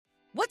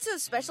What's so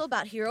special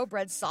about Hero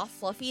Bread's soft,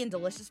 fluffy, and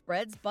delicious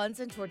breads, buns,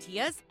 and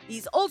tortillas?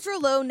 These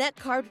ultra-low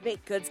net-carb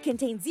baked goods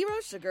contain zero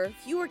sugar,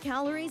 fewer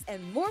calories,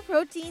 and more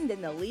protein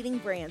than the leading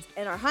brands,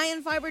 and are high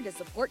in fiber to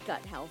support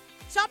gut health.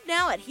 Shop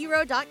now at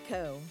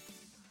hero.co.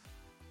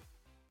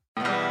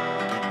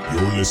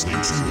 You're listening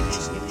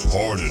to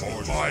Pardon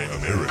My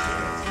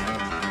America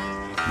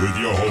with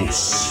your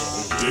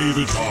hosts,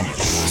 David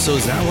Thomas. So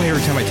is that why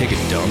every time I take a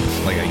dump,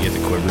 like I get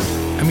the quivers?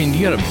 I mean,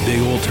 you got a big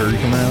old turd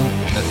coming out.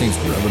 That thing's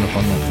rubbing up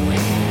on that thing.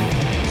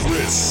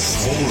 Chris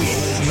Holo.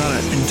 I'm not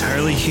an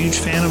entirely huge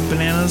fan of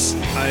bananas.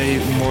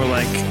 I more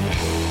like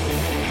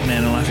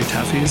banana Laffy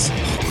Taffies.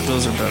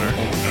 Those are better.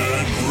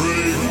 And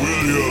Greg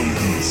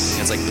Williams.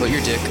 It's like put your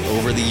dick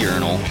over the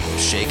urinal,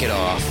 shake it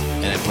off,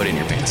 and then put it in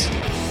your pants.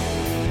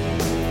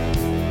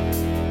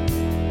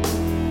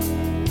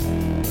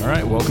 All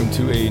right, welcome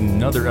to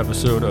another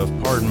episode of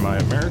Pardon My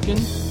American.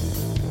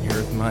 Here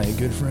with my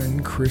good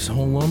friend Chris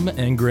Holum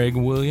and Greg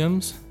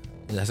Williams.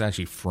 That's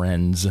actually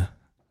friends.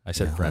 I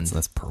said friends.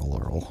 That's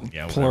plural.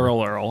 Yeah,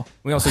 Plural Earl.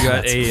 We also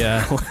got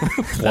a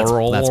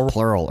plural. That's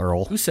plural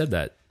Earl. Who said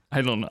that?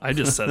 I don't know. I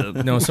just said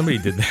it. No, somebody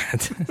did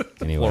that.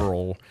 Anyway.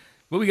 Plural.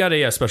 But we got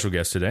a special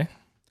guest today.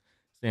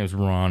 His name's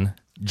Ron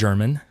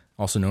Gehrman,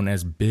 also known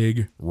as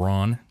Big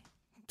Ron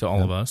to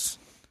all of us.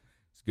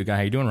 He's a good guy.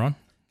 How you doing, Ron?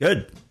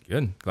 Good.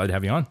 Good. Glad to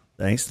have you on.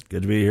 Thanks.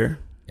 Good to be here.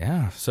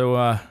 Yeah. So,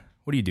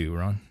 what do you do,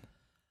 Ron?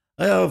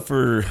 I've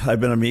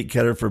been a meat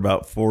cutter for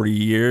about 40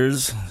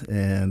 years,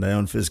 and I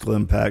own Physical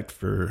Impact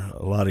for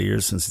a lot of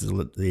years since the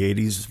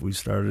 80s. We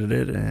started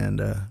it, and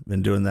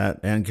been doing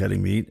that and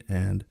cutting meat,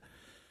 and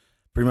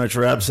pretty much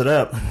wraps it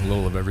up. A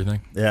little of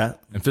everything. Yeah.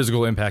 And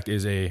Physical Impact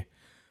is a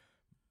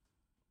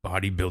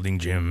bodybuilding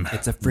gym.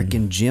 It's a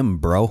freaking gym,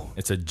 bro.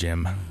 It's a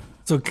gym.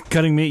 So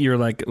cutting meat, you're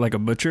like a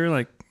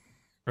butcher,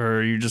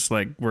 or you just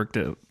worked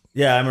it?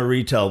 Yeah, I'm a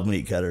retail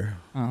meat cutter.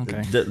 Oh,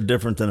 okay.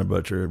 Different than a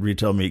butcher.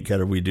 Retail meat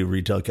cutter, we do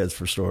retail cuts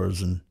for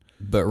stores.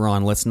 But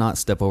Ron, let's not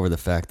step over the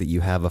fact that you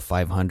have a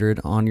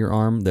 500 on your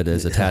arm that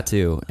is a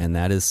tattoo, and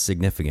that is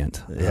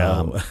significant.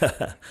 Yeah.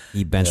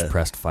 He bench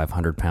pressed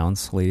 500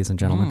 pounds, ladies and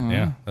gentlemen.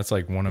 Yeah, that's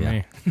like one of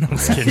me. No, I'm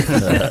just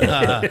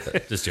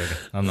kidding. Just joking.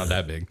 I'm not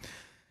that big.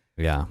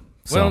 Yeah.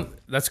 Well,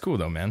 that's cool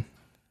though, man.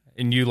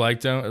 And you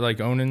liked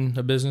owning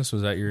a business?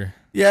 Was that your...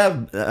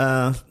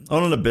 Yeah,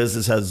 owning a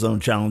business has its own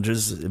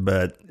challenges,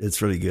 but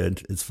it's really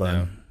good. It's fun.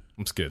 Yeah,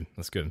 that's good.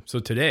 That's good. So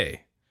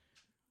today,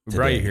 we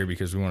brought you here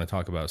because we want to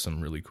talk about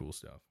some really cool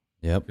stuff.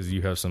 Yep. Because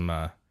you have some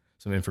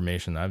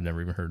information that I've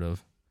never even heard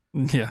of.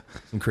 Yeah.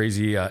 Some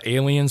crazy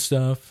alien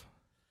stuff,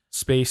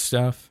 space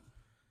stuff,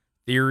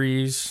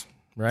 theories,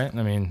 right?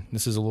 I mean,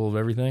 this is a little of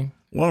everything.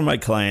 One of my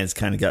clients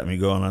kind of got me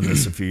going on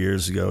this a few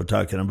years ago,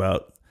 talking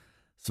about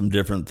some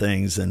different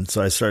things. And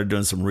so I started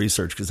doing some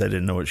research because I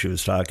didn't know what she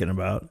was talking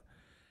about.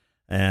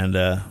 And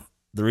the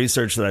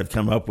research that I've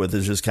come up with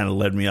has just kind of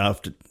led me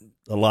off to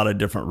a lot of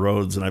different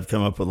roads, and I've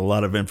come up with a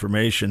lot of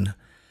information.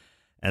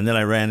 And then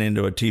I ran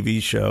into a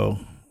TV show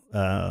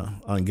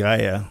on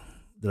Gaia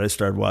that I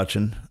started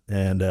watching,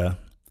 and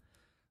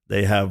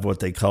they have what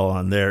they call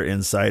on their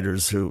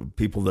insiders,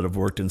 people that have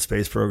worked in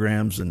space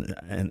programs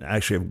and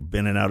actually have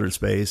been in outer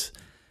space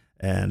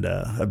and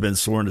have been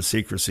sworn to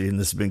secrecy. And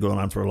this has been going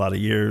on for a lot of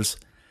years.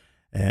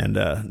 And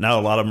now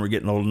a lot of them are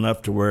getting old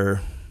enough to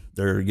where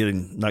they're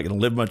not going to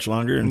live much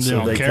longer, and so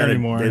they don't care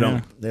anymore.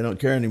 They don't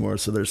care anymore,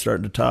 so they're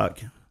starting to talk.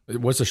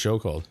 What's the show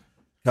called?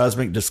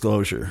 Cosmic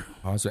Disclosure.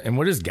 Awesome. And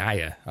what is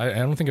Gaia? I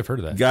don't think I've heard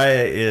of that.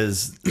 Gaia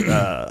is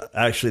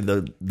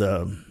actually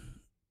the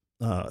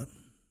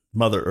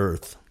Mother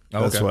Earth.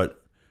 That's okay. what.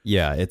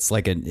 Yeah, it's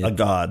like a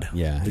god.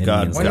 Yeah, the it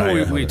god. means Well, I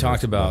know Gaia. we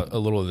talked about a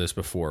little of this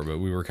before, but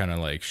we were kind of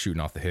like shooting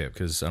off the hip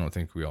because I don't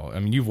think we all... I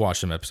mean, you've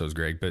watched some episodes,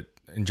 Greg, but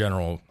in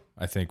general,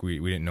 I think we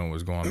didn't know what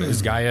was going on. But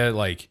is Gaia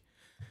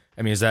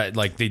is that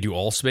like they do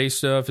all space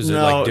stuff? Is it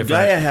like different?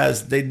 Gaia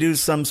they do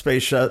some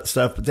space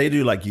stuff, but they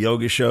do like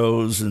yoga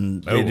shows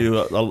and they do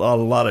a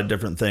lot of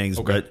different things.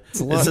 Okay. But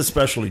it's a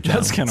specialty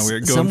channel. That's kind of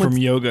weird, going from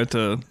yoga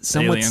to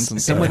aliens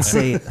and stuff.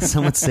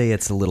 Some would say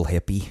it's a little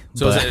hippie.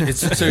 So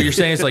so you're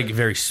saying it's like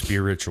very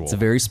spiritual. It's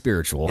very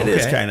spiritual. It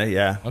is kind of,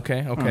 yeah.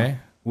 Okay.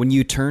 When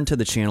you turn to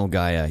the channel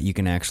Gaia, you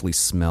can actually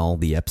smell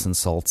the Epsom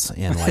salts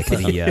and like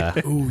the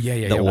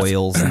the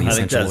oils and the I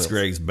think essential that's oils.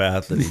 Greg's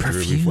bath that he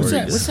drew before. What's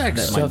that That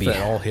stuff might be-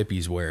 that all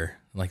hippies wear?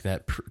 Like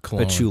that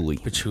cologne? Patchouli.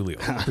 Patchouli.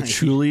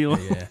 Patchouli.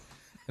 Yeah.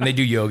 And they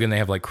do yoga and they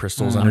have like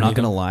crystals I'm underneath not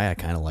going to them. lie, I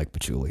kind of like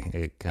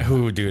patchouli.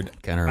 Ooh, dude.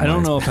 I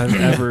don't know if I've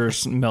ever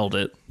smelled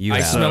it. You I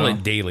have. smell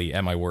it daily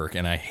at my work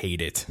and I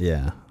hate it.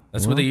 Yeah.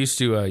 That's what they used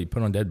to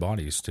put on dead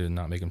bodies to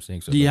not make them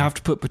stink. So Do you have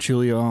to put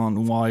patchouli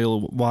on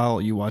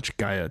while you watch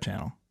Gaia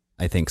channel?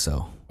 I think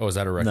so. Oh, is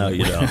that a No,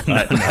 you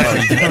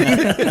recommendation?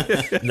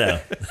 don't. No.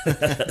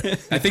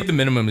 I think the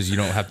minimum is you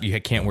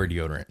can't wear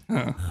deodorant.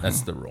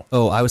 That's the rule.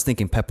 Oh, I was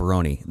thinking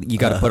pepperoni. You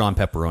got to put on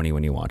pepperoni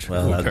when you watch.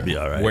 Well, that'd be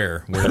all right.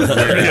 Where? All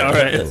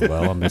right.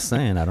 Well, I'm just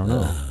saying. I don't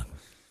know.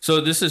 So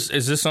is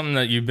this something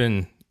that you've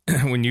been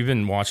when you've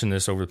been watching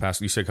this over the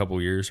past, you said a couple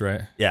of years,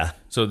 right? Yeah.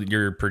 So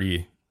you're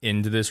pretty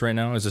into this right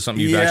now? Is this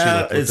something you've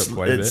actually looked up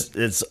quite a bit?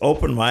 It's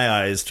opened my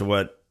eyes to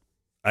what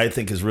I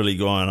think is really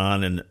going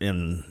on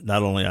in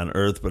not only on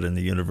Earth but in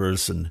the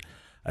universe, and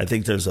I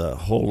think there's a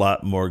whole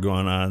lot more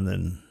going on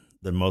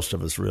than most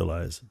of us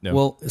realize. No.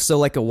 Well, so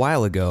like a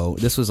while ago,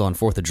 this was on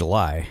 4th of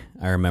July.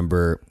 I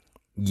remember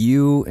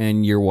you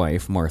and your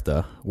wife,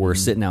 Martha, were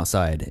sitting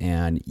outside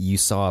and you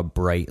saw a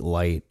bright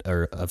light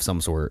or of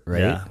some sort,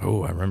 right? Yeah.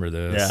 Oh, I remember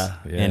this. Yeah.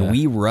 And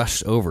we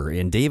rushed over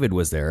and David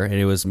was there and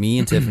it was me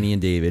and Tiffany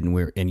and David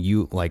and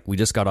you like, we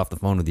just got off the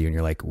phone with you and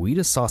you're like, we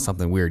just saw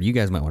something weird. You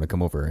guys might want to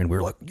come over. And we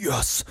were like,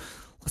 yes,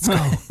 let's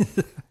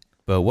go.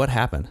 But what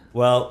happened?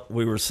 Well,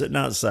 we were sitting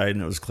outside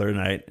and it was clear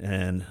night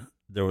and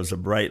there was a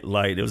bright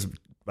light. It was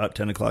about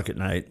 10 o'clock at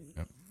night.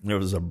 Yep. There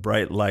was a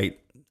bright light,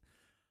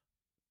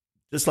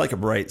 just like a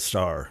bright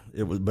star.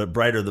 It was, but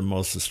brighter than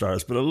most of the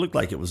stars, but it looked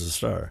like it was a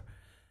star.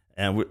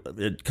 And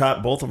it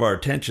caught both of our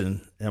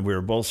attention and we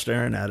were both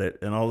staring at it.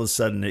 And all of a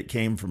sudden it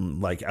came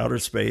from like outer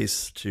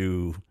space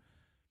to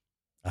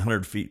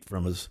 100 feet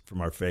from us,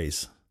 from our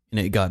face. And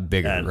it got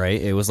bigger, And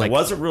right? It was like, it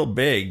wasn't real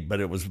big, but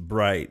it was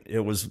bright. It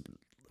was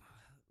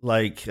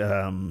like,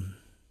 I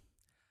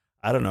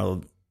don't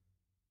know,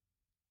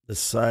 the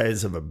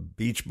size of a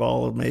beach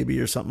ball maybe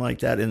or something like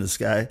that in the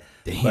sky.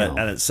 Damn.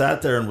 And it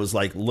sat there and was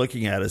like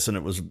looking at us and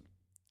it was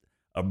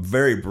a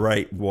very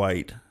bright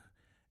white.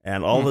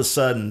 And all of a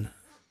sudden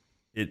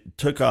it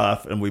took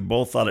off and we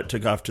both thought it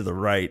took off to the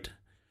right,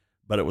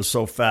 but it was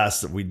so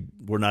fast that we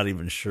were not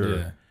even sure.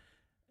 Yeah.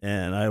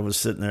 And I was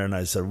sitting there and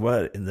I said,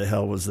 what in the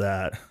hell was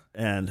that?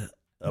 And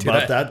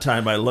about that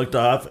time I looked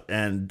off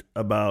and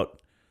about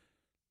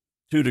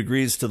 2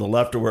 degrees to the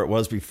left of where it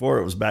was before,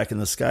 it was back in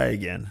the sky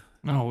again.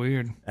 Oh,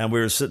 weird. And we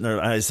were sitting there,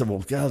 and I said, well,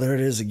 God, there it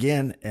is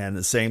again. And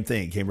the same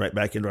thing came right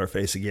back into our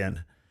face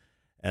again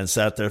and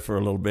sat there for a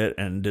little bit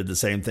and did the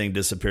same thing,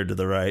 disappeared to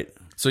the right.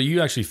 So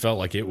you actually felt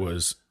like it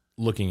was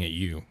looking at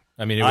you.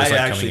 I mean, it was I like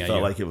actually coming at felt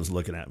you. like it was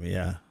looking at me,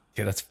 yeah.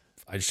 Yeah,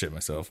 I just shit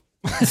myself.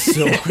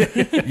 So,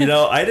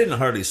 I didn't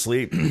hardly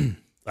sleep.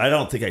 I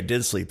don't think I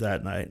did sleep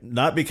that night.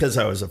 Not because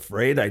I was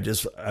afraid. I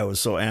was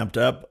so amped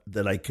up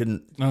that I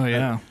couldn't. Oh,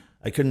 yeah.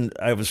 I couldn't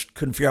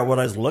figure out what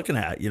I was looking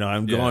at.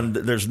 I'm going,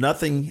 there's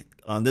nothing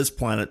on this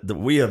planet that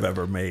we have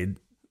ever made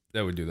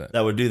That would do that.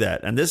 that would do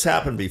that. And this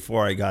happened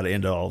before I got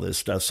into all this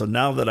stuff. So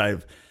now that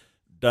I've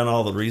done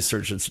all the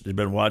research and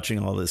been watching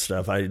all this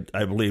stuff, I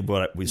believe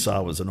what we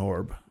saw was an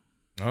orb.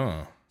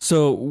 Oh.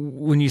 So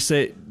when you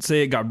say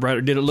it got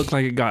brighter, did it look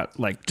like it got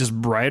like just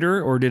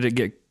brighter or did it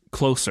get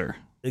closer?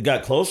 It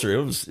got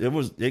closer.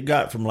 It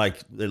got from like,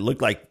 it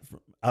looked like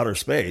outer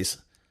space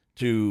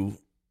to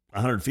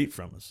 100 feet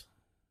from us.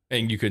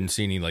 And you couldn't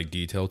see any like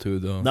detail to it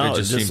though. No, it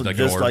just seemed like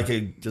just an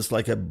orb.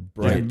 like a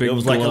bright. big It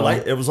was like a glow.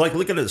 light. It was like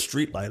looking at a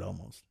street light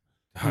almost.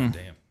 Oh,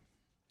 damn.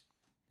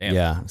 Damn.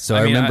 yeah. So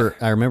I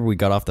remember we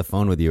got off the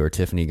phone with you, or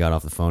Tiffany got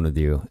off the phone with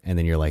you, and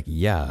then you're like,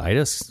 yeah, I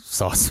just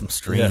saw some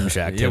strange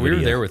activity. Yeah, we were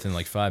there within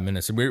like 5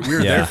 minutes. We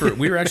were there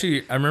we were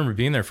actually, I remember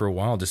being there for a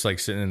while, just like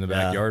sitting in the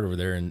backyard over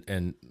there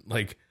and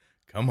like,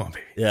 come on,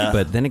 baby. Yeah,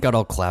 But then it got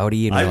all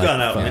cloudy. And I've we're like,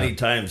 gone out fuck. many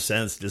times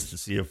since just to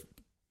see if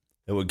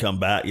it would come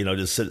back.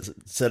 Just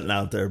sitting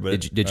out there. But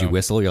Did you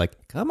whistle? You're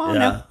like, come on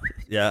now.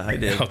 yeah, I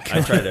did.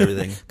 I tried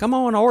everything. Come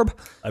on, orb.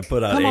 I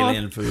put out Come on.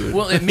 alien food.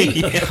 Well,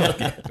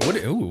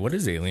 what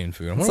is alien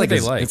food? I wonder It's what like, they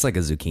like. it's like a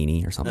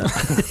zucchini or something.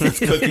 It's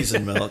cookies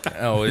and milk.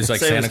 Oh, it's like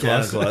Same Santa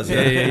as Claus.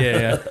 Yeah.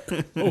 Yeah.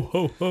 Ho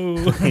ho ho.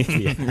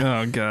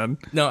 Oh, God.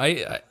 No,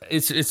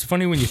 it's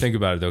funny when you think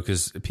about it though,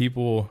 because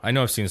people, I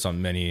know I've seen this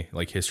on many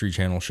like History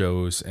Channel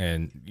shows,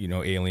 and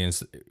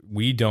aliens.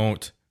 We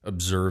don't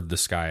observe the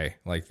sky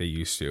like they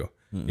used to.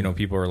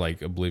 People are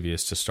like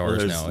oblivious to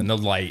stars now and the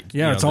light.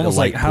 Yeah, it's the almost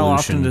light like how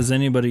often pollution. does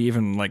anybody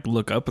even like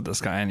look up at the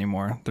sky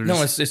anymore? They're No,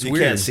 just- it's You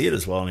weird. can't see it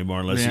as well anymore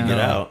unless Yeah. you get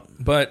out.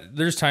 But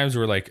there's times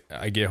where like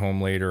I get home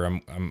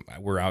later,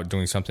 we're out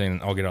doing something,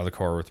 and I'll get out of the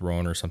car with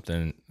Rowan or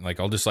something. Like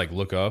I'll just like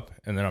look up,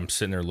 and then I'm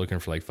sitting there looking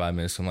for like 5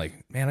 minutes. I'm like,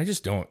 man, I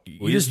just don't.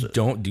 You just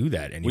don't do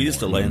that anymore. We used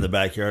to lay in the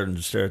backyard and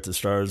just stare at the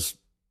stars.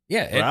 for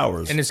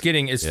hours. and it's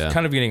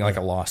kind of getting like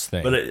a lost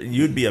thing. But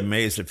you'd be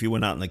amazed if you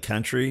went out in the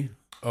country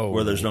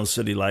where there's no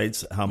city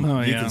lights, how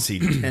you can see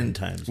 10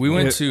 times. We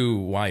more. went to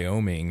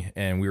Wyoming,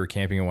 and we were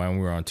camping in Wyoming.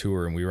 We were on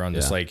tour, and we were on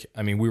this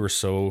we were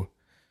so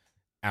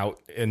out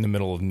in the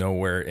middle of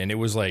nowhere, and it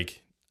was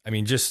like,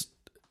 just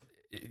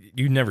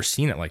you've never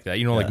seen it like that.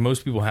 Like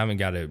most people haven't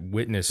got to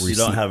witness. You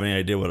don't have any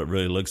idea what it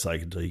really looks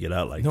like until you get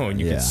out like that. and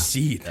you can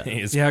see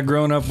things. yeah,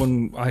 growing up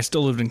when I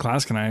still lived in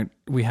Clascanite,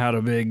 we had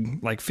a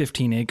big like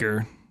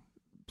 15-acre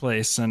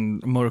place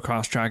and a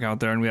motocross track out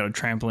there, and we had a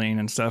trampoline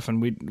and stuff,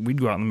 and we'd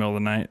go out in the middle of the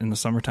night in the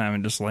summertime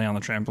and just lay on the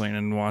trampoline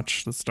and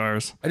watch the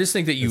stars. I just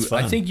think that It's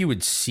fun. I think you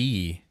would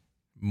see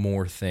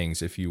more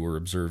things if you were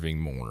observing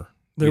more.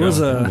 There's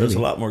a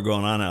lot more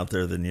going on out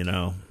there than you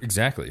know.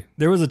 Exactly.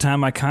 There was a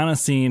time I kind of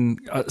seen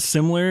a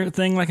similar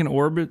thing, like an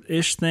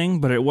orbit-ish thing,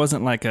 but it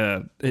wasn't like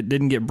it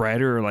didn't get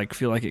brighter or like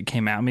feel like it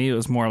came at me. It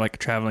was more like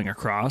traveling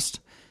across.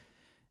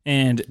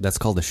 And That's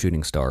called a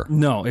shooting star.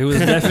 no, it was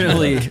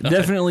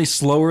definitely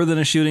slower than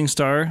a shooting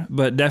star,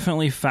 but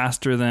definitely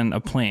faster than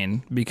a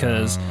plane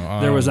because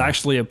there was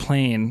actually a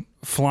plane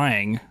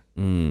flying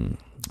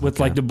with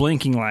like the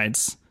blinking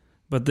lights,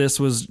 but this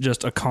was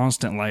just a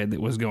constant light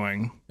that was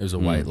going. It was a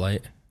white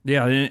light.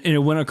 Yeah, and it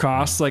went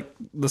across like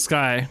the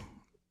sky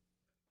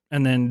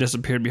and then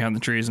disappeared behind the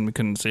trees and we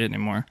couldn't see it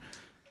anymore.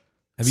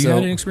 Have you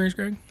had an experience,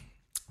 Greg?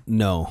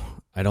 No,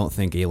 I don't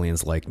think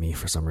aliens like me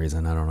for some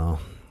reason. I don't know.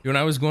 When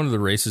I was going to the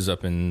races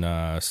up in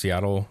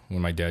Seattle,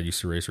 when my dad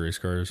used to race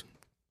cars,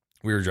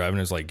 we were driving.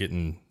 It was like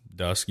getting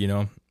dusk, you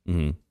know. Mm-hmm.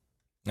 And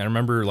I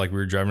remember like we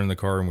were driving in the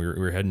car and we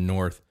were heading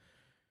north.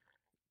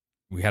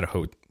 We had a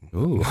hotel.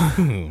 Ooh,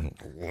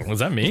 Was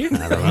that me?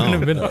 I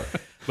don't know.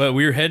 But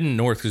we were heading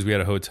north because we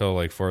had a hotel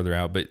like farther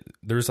out. But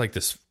there was like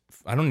this.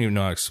 I don't even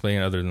know how to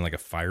explain it other than like a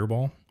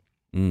fireball.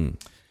 And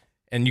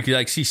you could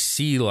like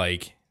see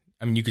like,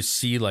 I mean, you could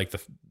see like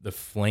the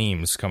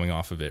flames coming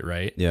off of it,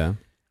 right? Yeah.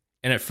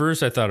 And at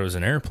first I thought it was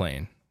an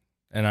airplane.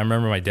 And I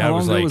remember my dad How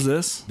was long like, ago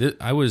was this?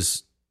 I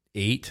was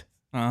 8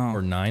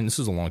 or 9. This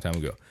was a long time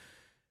ago.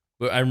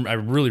 But I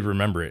really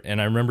remember it.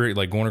 And I remember it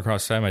like going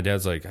across the side. My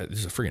dad's like,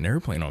 there's a freaking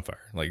airplane on fire.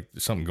 Like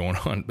there's something going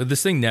on. But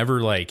this thing never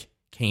like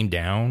came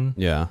down.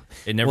 Yeah.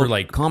 It never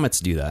like.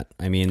 Comets do that.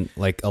 I mean,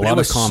 like a But it lot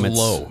was of comets.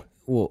 slow.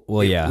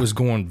 Well, yeah. It was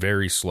going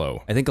very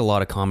slow. I think a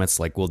lot of comets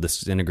like will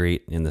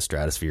disintegrate in the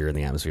stratosphere and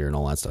the atmosphere and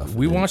all that stuff.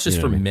 We And, watched this you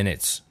know for what I mean?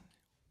 minutes.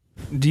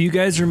 Do you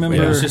guys remember?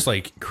 It was just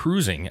like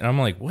cruising. And I'm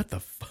like, what the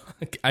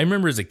fuck? I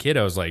remember as a kid,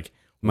 I was like,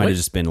 Might what? have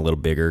just been a little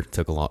bigger.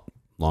 Took a lot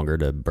longer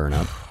to burn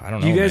up. I don't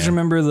know. Do you guys man.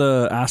 remember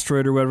the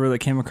asteroid or whatever that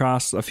came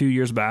across a few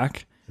years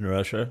back? In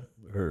Russia?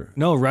 Or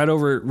No, right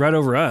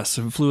over us.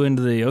 It flew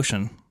into the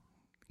ocean.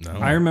 No.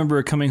 I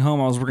remember coming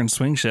home. I was working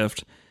swing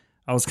shift.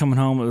 I was coming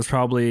home. It was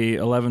probably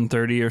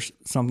 11:30 or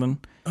something.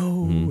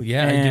 Oh,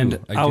 yeah. And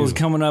I was do.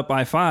 coming up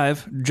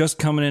I-5, just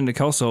coming into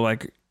Kelso.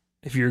 Like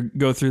if you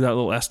go through that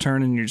little S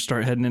turn and you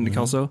start heading into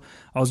Kelso,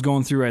 I was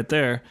going through right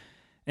there,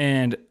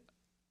 and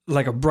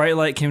like a bright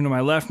light came to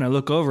my left, and I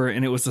look over,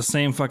 and it was the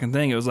same fucking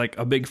thing. It was like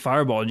a big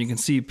fireball, and you can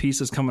see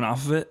pieces coming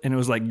off of it, and it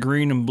was like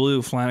green and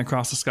blue flying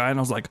across the sky, and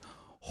I was like,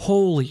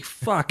 holy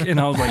fuck. And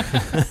I was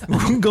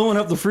like going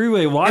up the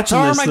freeway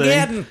watching this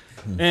thing.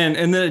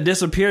 And then it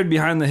disappeared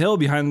behind the hill,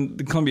 behind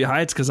the Columbia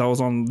Heights, because I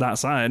was on that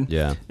side.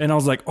 Yeah. And I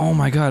was like, oh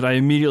my God. I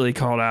immediately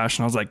called Ash,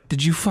 and I was like,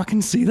 did you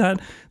fucking see that?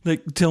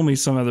 Like, tell me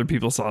some other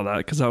people saw that,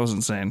 because that was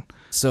insane.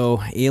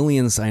 So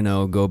aliens, I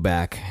know, go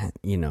back,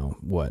 you know,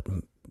 what,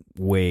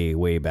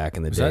 way back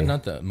in the Was day. that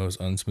not the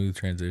most unsmooth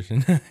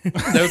transition?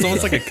 That was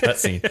almost like a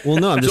cutscene. Well,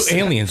 no, I'm just So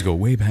aliens go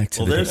way back to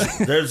well, the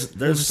there's I'm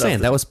just stuff saying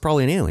that was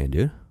probably an alien,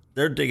 dude.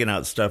 they're digging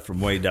out stuff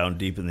from way down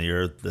deep in the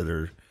earth that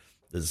are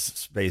this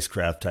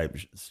spacecraft type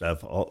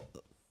stuff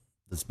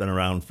that's been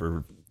around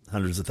for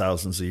hundreds of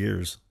thousands of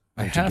years.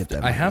 I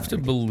have to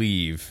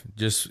believe,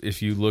 just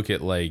if you look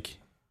at like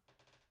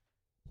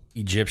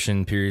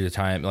Egyptian period of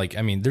time, like,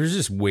 I mean, there's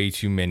just way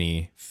too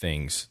many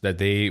things that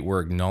they were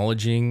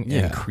acknowledging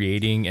and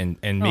creating and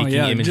making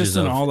images just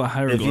of. in all the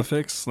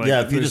hieroglyphics. If you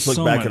there's just look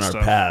so back much in our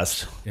stuff.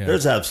 past, Yeah.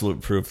 there's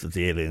absolute proof that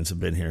the aliens have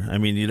been here. I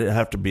mean, you'd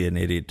have to be an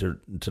idiot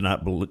to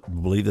not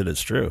believe that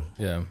it's true.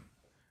 Yeah.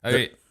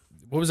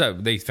 What was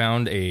that? They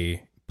found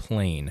a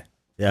plane.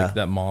 Yeah. Like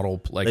that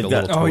model, like They've a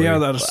got- little Oh toy. yeah,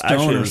 that a stone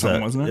Actually, or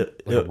something, wasn't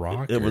it? Like a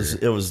rock, It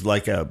was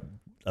like a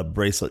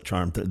bracelet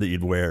charm that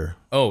you'd wear.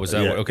 Oh, was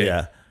that Yeah, what? Okay.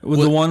 Yeah. With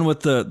the one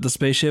with the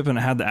spaceship and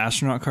it had the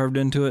astronaut carved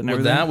into it and Well,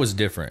 everything. that was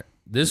different.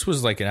 This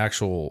was like an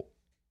actual,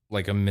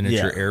 like a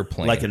miniature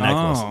airplane. like a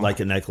necklace, Oh. like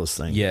a necklace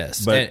thing.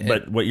 Yes. but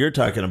And- what you're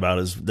talking about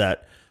is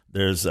that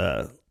there's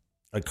a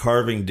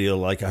carving deal,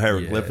 like a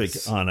hieroglyphic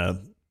Yes.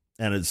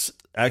 and it's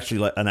actually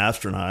like an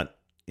astronaut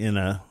in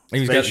a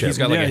He's spaceship.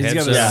 got like a he's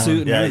got headset. a on. suit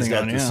and yeah, he's everything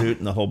got on, the yeah. suit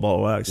and the whole ball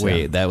of wax.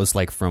 Wait, yeah. that was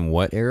like from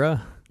what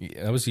era?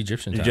 Yeah, that was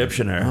Egyptian time.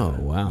 Egyptian era.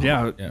 Oh, wow.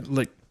 Yeah, Yeah.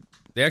 like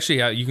They actually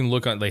have, you can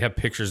look on, they have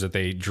pictures that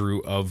they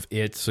drew of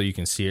it so you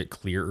can see it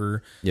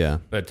clearer. Yeah.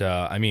 But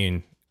I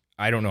mean,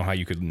 I don't know how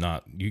you could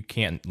not, you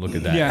can't look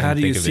at that. Yeah, and how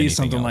do you think of see anything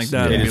something else. like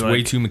that and It's be way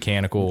like, too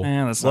mechanical.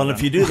 that's Well, not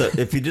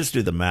if you just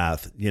do the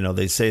math, you know,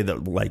 they say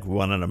that like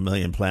 1 in a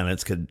million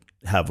planets could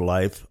have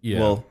life. Yeah.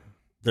 Well,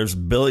 there's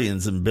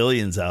billions and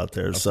billions out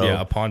there. So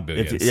yeah, upon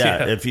billions.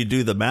 if you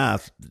do the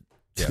math,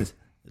 Yeah.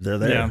 they're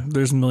there. yeah,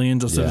 there's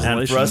millions of And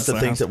civilizations. for us to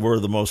think has- that we're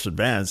the most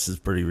advanced is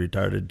pretty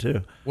retarded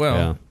too.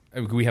 Well, I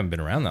mean, we haven't been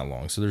around that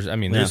long. So there's, I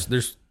mean,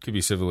 there's could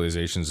be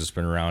civilizations that's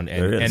been around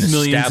and, There is. and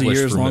Millions of established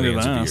years for longer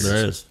millions than of us.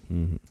 years.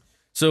 There is.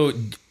 So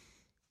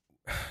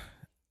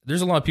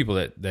there's a lot of people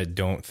that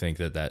don't think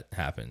that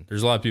happened.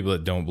 There's a lot of people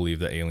that don't believe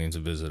that aliens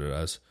have visited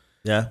us,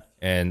 Yeah.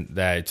 and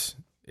that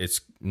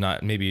it's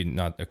not, maybe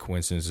not a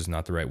coincidence is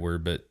not the right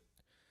word, but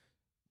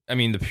I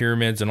mean the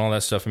pyramids and all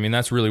that stuff. I mean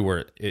that's really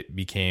where it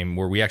became,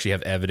 where we actually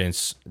have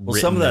evidence. Well,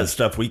 some of that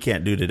stuff we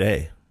can't do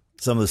today.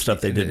 Some of the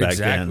stuff they did back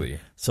Exactly. then.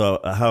 So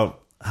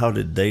how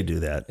did they do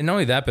that? and not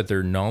only that, but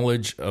their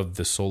knowledge of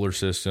the solar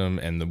system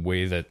and the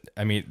way that,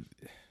 I mean,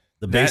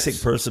 The That's-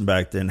 basic person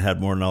back then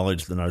had more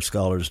knowledge than our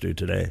scholars do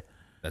today.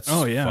 That's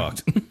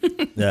fucked.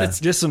 Yeah. It's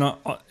just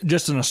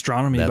an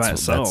astronomy by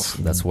itself.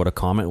 That's what a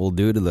comet will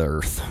do to the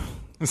Earth.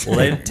 Well,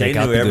 they Take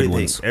knew out the good everything.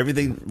 ones.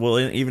 Everything. Well,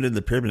 even in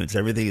the pyramids,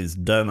 everything is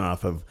done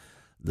off of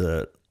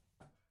the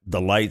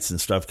lights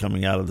and stuff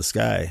coming out of the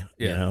sky.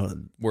 Yeah. You know,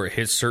 Where it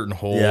hits certain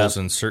holes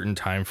and certain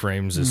time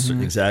frames. Is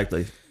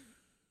exactly.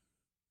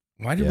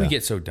 Why did we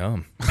get so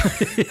dumb?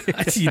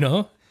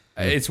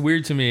 It's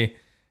weird to me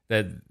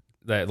that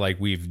like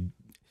we've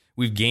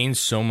gained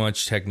so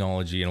much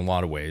technology in a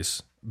lot of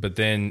ways, but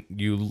then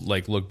you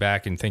like look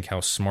back and think how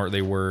smart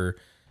they were.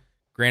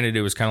 Granted,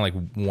 it was kind of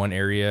like one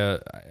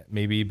area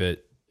maybe,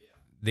 but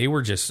they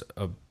were just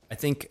I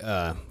think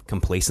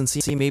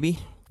complacency, maybe.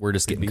 We're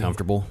just getting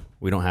comfortable.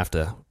 We don't have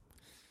to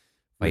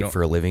fight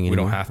for a living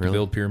anymore. We don't have to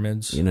build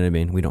pyramids. You know what I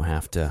mean? We don't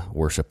have to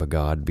worship a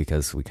god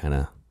because we kind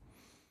of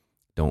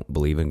don't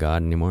believe in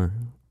God anymore.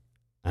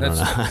 I don't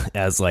know.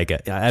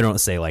 I don't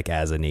say like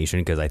as a nation,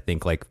 because I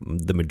think like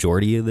the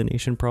majority of the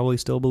nation probably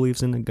still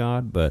believes in a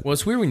God. But well,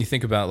 it's weird when you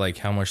think about like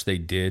how much they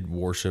did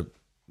worship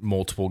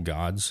multiple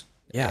gods.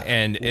 Yeah.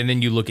 And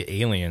then you look at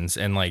aliens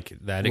and like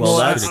that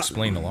could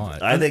explain a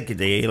lot. I think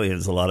the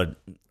aliens,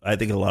 I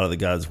think a lot of the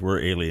gods were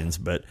aliens,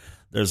 but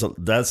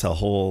that's a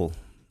whole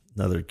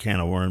another can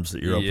of worms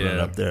that you're opening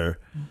up there.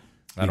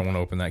 I don't want to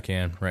open that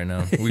can right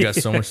now. We got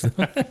so much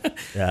stuff.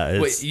 Yeah.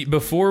 Wait,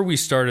 before we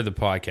started the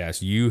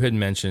podcast, you had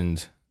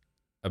mentioned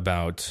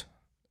about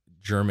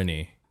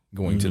Germany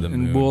going to the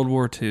moon. In World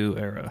War II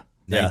era.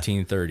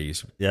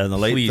 1930s. Yeah, in the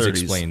late 30s. Please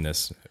explain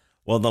this.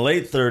 Well, in the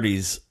late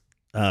 30s,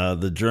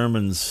 the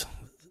Germans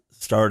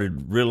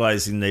started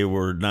realizing they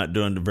were not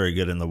doing very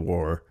good in the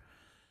war.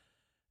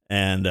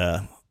 And,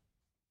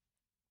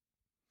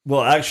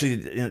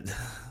 actually,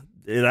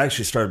 it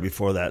actually started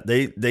before that.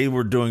 They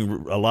were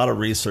doing a lot of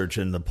research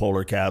in the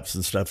polar caps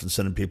and stuff and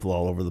sending people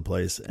all over the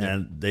place.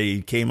 And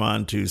they came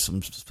on to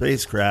some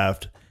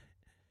spacecraft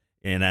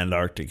in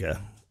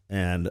Antarctica.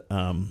 And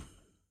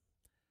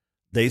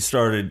they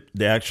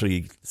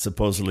actually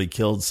supposedly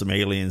killed some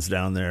aliens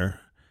down there.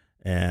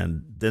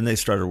 And then they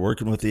started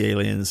working with the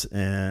aliens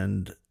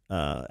and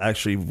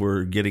actually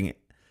were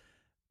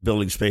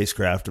building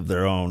spacecraft of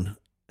their own.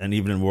 And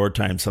even in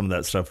wartime, some of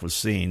that stuff was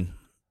seen.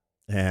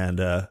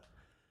 And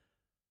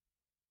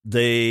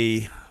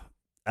they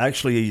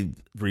actually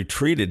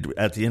retreated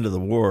at the end of the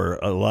war.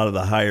 A lot of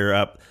the higher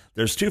up,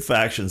 there's two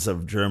factions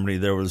of Germany.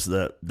 There was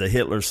the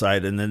Hitler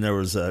side, and then there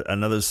was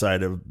another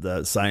side of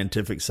the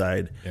scientific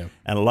side. Yeah.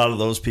 And a lot of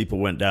those people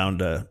went down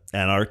to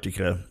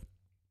Antarctica.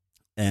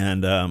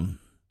 And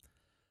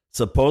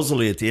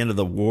supposedly at the end of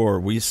the war,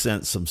 we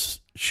sent some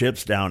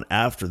ships down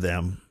after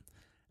them,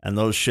 and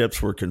those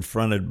ships were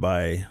confronted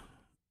by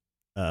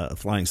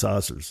flying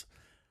saucers.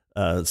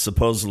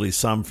 Supposedly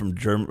some from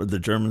the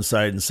German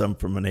side and some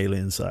from an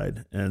alien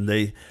side, and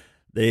they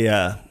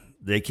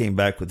came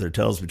back with their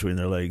tails between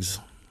their legs.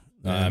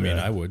 And,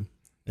 I would.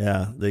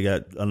 Yeah, they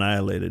got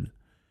annihilated.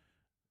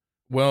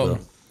 Well,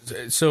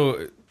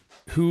 so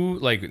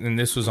who and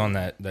this was on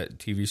that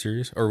TV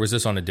series, or was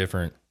this on a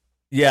different?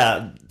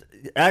 Yeah,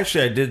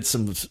 actually, I did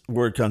some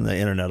work on the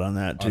internet on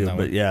that too.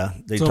 But yeah,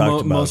 they talked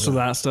about most of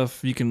that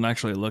stuff you can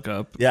actually look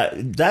up. Yeah,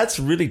 that's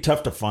really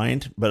tough to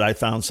find, but I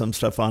found some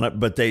stuff on it.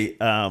 But they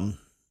hide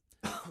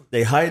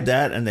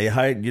that, and they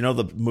hide,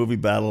 the movie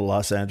Battle of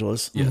Los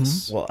Angeles.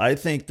 Yes. Well, I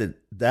think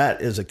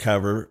that is a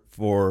cover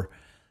for.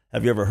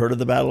 Have you ever heard of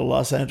the Battle of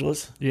Los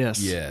Angeles? Yes.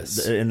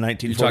 In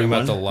 1941. You're talking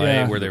about the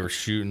light where they were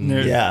shooting.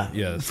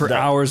 Yes. For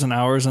hours and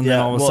hours, and then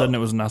all of a sudden it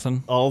was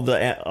nothing. All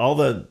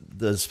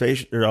the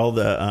space or all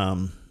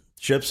the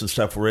ships and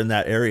stuff were in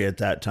that area at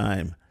that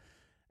time,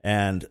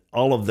 and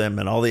all of them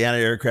and all the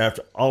anti-aircraft,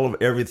 all of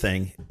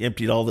everything,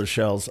 emptied all their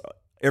shells.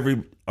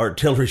 Every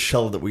artillery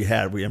shell that we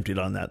had, we emptied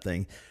on that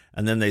thing.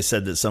 And then they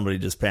said that somebody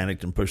just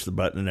panicked and pushed the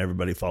button, and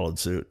everybody followed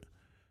suit.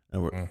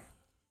 And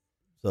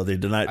so they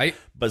denied.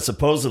 But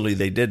supposedly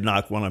they did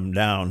knock one of them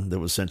down that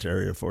was sent to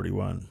Area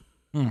 41.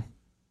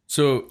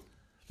 So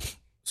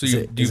is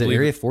it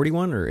Area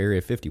 41 or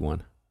Area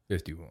 51?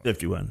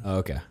 51. Oh,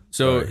 okay.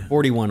 So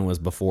 41 was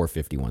before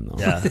 51, though.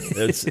 Yeah,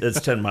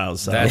 it's 10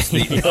 miles south. That's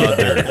the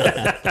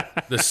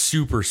other, the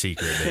super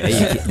secret.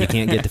 Hey, you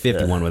can't get to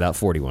 51 without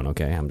 41.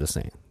 Okay, I'm just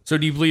saying. So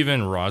do you believe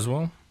in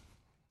Roswell?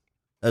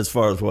 As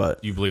far as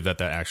what? Do you believe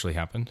that actually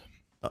happened?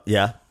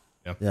 Yeah.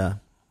 Yep. Yeah.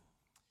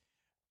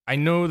 I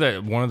know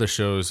that one of the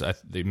shows,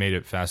 they made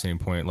a fascinating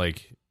point,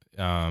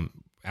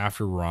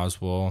 after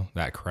Roswell,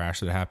 that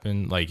crash that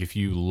happened, if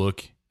you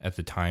look at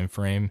the time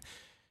frame,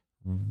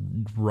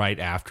 right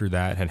after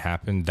that had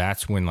happened,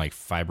 that's when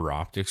fiber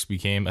optics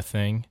became a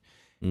thing.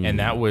 And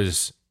that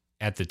was,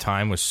 at the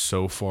time, was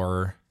so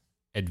far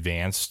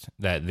advanced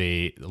that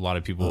a lot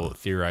of people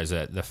theorize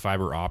that the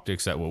fiber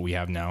optics that what we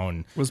have now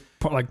and was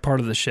part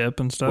of the ship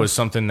and stuff was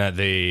something that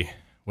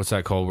what's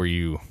that called, where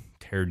you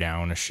tear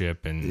down a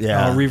ship and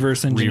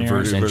reverse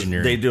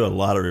engineering. They do a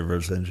lot of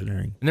reverse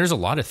engineering, and there's a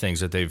lot of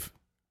things that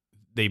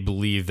they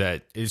believe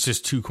that it's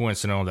just too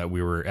coincidental that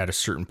we were at a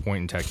certain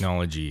point in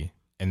technology,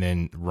 and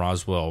then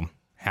Roswell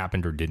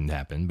happened or didn't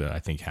happen, but I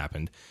think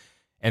happened,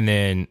 And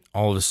then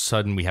all of a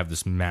sudden we have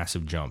this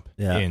massive jump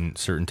in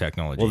certain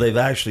technology. Well, they've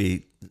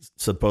actually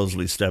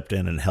supposedly stepped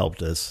in and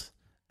helped us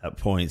at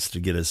points to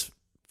get us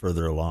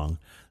further along.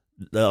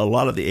 A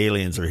lot of the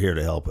aliens are here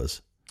to help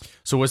us.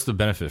 So what's the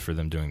benefit for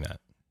them doing that?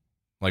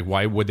 Like,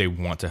 why would they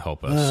want to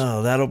help us?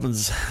 Oh, that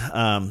opens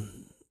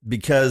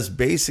because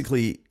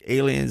basically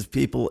aliens,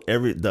 people,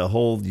 the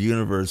whole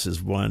universe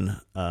is one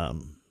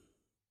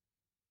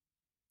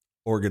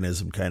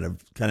organism. Kind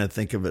of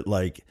think of it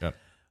like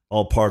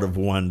all part of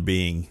one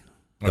being.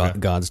 Okay.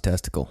 God's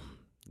testicle.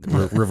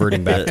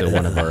 Reverting back to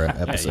one of our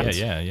episodes.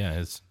 Yeah.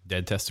 It's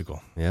dead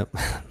testicle. Yep.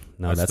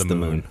 No, that's the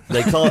moon.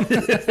 They call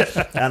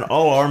it, and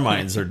all our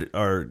minds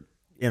are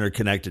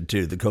interconnected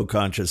too. The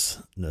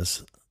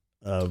co-consciousness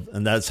of,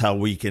 and that's how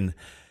we can.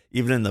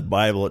 Even in the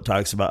Bible, it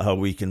talks about how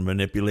we can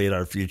manipulate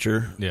our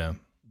future. Yeah,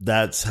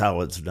 that's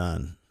how it's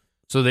done.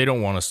 So they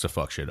don't want us to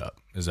fuck shit up.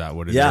 Is that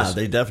what it is? Yeah,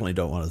 they definitely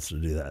don't want us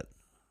to do that.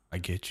 I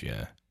get you.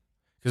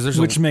 Because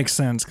which makes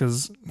sense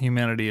because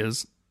humanity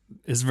is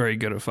very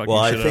good at fucking shit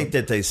up. Well, I think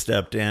that they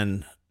stepped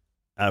in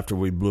after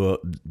we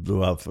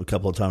blew up a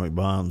couple atomic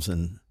bombs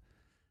and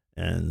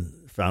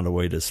found a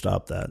way to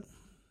stop that.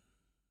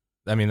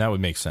 I mean, that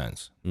would make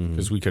sense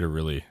because we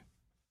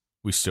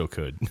still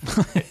could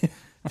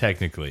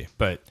technically,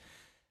 but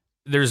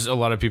there's a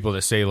lot of people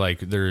that say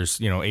like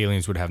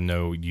aliens would have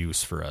no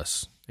use for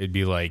us. It'd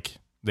be like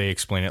they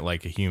explain it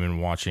like a human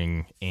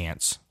watching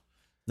ants.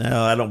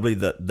 No, I don't believe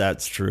that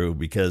that's true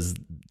because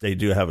they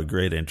do have a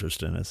great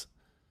interest in us.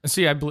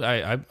 See,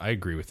 I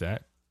agree with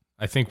that.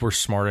 I think we're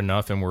smart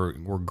enough and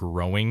we're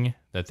growing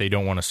that they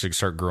don't want us to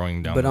start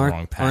growing down the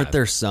wrong path. Aren't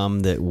there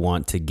some that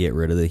want to get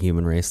rid of the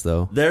human race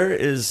though? There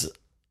is,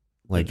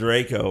 like the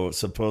Draco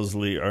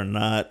supposedly are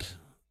not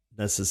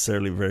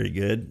necessarily very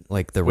good.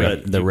 Like the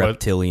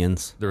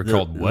reptilians. They're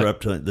called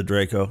what? The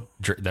Draco.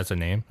 That's a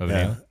name of an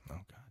alien? Oh,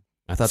 God.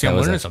 I thought that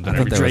was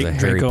a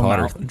Harry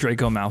Potter.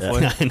 Draco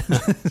Malfoy.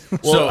 Yeah.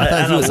 Well, I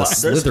thought he was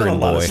a there's been a Slytherin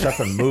lot of boy. stuff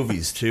in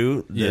movies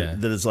too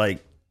that is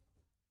like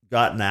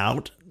gotten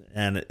out,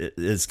 and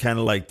it's kind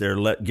of like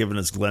they're giving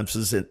us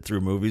glimpses through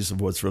movies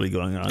of what's really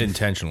going on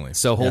intentionally.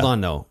 So hold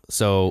on, though.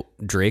 So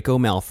Draco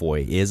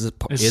Malfoy is a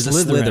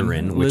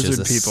Slytherin, which is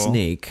a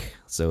snake.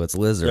 So it's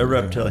lizard. They're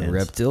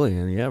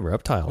reptilians.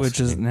 Reptiles. Which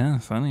is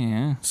funny,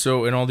 yeah.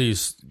 So in all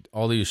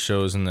these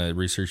shows and the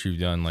research you've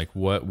done, like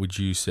what would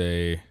you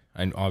say?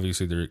 And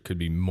obviously there could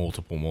be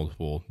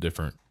multiple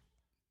different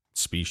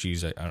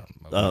species. I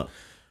don't know.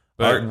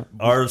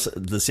 Ours,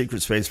 the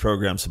secret space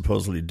program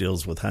supposedly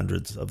deals with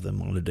hundreds of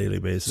them on a daily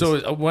basis.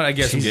 So what I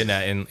guess I'm getting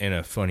at in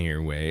a funnier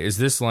way, is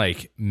this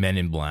like Men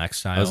in Black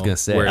style? I was going to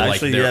say. Where,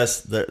 actually,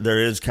 yes,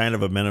 there is kind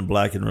of a Men in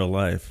Black in real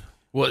life.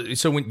 Well,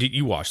 so when did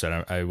you watch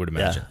that? I would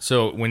imagine. Yeah.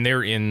 So when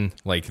they're in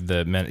like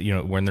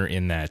when they're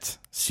in that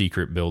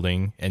secret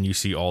building and you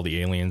see all the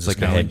aliens,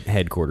 it's like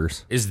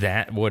headquarters. Is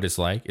that what it's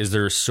like? Is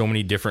there so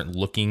many different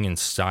looking and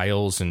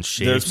styles and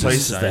shapes? There's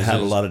places that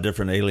have a lot of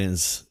different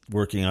aliens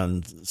working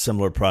on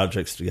similar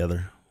projects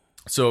together.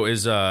 So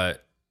the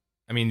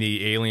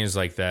aliens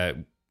like that,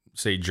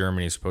 say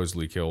Germany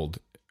supposedly killed,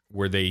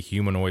 were they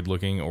humanoid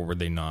looking or were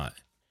they not?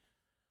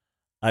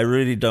 I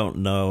really don't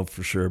know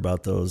for sure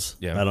about those.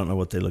 Yeah. I don't know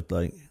what they looked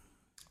like.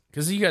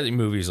 Because you got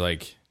movies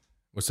like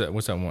what's that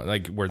one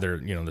like where they're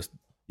this.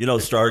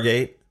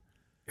 Stargate.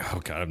 Oh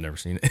God, I've never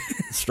seen it.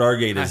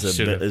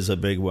 Stargate is a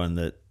big one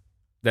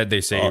that they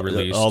say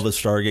released. All the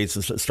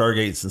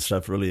Stargates and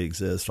stuff really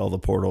exist. All the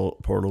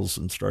portals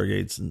and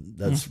Stargates, and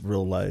that's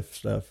real life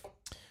stuff.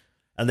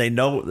 And they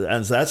know,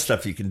 and that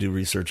stuff you can do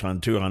research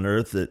on too on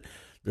Earth. That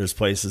there's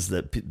places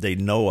that they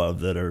know of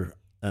that are,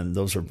 and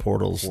those are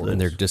portals.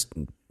 And they're just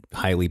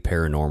highly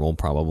paranormal,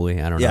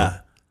 probably. I don't know.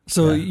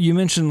 So you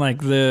mentioned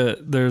like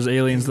there's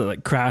aliens that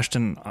like crashed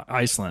in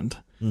Iceland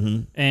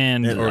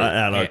and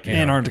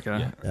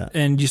Antarctica. Yeah.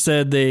 And you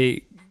said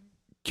they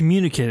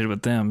communicated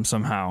with them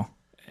somehow.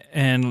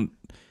 And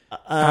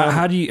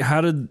how do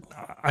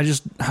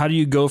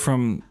you go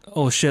from,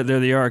 oh shit, there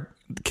they are,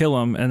 kill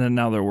them, and then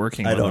now they're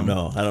working with them?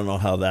 I don't know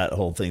how that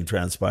whole thing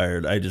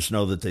transpired. I just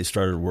know that they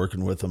started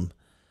working with them.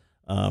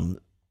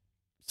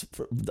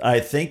 I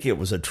think it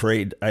was a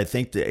trade. I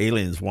think the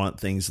aliens want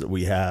things that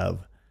we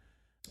have,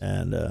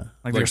 and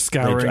like they're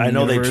scouring. I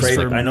know they trade.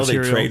 I know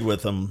material. they trade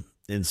with them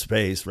in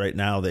space right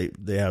now.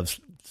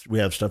 We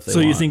have stuff. So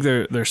you think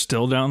they're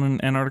still down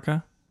in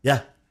Antarctica?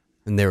 Yeah.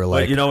 And they were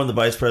like, when the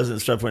vice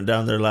president stuff went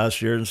down there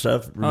last year and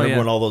stuff. Remember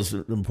when all those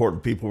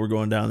important people were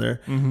going down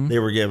there? Mm-hmm. They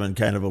were given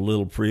kind of a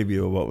little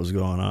preview of what was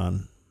going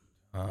on.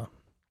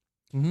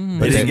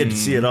 They didn't get to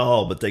see it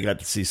all, but they got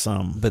to see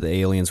some. But the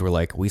aliens were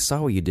like, we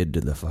saw what you did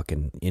to the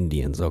fucking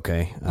Indians,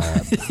 okay?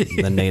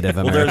 The Native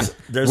Americans.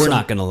 We're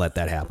not going to let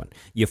that happen.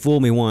 You fool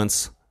me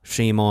once,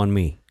 shame on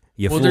me.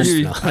 You're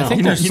not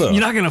going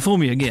to fool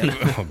me again.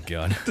 Oh,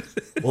 God.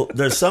 Well,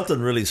 there's something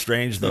really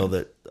strange, though,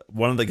 that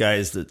one of the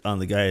guys that on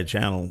the Gaia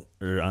channel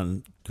or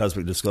on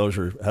Cosmic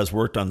Disclosure has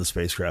worked on the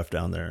spacecraft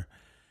down there.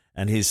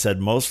 And he said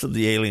most of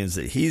the aliens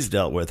that he's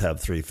dealt with have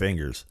 3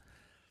 fingers.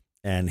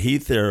 And he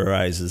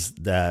theorizes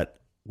that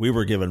we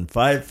were given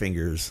 5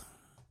 fingers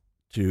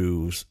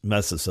to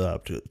mess us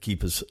up, to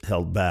keep us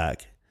held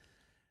back.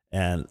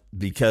 And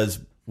because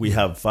we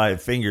have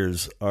 5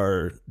 fingers,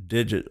 our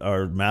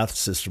math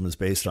system is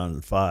based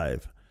on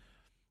 5,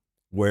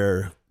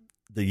 where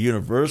the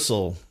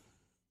universal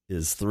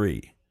is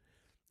 3.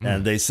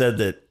 And they said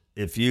that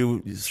if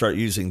you start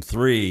using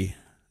the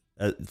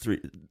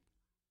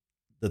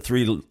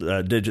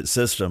 3-digit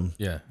system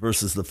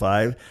versus the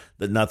 5,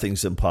 that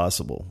nothing's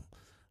impossible.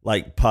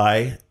 Like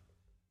pi,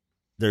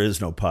 there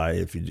is no pi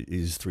if you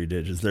use 3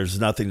 digits. There's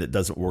nothing that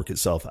doesn't work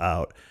itself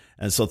out.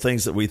 And so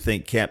things that we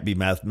think can't be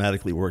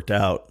mathematically worked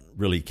out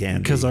really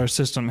can because be. our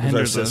system Because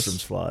hinders our us.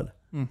 system's flawed.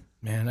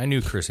 Man, I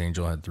knew Chris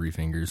Angel had 3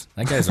 fingers.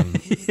 That guy's And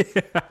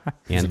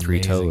 3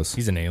 amazing. toes.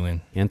 He's an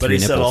alien. And But 3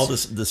 he said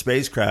nipples. all the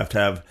spacecraft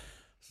have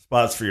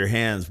spots for your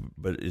hands,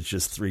 but it's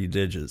just 3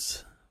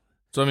 digits.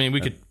 So I mean,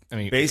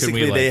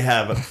 Basically, they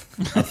have a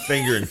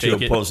finger and 2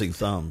 Take it. opposing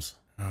thumbs.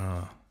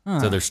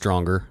 So they're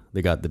stronger.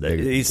 They got the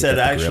bigger. He they said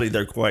got the actually grip.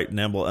 they're quite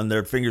nimble, and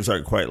their fingers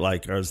aren't quite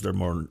like ours. They're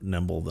more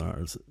nimble than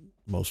ours.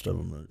 Most of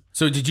them are.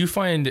 So did you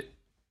find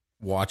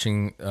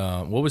watching?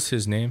 What was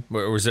his name?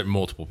 Or was it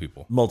multiple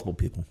people? Multiple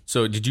people.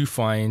 So did you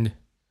find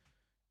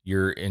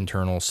your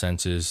internal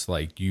senses,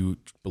 like you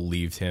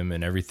believed him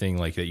and everything,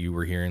 like that you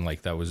were hearing,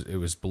 like it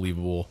was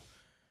believable?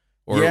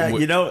 Or Yeah,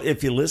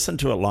 if you listen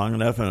to it long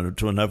enough and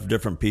to enough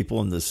different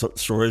people, and the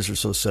stories are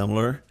so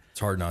similar, it's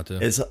hard not to.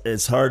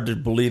 it's hard to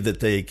believe that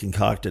they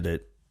concocted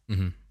it.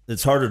 Mm-hmm.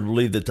 It's harder to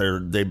believe that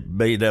they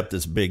made up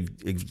this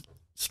big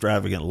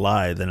extravagant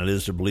lie than it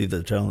is to believe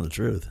they're telling the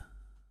truth.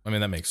 I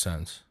mean, that makes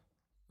sense.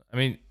 I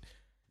mean,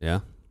 Yeah.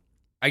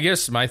 I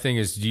guess my thing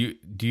is,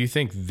 do you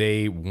think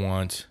they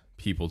want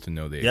people to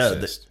know they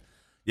exist?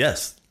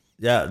 Yes.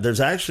 Yeah,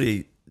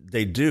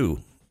 they do.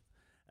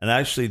 And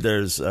actually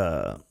there's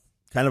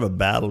kind of a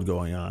battle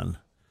going on.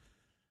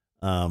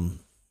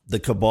 The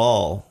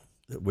cabal,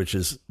 which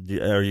is,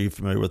 are you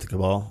familiar with the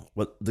cabal?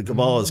 What the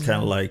cabal is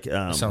kind of like,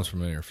 It sounds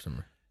familiar for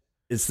some.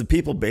 it's the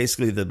people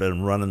basically that have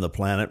been running the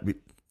planet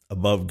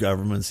above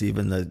governments,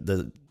 even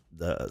the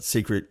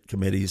secret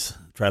committees,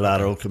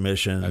 Trilateral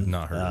Commission. I've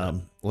not heard of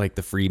that. Like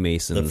the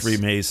Freemasons. The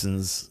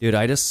Freemasons. Dude,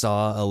 I just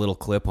saw a little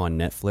clip on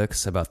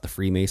Netflix about the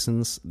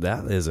Freemasons.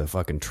 That is a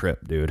fucking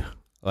trip, dude.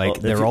 Like,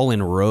 Well, they're all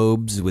in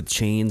robes with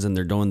chains, and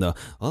they're doing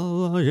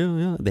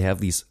they have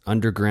these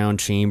underground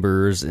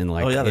chambers, and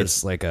like,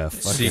 it's like a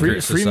fucking...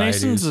 Secret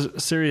Freemasons societies.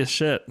 is serious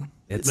shit.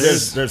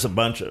 There's a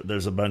bunch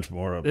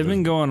more of They've them.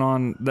 been going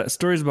on. That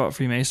stories about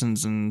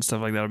Freemasons and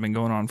stuff like that have been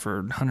going on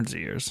for hundreds of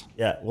years.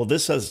 Yeah, well,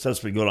 this has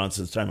been going on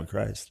since the time of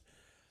Christ.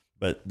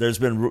 But there's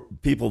been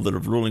people that are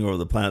ruling over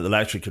the planet that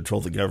actually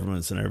control the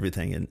governments and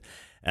everything,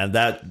 and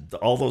that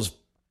all those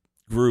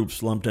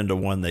groups lumped into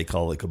one they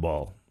call the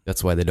cabal.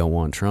 That's why they don't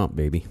want Trump,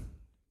 baby.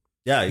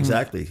 Yeah,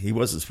 exactly. He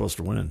wasn't supposed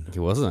to win, He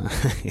wasn't.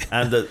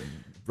 and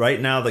right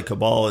now the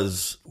cabal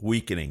is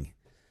weakening,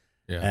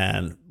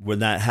 and when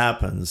that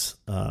happens,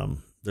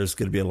 there's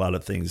going to be a lot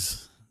of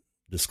things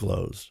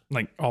disclosed.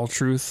 Like all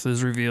truth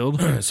is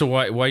revealed. So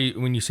why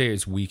when you say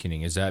it's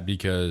weakening, is that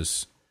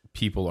because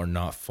people are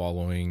not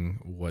following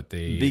what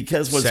they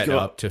set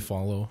up to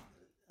follow?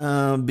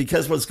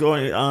 Because what's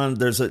going on,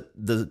 there's a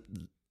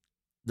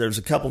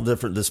couple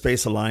different, the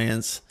Space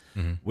Alliance,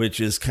 which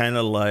is kind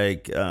of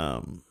like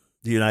the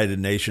United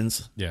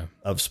Nations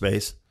of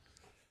space.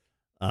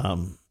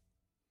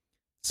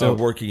 So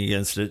working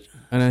against it.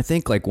 And I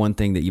think like one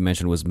thing that you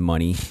mentioned was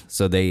money.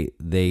 So the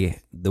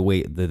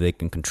way that they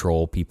can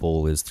control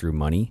people is through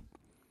money.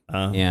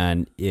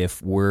 And if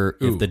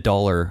the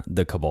dollar,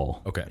 the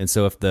cabal. Okay. And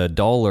so if the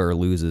dollar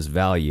loses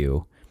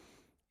value,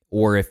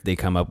 or if they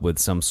come up with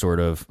some sort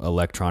of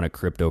electronic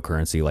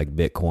cryptocurrency like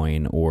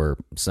Bitcoin or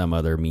some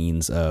other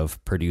means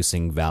of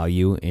producing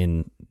value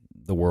in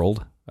the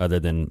world other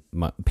than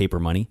paper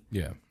money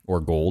or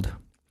gold,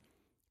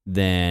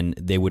 then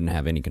they wouldn't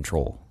have any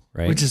control,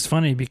 right? Which is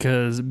funny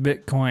because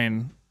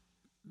Bitcoin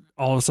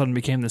all of a sudden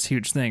became this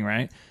huge thing,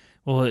 right?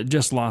 Well, it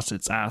just lost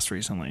its ass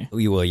recently.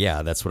 Well,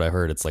 yeah, that's what I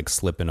heard. It's like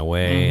slipping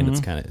away, and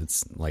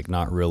it's like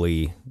not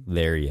really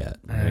there yet.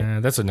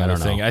 Right? That's another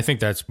thing. know. I think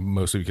that's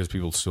mostly because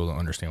people still don't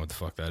understand what the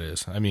fuck that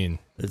is. I mean,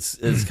 It's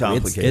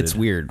complicated. It's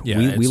weird.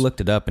 Yeah, we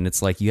looked it up, and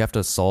it's like you have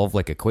to solve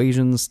like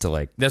equations to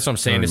like. that's what I'm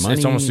saying. earn It's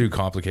money. almost too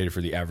complicated for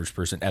the average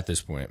person at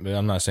this point. But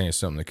I'm not saying it's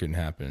something that couldn't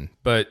happen.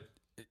 But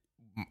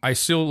I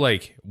still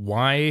like,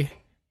 why,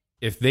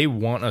 if they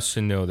want us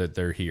to know that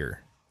they're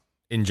here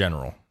in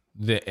general,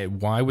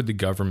 why would the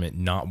government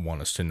not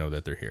want us to know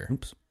that they're here?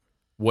 Oops.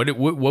 What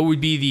would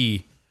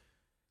be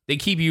they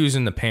keep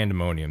using the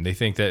pandemonium. They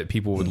think that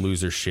people would lose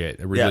their shit.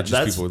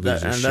 Religious people would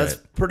lose their shit. That's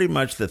pretty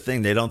much the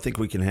thing. They don't think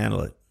we can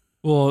handle it.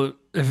 Well,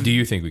 Do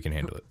you think we can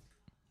handle it?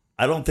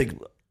 I don't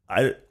think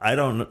I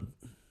don't.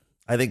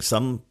 I think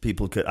some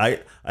people could.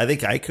 I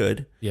think I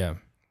could. Yeah.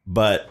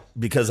 But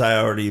because I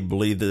already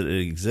believe that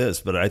it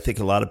exists, but I think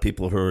a lot of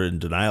people who are in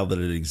denial that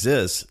it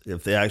exists,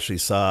 if they actually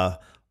saw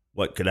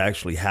what could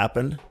actually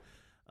happen,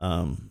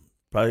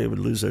 probably would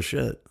lose their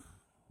shit.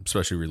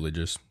 Especially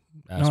religious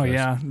aspects. oh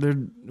yeah,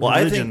 Well,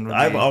 I think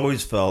I've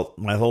always felt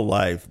my whole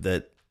life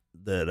that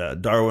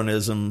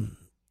Darwinism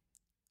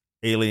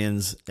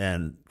aliens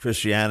and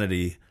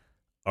Christianity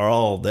are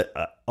all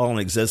in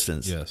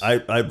existence. Yes.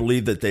 I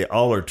believe that they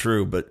all are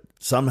true, but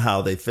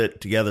somehow they fit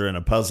together in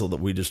a puzzle that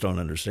we just don't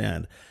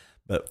understand.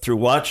 But through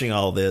watching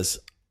all this,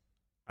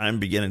 I'm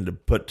beginning to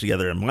put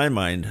together in my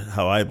mind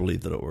how I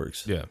believe that it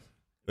works. Yeah.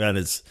 And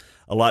it's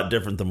a lot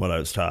different than what I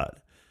was taught.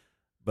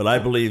 But I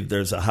believe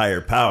there's a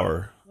higher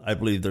power. I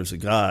believe there's a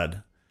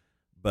God.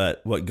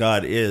 But what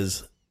God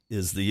is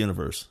the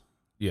universe.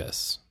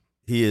 Yes.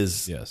 He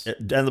is, yes.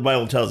 And the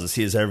Bible tells us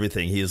he is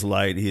everything. He is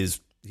light. He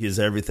is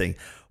everything.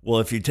 Well,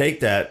 if you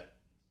take that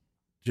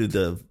to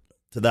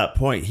that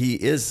point,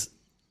 he's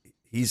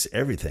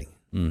everything.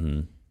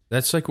 Mm-hmm.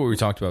 That's like what we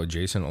talked about with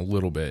Jason a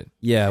little bit.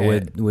 Yeah,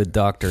 with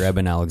Dr.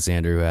 Eben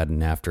Alexander, who had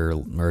an after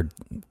or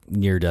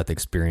near-death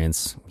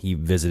experience. He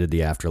visited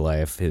the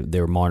afterlife.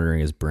 They were monitoring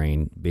his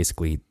brain.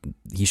 Basically,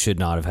 he should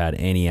not have had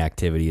any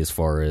activity as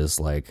far as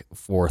like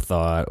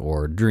forethought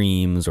or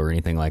dreams or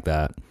anything like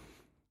that.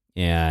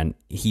 And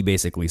he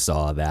basically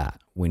saw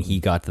that when he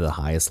got to the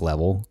highest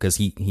level, because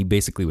he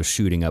basically was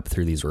shooting up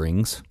through these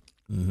rings.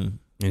 Mm-hmm. And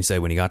he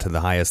said when he got to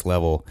the highest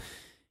level,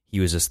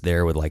 he was just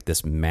there with like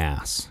this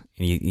mass.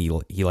 And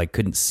he like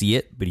couldn't see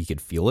it, but he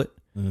could feel it.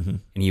 Mm-hmm.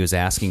 And he was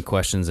asking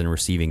questions and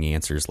receiving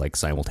answers like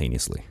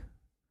simultaneously.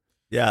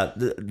 Yeah,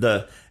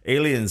 the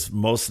aliens,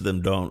 most of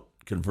them don't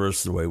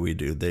converse the way we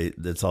do.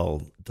 It's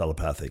all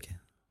telepathic.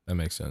 That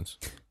makes sense.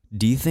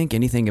 Do you think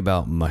anything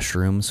about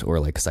mushrooms or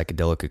like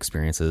psychedelic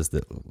experiences?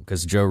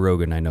 Because Joe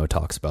Rogan, I know,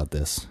 talks about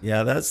this.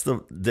 Yeah, that's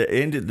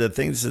the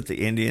things that the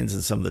Indians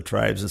and some of the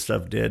tribes and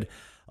stuff did.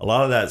 A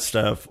lot of that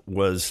stuff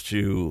was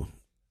to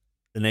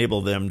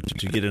enable them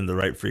to get into the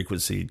right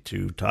frequency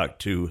to talk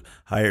to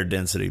higher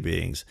density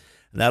beings,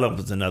 and that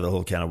opens another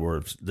whole can of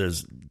worms.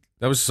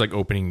 That was just like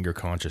opening your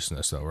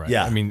consciousness, though, right?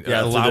 Yeah, I mean,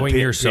 yeah, allowing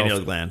yourself,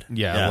 pineal gland.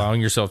 Yeah,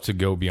 allowing yourself to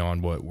go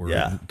beyond what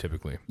we're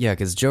typically. Yeah,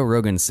 because Joe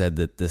Rogan said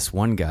that this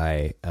one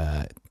guy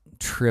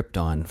tripped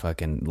on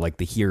fucking like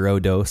the hero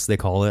dose, they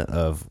call it,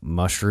 of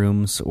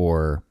mushrooms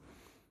or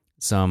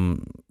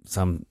some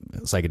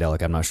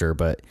psychedelic. I'm not sure,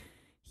 but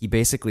he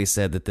basically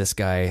said that this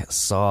guy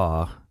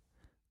saw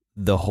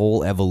the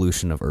whole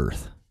evolution of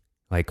Earth,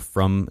 like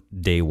from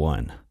day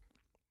one,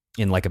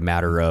 in like a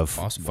matter of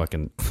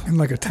fucking in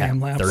like a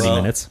time lapse, 30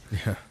 minutes.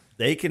 Yeah.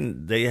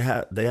 They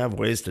have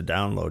ways to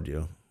download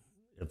you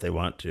if they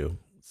want to.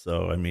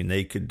 So I mean,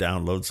 they could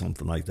download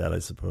something like that, I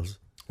suppose.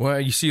 Well,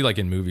 you see, like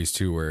in movies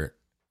too, where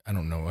I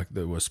don't know, like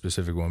there was a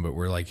specific one, but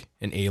where like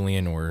an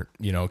alien or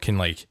can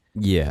like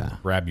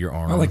grab your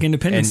arm, like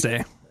Independence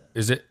Day.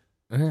 Is it?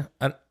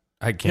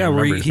 I can't. Yeah,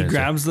 remember where he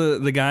grabs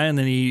the guy and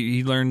then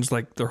he learns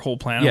like their whole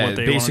plan. Yeah, of what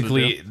they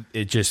basically wanted to do.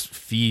 it just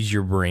feeds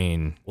your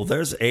brain. Well,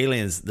 there's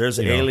aliens. There's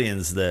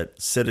aliens that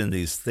sit in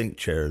these think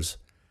chairs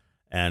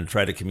and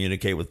try to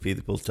communicate with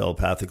people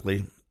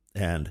telepathically.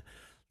 And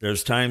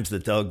there's times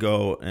that they'll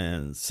go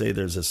and say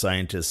there's a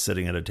scientist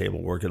sitting at a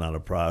table working on a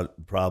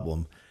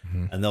problem,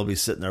 and they'll be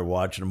sitting there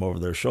watching them over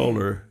their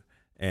shoulder.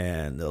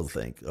 And they'll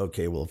think,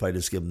 okay, well, if I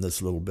just give them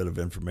this little bit of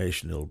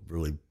information, it'll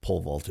really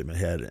pole vault him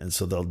ahead. And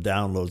so they'll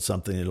download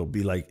something. It'll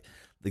be like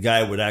the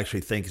guy would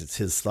actually think it's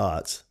his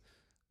thoughts,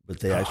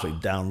 but they actually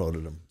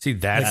downloaded them. See,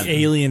 that's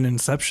alien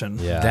inception.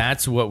 Yeah.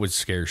 That's what would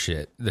scare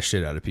the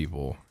shit out of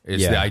people.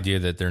 Is the idea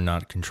that they're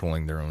not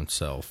controlling their own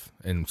self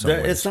in some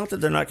ways. It's not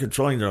that they're not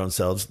controlling their own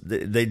selves.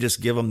 They just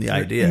give them the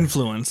idea.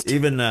 Influenced.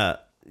 Even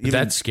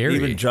that's scary.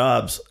 Even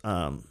Jobs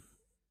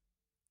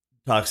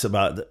talks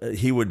about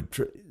he would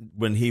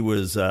when he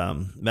was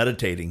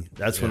meditating.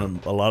 That's when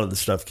a lot of the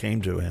stuff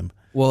came to him.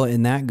 Well,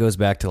 and that goes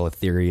back to a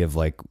theory of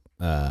like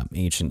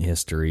ancient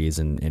histories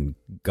and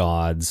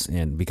gods,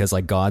 and because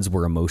like gods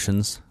were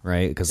emotions,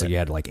 right? Because you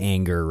had like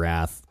anger,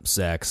 wrath,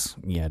 sex,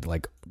 you had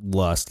like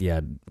lust, you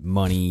had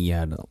money, you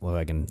had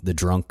like the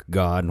drunk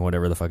god and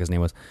whatever the fuck his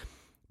name was.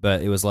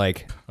 But it was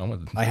like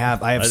I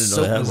have I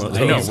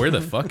know where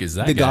the fuck is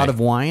that the guy? god of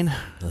wine,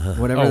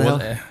 whatever the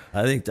hell.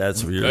 I think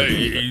that's your.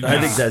 I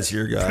think that's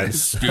your god.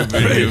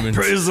 Stupid humans.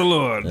 Praise the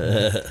Lord.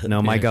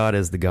 No, my god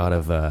is the god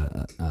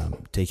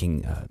of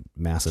taking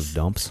massive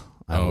dumps.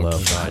 I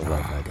love that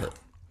guy.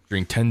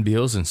 Drink 10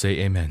 beers and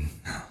say amen.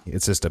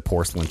 It's just a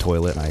porcelain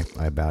toilet.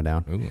 I bow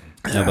down. Ooh.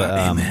 No, but,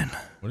 amen.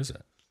 What is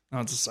that? Oh,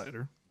 it's a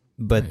cider.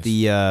 But Nice.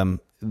 the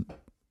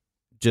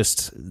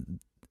just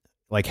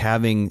like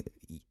having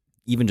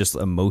even just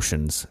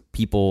emotions,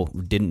 people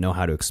didn't know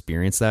how to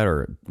experience that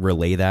or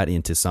relay that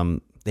into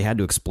some. They had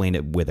to explain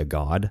it with a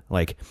god,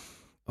 like,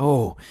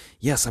 oh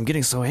yes, I'm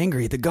getting so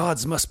angry. The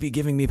gods must be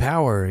giving me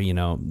power.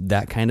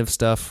 That kind of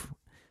stuff.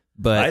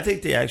 But I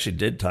think they actually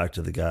did talk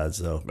to the gods,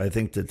 though. I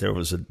think that there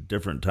was a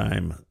different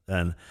time,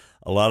 and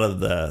a lot of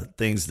the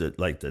things that,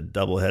 like the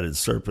double-headed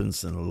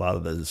serpents, and a lot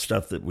of the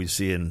stuff that we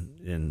see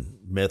in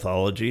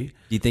mythology.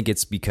 Do you think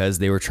it's because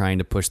they were trying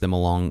to push them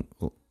along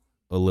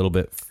a little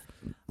bit?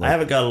 I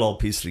haven't got it all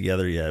pieced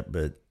together yet,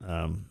 but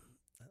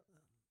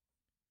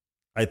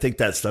I think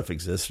that stuff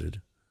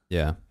existed.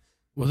 Yeah.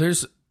 Well,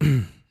 there's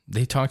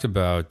they talked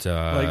about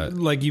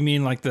like you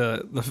mean like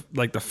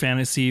the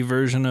fantasy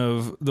version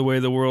of the way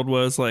the world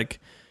was, like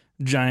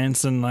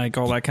giants and like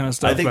all that kind of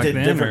stuff. I think back that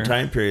then, different or-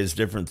 time periods,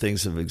 different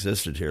things have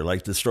existed here.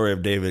 Like the story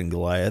of David and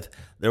Goliath.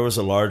 There was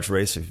a large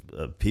race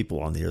of people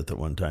on the earth at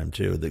one time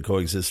too that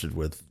coexisted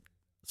with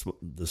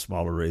the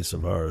smaller race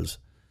of ours.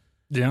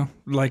 Yeah,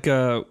 like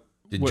Did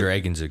what-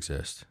 dragons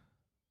exist?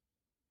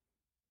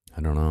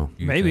 I don't know.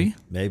 You maybe think?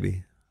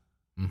 Maybe.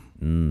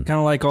 Mm. kind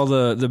of like all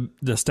the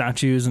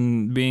statues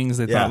and beings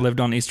they Yeah. thought lived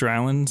on Easter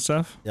Island and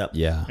stuff. Yep.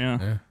 Yeah.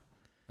 Yeah.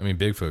 I mean,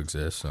 Bigfoot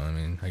exists, so I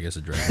mean, I guess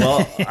a dragon.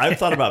 Well, I've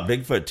thought about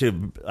Bigfoot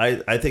too.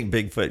 I think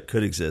Bigfoot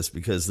could exist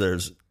because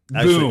there's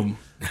actually, Boom.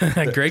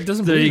 Greg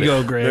doesn't There believe you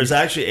it. go, Greg. There's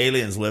actually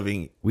aliens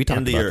living We talked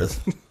in the about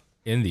earth. this.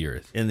 in the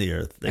earth. In the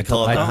earth. They I call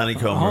told- it the I-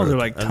 honeycomb Oh, earth. they're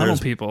like And tunnel there's-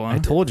 people. Huh? I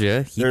told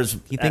you. He There's-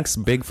 thinks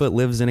Bigfoot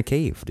lives in a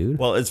cave, dude.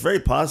 Well, it's very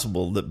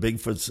possible that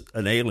Bigfoot's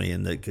an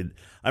alien that could.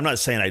 I'm not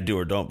saying I do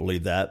or don't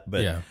believe that,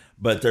 but Yeah.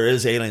 but there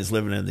is aliens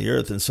living in the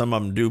earth, and some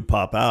of them do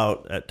pop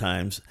out at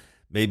times.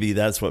 Maybe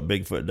that's what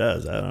Bigfoot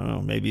does. I don't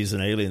know. Maybe he's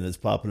an alien that's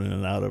popping in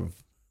and out of.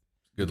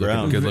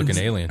 Ground. Good looking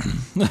alien.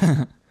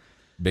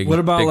 Big, What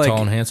about big, like?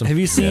 tall, and handsome? Have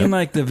you seen Yeah.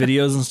 like the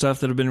videos and stuff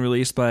that have been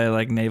released by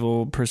like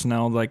naval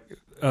personnel, like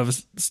of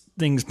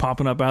things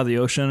popping up out of the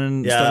ocean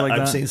and Yeah, stuff like I've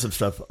that? seen some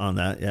stuff on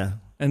that. Yeah,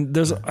 And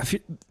there's, I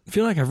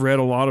feel like I've read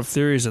a lot of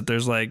theories that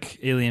there's like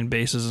alien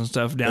bases and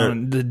stuff down There-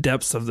 in the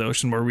depths of the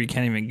ocean where we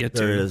can't even get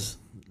to.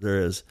 there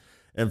is.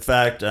 In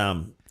fact,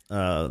 on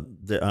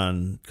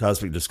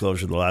Cosmic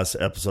Disclosure, the last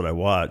episode I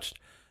watched,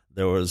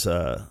 there was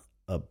a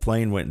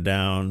plane went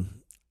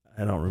down.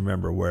 I don't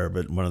remember where,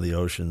 but in one of the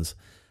oceans,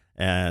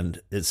 and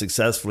it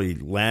successfully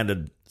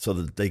landed so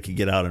that they could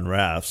get out in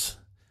rafts.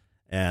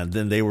 And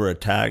then they were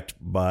attacked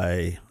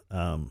by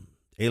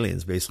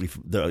aliens, basically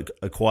the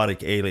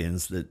aquatic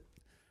aliens that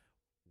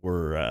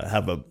were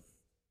have a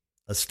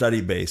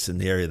study base in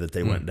the area that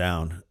they went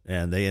down,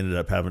 and they ended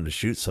up having to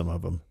shoot some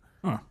of them.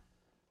 Huh.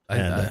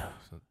 And, I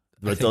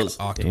but think those,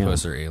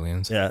 octopus are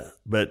aliens. yeah,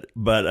 but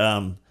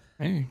Hey,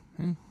 I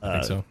think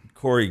so.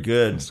 Corey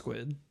Good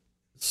squid.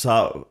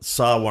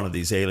 saw one of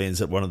these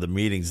aliens at one of the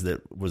meetings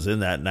that was in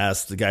that, and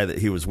asked the guy that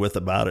he was with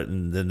about it,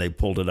 and then they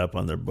pulled it up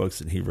on their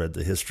books, and he read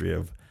the history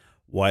of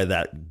why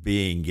that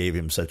being gave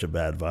him such a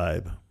bad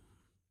vibe.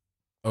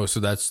 Oh, so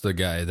that's the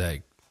guy that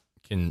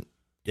can.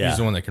 Yeah. He's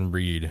the one that can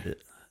read.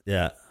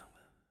 Yeah,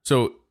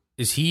 So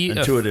is he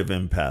intuitive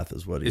empath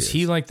is what he is. Is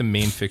he like the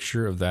main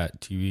fixture of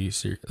that TV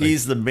series? Like,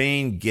 He's the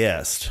main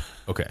guest.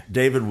 okay.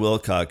 David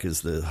Wilcock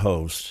is the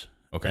host.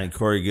 Okay. And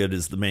Corey Good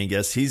is the main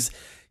guest. He's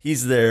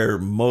there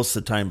most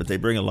of the time, but they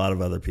bring a lot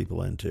of other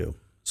people in too.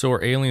 So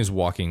are aliens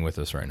walking with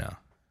us right now,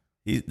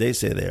 They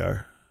say they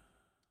are.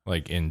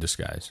 like in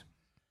disguise?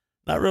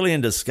 Not really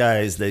in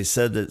disguise. They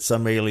said that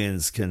some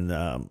aliens can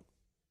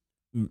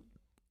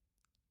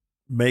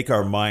make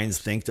our minds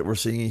think that we're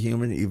seeing a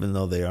human, even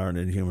though they aren't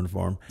in human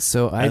form.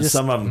 So And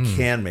some of them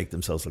can make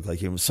themselves look like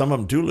humans. Some of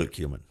them do look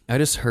human. I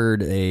just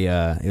heard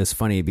it was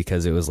funny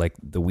because it was like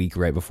the week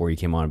right before you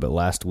came on, but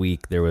last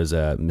week there was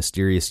a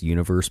Mysterious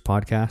Universe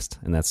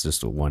podcast, and that's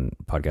just one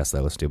podcast that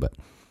I listen to, but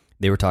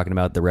they were talking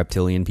about the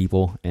reptilian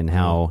people and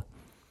how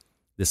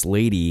this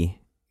lady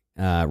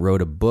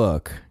wrote a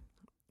book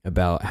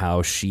about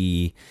how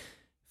she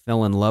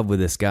fell in love with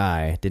this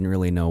guy, didn't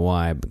really know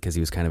why because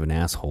he was kind of an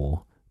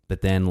asshole,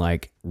 but then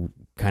like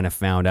kind of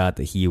found out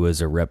that he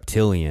was a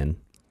reptilian,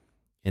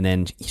 and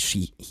then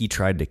he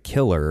tried to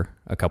kill her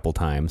a couple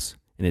times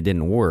and it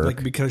didn't work.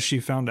 Like because she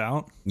found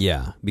out.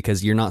 Yeah,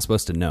 because you're not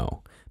supposed to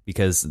know,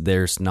 because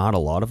there's not a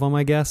lot of them,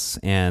 I guess,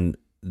 and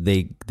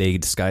they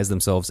disguise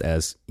themselves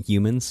as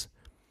humans,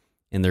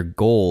 and their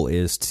goal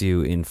is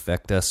to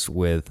infect us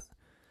with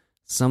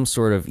some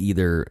sort of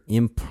either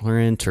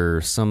imprint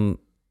or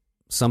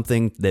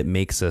something that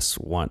makes us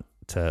want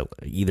to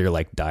either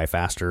like die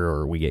faster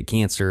or we get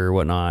cancer or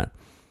whatnot.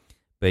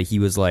 But he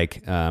was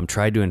like,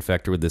 tried to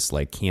infect her with this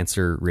like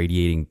cancer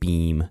radiating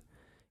beam,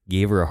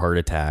 gave her a heart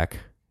attack,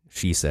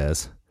 she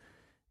says.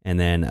 And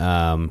then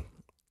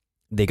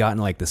they got in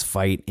like this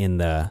fight in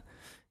the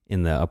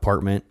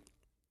apartment,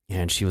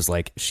 and she was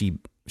like,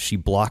 she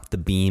blocked the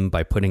beam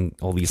by putting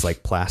all these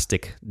like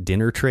plastic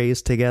dinner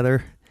trays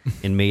together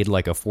and made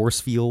like a force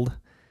field.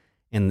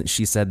 And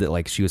she said that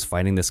like she was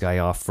fighting this guy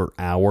off for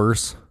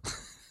hours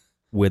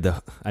with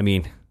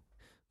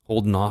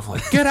holding off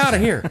like, get out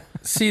of here.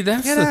 See,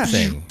 that's the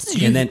thing.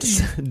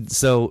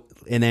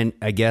 And then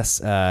I guess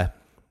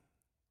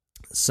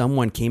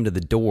someone came to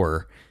the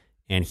door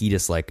and he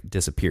just like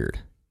disappeared.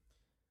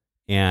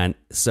 And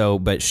so,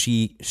 but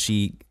she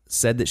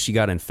said that she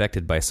got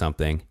infected by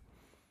something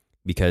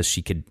because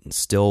she could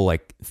still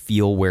like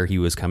feel where he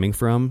was coming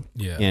from.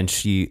 Yeah. And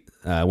she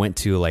went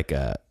to like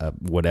a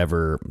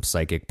whatever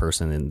psychic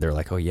person, and they're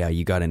like, oh yeah,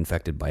 you got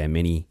infected by a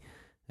mini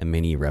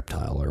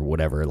reptile or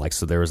whatever. Like,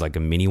 so there was like a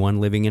mini one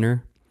living in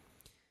her.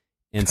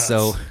 And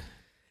so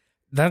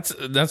That's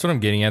what I'm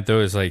getting at,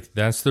 though, is like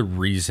that's the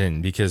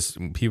reason, because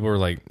people are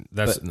like,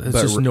 that's But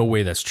just no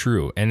way that's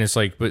true. And it's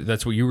like, but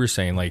that's what you were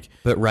saying. Like,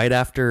 but right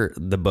after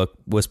the book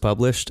was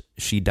published,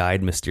 she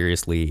died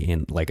mysteriously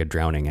in like a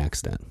drowning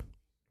accident.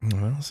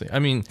 Well, see, I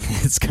mean,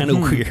 It's kind of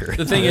weird.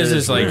 the thing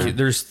is like,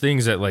 there's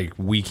things that like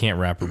we can't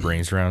wrap our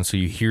brains around. So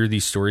you hear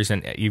these stories,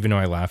 and even though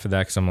I laugh at that,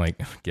 because I'm like,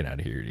 get out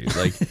of here, dude.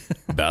 Like,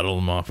 battle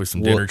them off with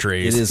some dinner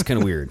trays. It is kind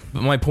of weird.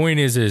 But my point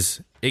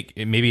is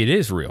maybe it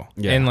is real,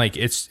 and like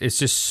it's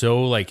just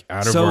so like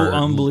out of So our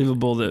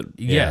unbelievable that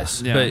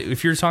yes. Yeah. But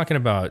if you're talking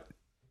about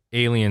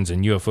aliens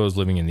and UFOs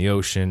living in the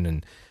ocean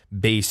and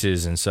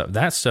bases and stuff,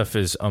 that stuff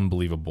is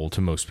unbelievable to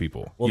most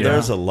people. Well,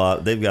 there's a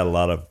lot. They've got a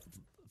lot of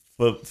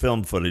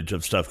film footage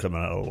of stuff coming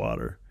out of the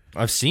water.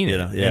 I've seen it,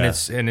 yeah.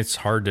 and it's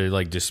hard to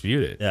like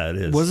dispute it. Yeah, it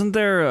is. Wasn't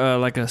there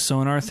like a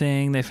sonar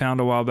thing they found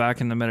a while back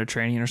in the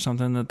Mediterranean or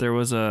something, that there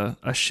was a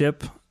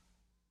ship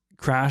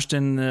crashed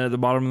in the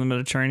bottom of the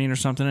Mediterranean or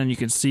something, and you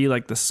could see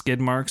like the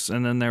skid marks,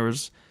 and then there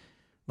was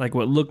like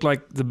what looked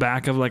like the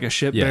back of like a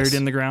ship buried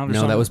in the ground or No,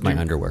 something? that was my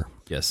underwear.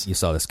 Yes. You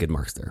saw the skid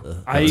marks there.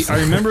 I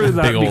remember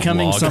that big old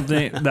becoming log.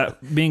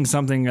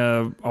 something,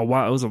 a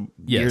while, it was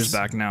years Yes.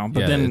 back now,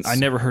 but Yeah, then it's- I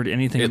never heard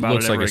anything It about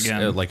looks it ever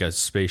again. like a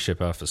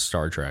spaceship off of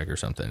Star Trek or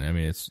something. I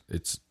mean, it's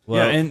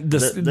Well, yeah, and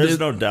there's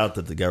no doubt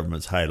that the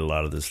government's hide a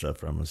lot of this stuff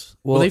from us.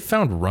 well, they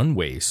found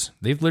runways.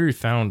 They've literally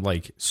found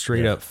like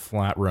straight up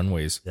flat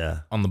runways Yeah.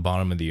 on the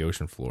bottom of the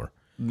ocean floor.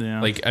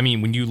 yeah. Like, I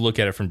mean, when you look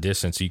at it from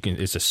distance,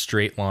 it's a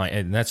straight line,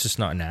 and that's just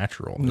not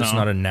natural. It's No.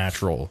 not a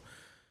natural.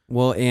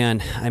 Well,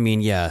 and I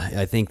mean, yeah,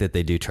 I think that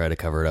they do try to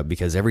cover it up,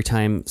 because every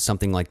time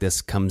something like this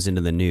comes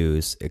into the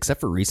news, except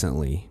for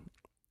recently,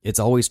 it's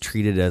always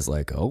treated as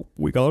like, oh,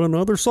 we got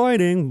another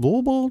sighting.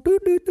 Blah, blah, doo,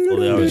 doo, doo, Well,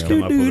 they always doo,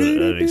 come up doo, with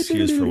doo, an doo,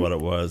 excuse doo, for doo. what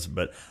it was.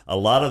 But a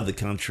lot of the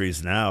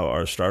countries now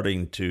are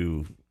starting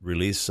to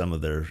release some of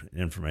their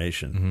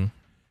information.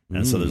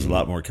 And so there's a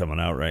lot more coming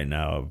out right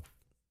now. Of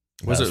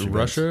Was past it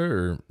events.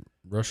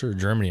 Russia or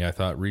Germany? I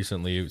thought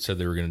recently said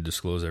they were going to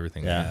disclose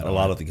everything. Yeah, a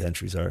lot of the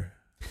countries are.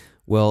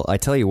 Well, I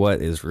tell you what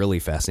is really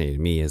fascinating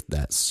to me is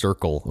that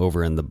circle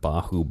over in the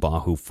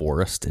Bahu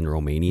forest in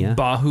Romania.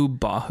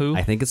 Bahu.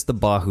 I think it's the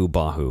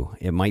Bahu.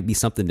 It might be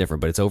something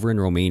different, but it's over in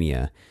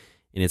Romania,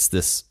 and it's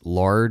this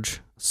large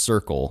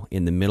circle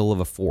in the middle of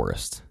a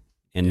forest,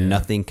 and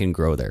nothing can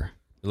grow there.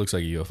 It looks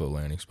like a UFO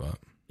landing spot.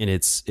 And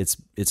it's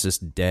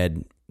just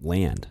dead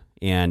land.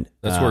 And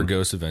That's where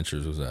Ghost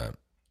Adventures was at.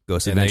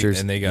 Ghost And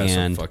Adventures, they got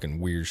some fucking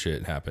weird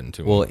shit happen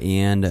to them. well,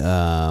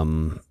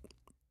 and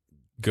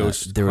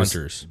Ghost there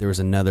Hunters. there was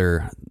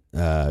another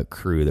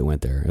crew that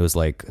went there. It was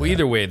like Well,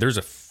 either way, there's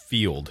a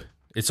field.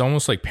 It's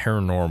almost like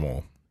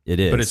paranormal, it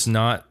is, but it's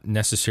not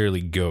necessarily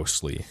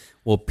ghostly.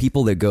 well,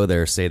 people that go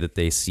there say that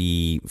they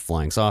see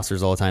flying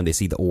saucers all the time. They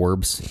see the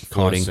orbs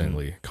floating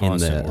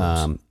Constant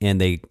orbs.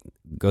 and they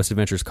Ghost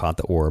Adventures caught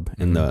the orb,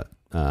 and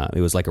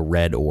it was like a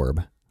red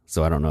orb.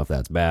 So I don't know if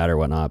that's bad or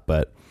whatnot,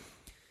 but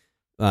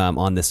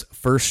on this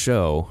first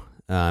show,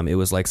 it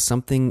was like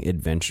something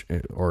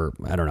adventure, or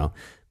I don't know,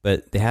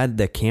 but they had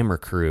the camera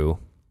crew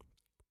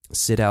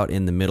sit out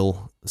in the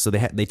middle. So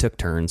they took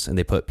turns, and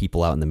they put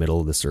people out in the middle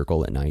of the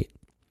circle at night,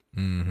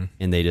 and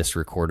they just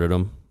recorded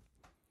them.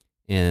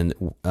 And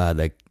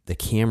the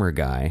camera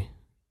guy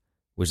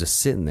was just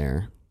sitting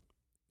there,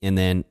 and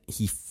then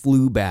he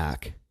flew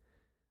back.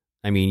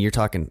 I mean, you're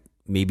talking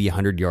maybe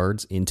 100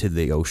 yards into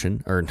the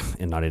ocean, or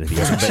and not into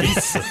the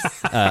ocean,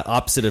 but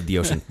opposite of the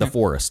ocean, the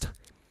forest.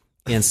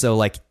 And so,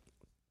 like,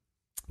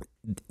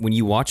 when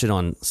you watch it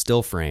on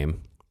still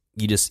frame,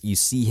 you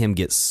see him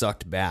get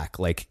sucked back.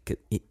 Like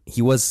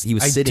he was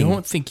sitting. I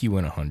don't think he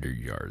went 100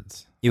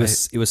 yards. It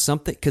was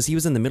something, because he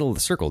was in the middle of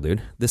the circle,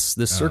 dude. This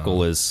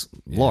circle is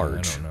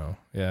large. I don't know.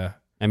 Yeah.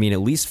 I mean,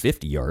 at least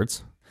 50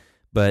 yards.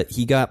 But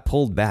he got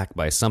pulled back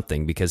by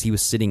something because he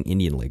was sitting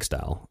Indian leg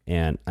style.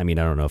 And I mean,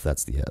 I don't know if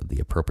that's the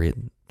appropriate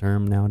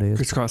term nowadays.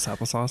 Crisscross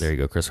applesauce. There you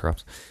go,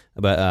 crisscross.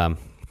 But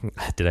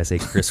did I say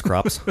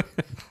crisscross?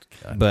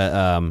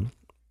 But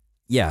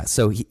yeah,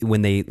 so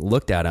when they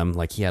looked at him,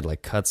 like, he had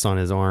like cuts on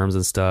his arms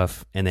and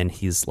stuff, and then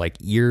his like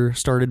ear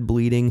started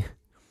bleeding,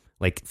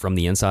 like from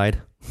the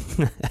inside.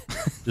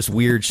 Just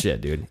weird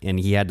shit, dude. And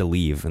he had to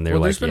leave, and they're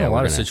like, there's been yeah, a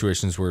lot we're of gonna-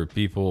 situations where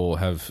people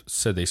have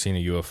said they've seen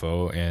a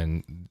UFO,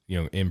 and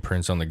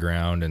imprints on the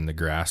ground, and the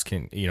grass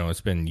can,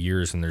 it's been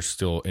years, and there's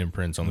still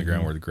imprints on the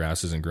ground where the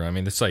grass isn't growing. I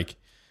mean, it's like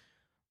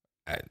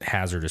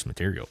hazardous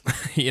material.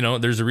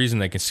 There's a reason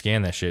they can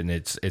scan that shit, and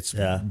it's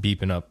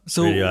beeping up.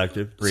 So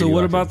Radioactive. So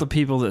what about the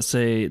people that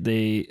say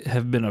they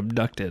have been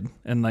abducted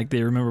and like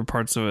they remember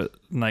parts of it?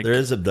 Like There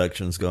is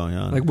abductions going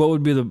on. what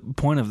would be the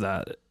point of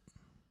that?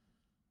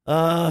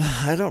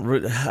 I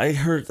don't.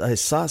 I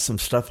saw some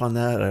stuff on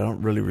that. I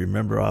don't really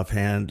remember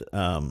offhand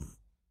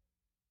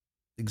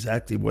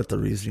exactly what the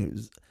reasoning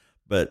is,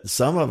 but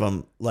some of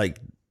them, like,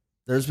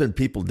 there's been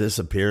people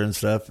disappear and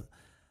stuff.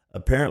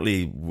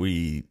 Apparently,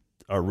 we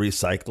are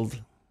recycled.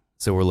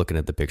 So we're looking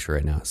at the picture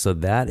right now. So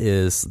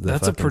that's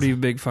a pretty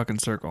big fucking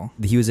circle.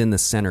 He was in the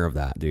center of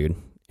that, dude,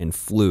 and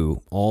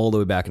flew all the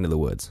way back into the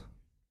woods.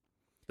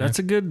 That's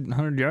a good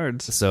 100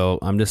 yards. So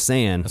I'm just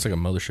saying, That's like a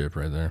mothership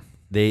right there.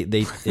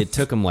 it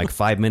took them like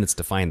 5 minutes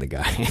to find the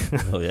guy.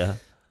 Oh yeah.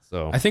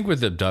 So I think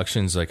with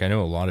abductions, like, I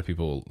know a lot of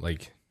people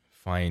like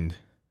find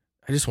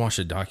I just watched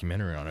a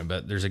documentary on it,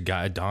 but there's a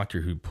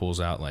doctor who pulls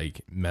out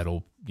like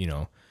metal,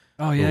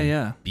 Oh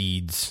yeah.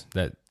 beads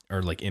that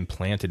are like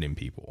implanted in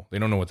people. They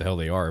don't know what the hell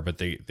they are, but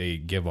they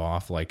give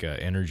off like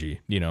a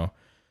energy,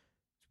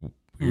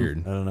 Weird.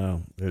 I don't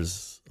know.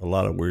 There's a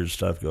lot of weird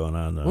stuff going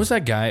on though. What was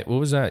that guy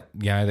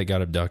that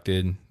got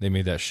abducted? They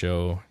made that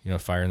show,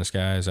 Fire in the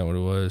Sky, is that what it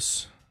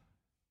was?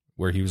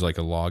 Where he was like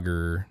a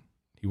logger.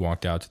 He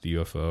walked out to the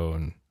UFO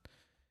and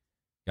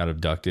got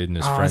abducted, and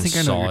his friends I think I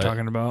know saw what you're it.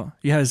 talking about.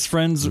 Yeah, his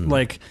friends they were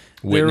in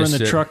Witnessed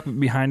the it. truck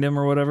behind him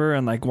or whatever,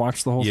 and like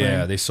watched the whole thing.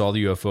 Yeah, they saw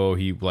the UFO.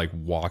 He like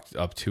walked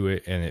up to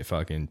it, and it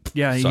fucking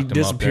He sucked him up there.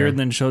 disappeared and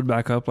then showed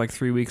back up like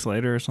 3 weeks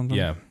later or something.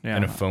 Yeah,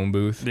 in a phone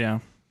booth. Yeah.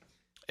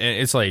 And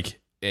it's like,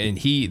 and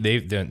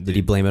they've done. Did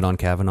he blame it on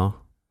Kavanaugh?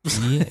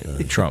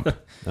 Trump? It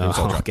was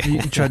all Trump. Okay. He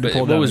tried to But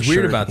pull what down was his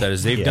weird shirt. about that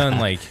is they've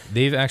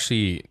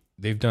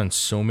done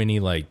so many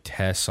like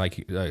tests, I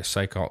can't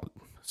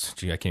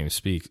even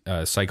speak.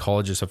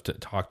 Psychologists have to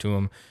talk to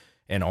him,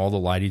 and all the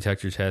lie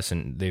detector tests,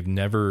 and they've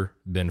never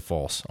been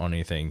false on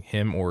anything.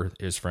 Him or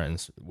his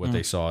friends, what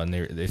they saw, and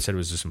they said it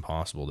was just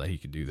impossible that he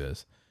could do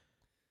this.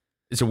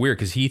 It's a weird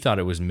because he thought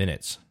it was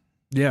minutes.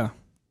 Yeah.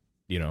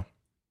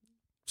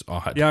 It's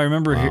odd. Yeah, I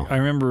remember. Wow. I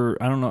remember.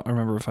 I don't know. I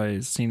remember if I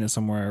seen it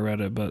somewhere. I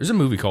read it, but There's a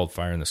movie called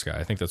Fire in the Sky.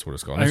 I think that's what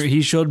it's called.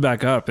 he showed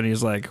back up and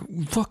he's like,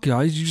 "Fuck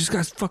guys, you just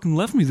guys fucking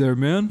left me there,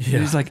 man." Yeah.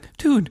 And he's like,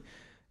 "Dude,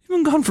 you've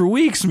been gone for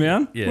weeks,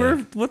 man. Yeah.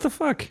 What the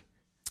fuck?"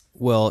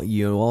 Well,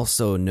 you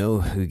also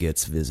know who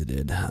gets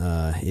visited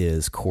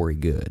is Corey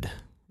Good.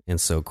 And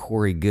so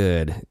Corey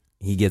Good,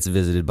 he gets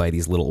visited by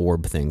these little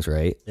orb things,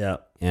 right? Yeah.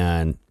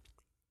 And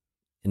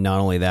not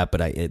only that,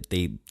 but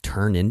they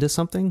turn into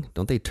something?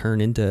 Don't they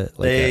turn into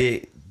like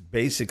They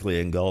basically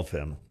engulf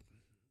him.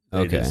 They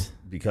Okay. just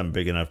become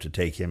big enough to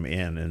take him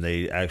in, and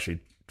they actually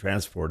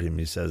transport him,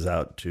 he says,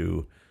 out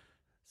to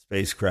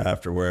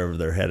spacecraft or wherever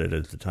they're headed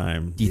at the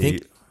time. Do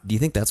you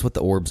think that's what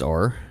the orbs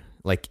are?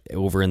 Like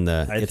over in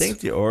the I think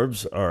the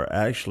orbs are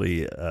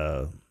actually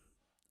a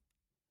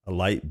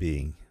light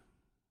being,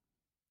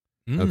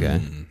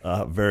 Okay.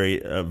 a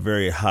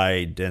very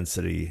high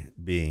density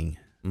being.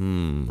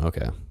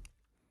 Okay.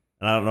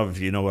 And I don't know if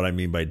you know what I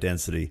mean by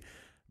density,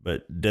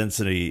 but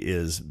density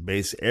is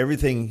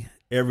everything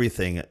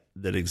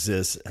that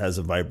exists has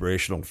a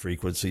vibrational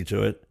frequency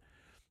to it.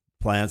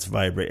 Plants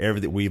vibrate,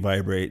 everything we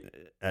vibrate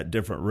at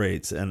different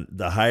rates, and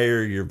the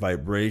higher your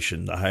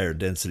vibration, the higher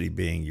density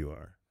being you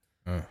are.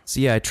 So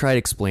yeah, I tried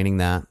explaining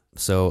that.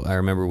 So I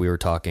remember we were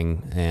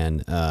talking,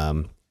 and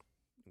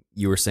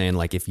you were saying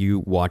like if you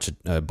watch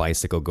a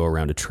bicycle go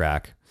around a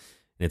track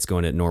and it's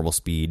going at normal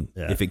speed,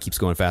 Yeah. if it keeps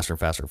going faster and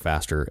faster and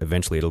faster,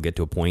 eventually it'll get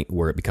to a point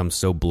where it becomes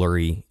so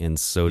blurry and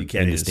so You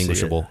can't even see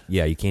indistinguishable.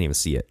 Yeah, you can't even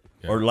see it.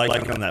 Or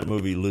like on that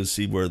movie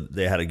Lucy, where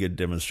they had a good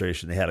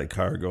demonstration. They had a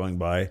car going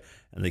by,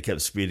 and they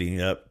kept speeding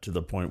up to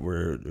the point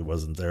where it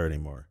wasn't there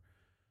anymore.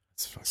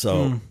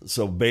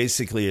 So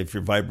basically, if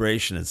your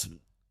vibration is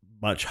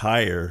much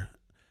higher,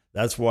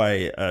 that's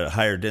why a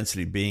higher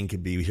density being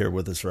could be here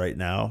with us right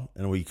now,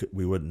 and we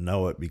wouldn't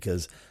know it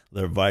because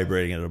they're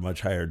vibrating at a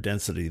much higher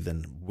density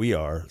than we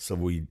are. So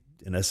we,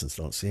 in essence,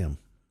 don't see them.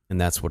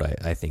 And that's what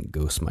I think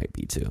ghosts might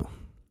be too.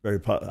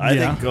 I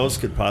think ghosts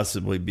could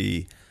possibly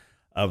be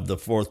of the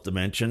fourth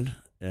dimension,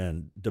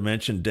 and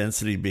dimension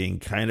density being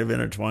kind of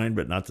intertwined,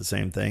 but not the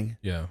same thing.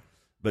 Yeah.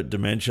 But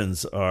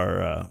dimensions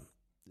are,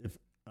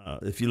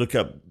 if you look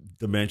up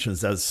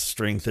dimensions, that's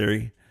string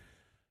theory.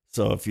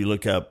 So if you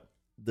look up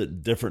the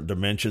different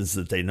dimensions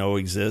that they know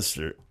exist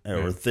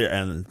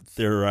and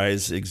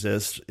theorize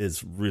exist,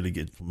 it's really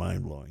good,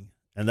 mind blowing.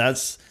 And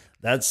that's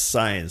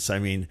science. I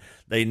mean,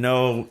 they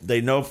know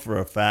for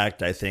a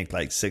fact, I think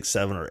like 6,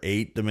 7, or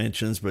 8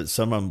 dimensions, but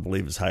some of them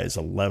believe as high as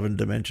 11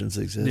 dimensions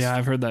exist. Yeah,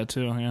 I've heard that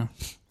too. Yeah.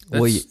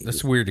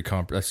 That's weird to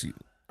that's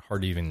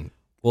hard to even.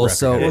 Well, wrap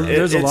so your head Well, around.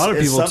 there's a lot of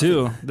it's people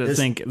too something- that it's-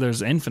 think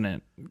there's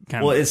infinite.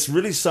 Well, it's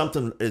really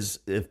something. Is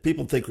if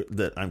people think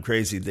that I'm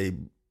crazy,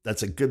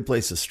 that's a good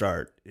place to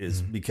start.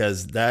 Is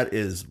because that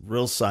is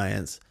real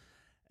science,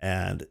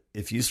 and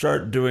if you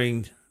start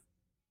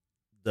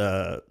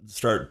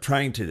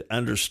trying to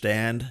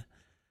understand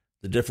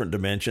the different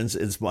dimensions,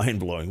 it's mind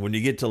blowing. When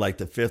you get to like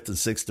the 5th and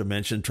 6th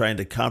dimension, trying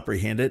to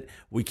comprehend it,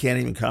 we can't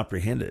even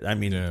comprehend it. I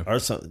mean,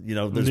 there's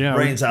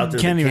brains out there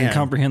Can't that even can.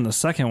 comprehend the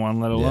second one,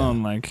 let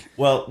alone like.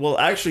 Well,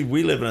 actually,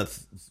 we live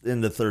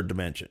in the 3rd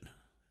dimension.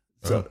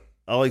 So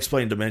I'll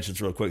explain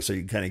dimensions real quick so you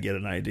can kind of get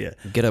an idea.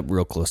 get up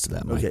real close to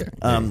that mic Okay.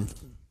 there.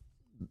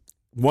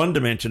 One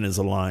dimension is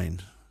a line.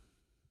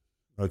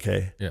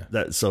 Okay. Yeah.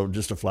 So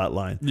just a flat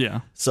line.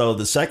 Yeah. So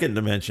the 2nd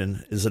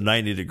dimension is a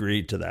 90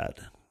 degree to that.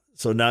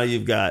 So now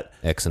you've got,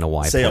 X and a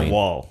Y say, plane. a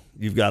wall.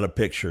 You've got a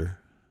picture.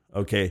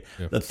 Okay.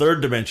 Yeah. The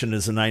 3rd dimension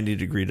is a 90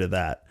 degree to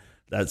that.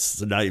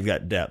 So now you've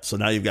got depth. So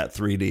now you've got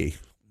 3D.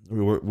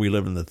 We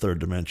live in the 3rd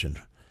dimension.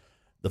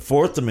 The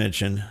 4th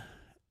dimension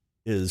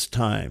is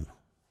time.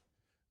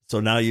 So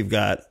now you've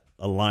got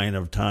a line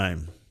of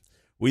time.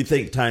 We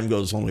think time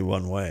goes only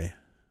one way,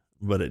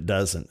 but it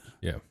doesn't.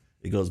 Yeah.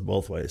 It goes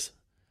both ways.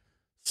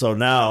 So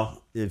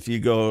now if you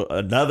go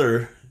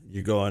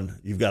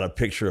you've got a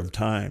picture of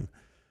time.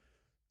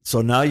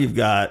 So now you've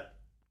got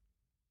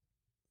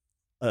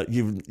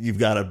you've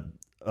got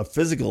a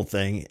physical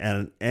thing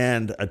and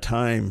a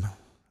time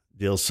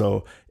deal.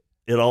 So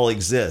it all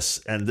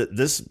exists, and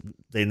this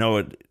they know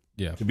it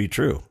to be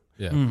true.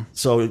 Yeah.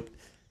 So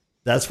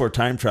that's where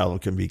time travel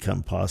can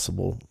become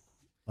possible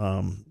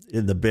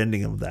in the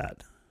bending of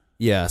that.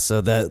 Yeah, so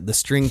the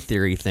string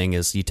theory thing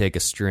is you take a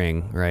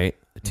string, right?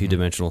 A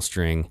two-dimensional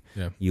string,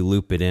 you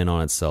loop it in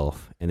on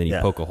itself, and then you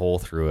poke a hole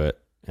through it,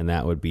 and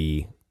that would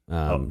be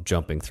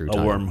jumping through a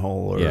time.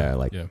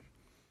 wormhole.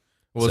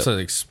 Well, it's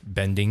like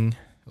bending,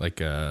 like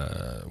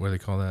what do they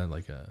call that?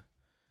 Like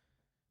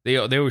they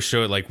always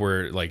show it like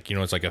where like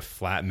it's like a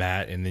flat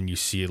mat, and then you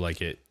see like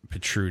it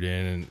protrude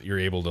in, and you're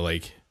able to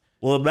like.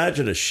 Well,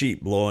 imagine a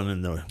sheet blowing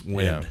in the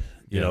wind.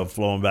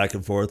 Flowing back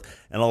and forth,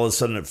 and all of a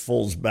sudden it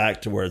folds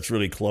back to where it's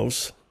really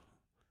close,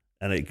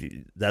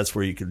 and that's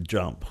where you can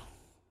jump.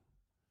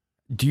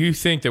 Do you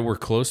think that we're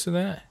close to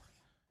that,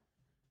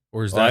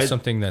 or is that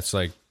something that's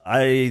like?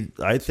 I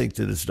think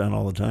that it's done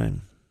all the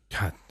time.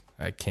 God,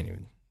 I can't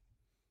even.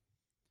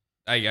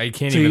 I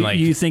can't So even like.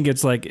 You think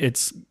it's like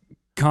it's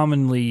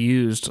commonly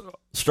used?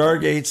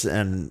 Stargates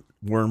and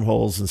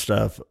wormholes and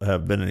stuff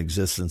have been in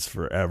existence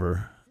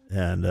forever,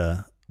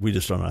 and we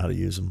just don't know how to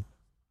use them.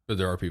 But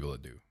there are people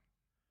that do.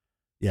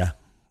 Yeah,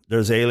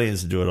 there's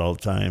aliens that do it all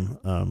the time.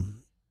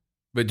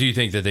 But do you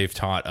think that they've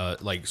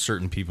taught like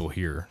certain people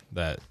here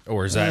that,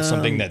 or is that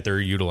something that they're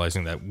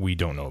utilizing that we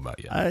don't know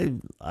about yet?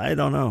 I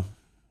don't know.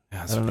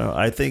 Yeah, I don't know.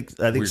 I think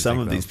some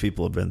of these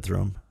people have been through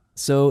them.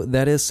 So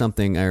that is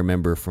something I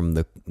remember from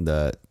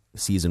the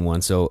season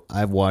 1. So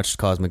I've watched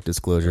Cosmic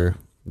Disclosure,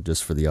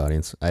 just for the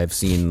audience. I've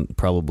seen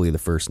probably the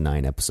first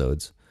 9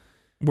 episodes.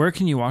 Where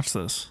can you watch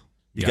this?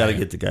 You got to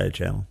get the Gaia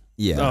channel.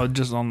 Yeah. Oh,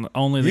 just on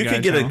only the You Gaia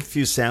could get channel? a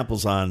few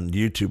samples on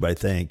YouTube, I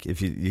think,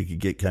 if you could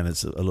get kind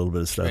of a little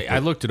bit of stuff. I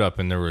looked it up,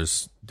 and there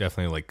was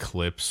definitely like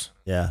clips.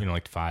 Yeah.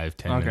 Like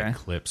 5-10 minute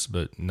clips,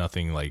 but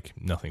nothing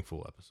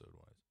full episode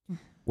wise.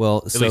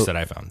 Well, at least that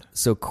I found.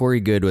 So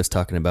Corey Good was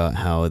talking about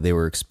how they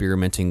were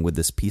experimenting with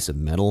this piece of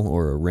metal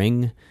or a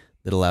ring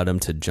that allowed them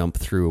to jump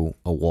through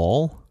a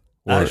wall.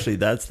 Actually,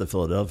 that's the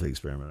Philadelphia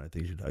experiment I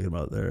think you're talking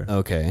about there.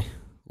 Okay.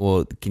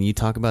 Well, can you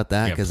talk about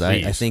that? Because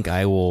I think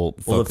I will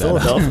fuck that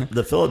up.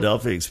 The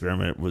Philadelphia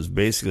experiment was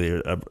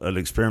basically an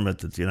experiment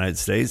that the United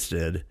States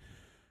did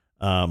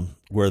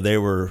where they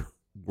were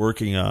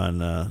working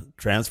on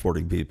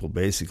transporting people,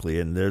 basically.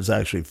 And there's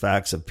actually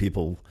facts of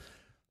people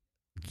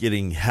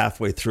getting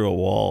halfway through a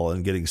wall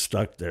and getting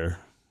stuck there.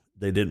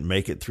 They didn't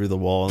make it through the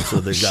wall, and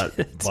so they got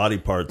body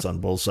parts on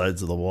both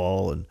sides of the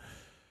wall. And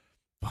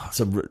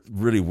some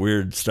really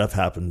weird stuff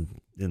happened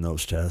in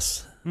those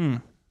tests.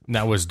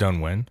 That was done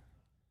when?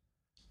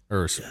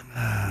 Or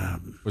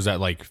was that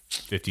like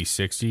 50s,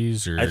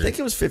 60s? Or I think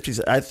it was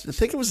 50s. I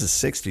think it was the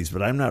 60s,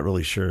 but I'm not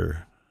really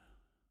sure.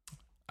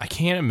 I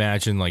can't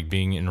imagine like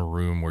being in a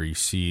room where you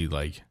see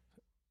like,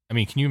 I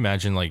mean, can you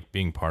imagine like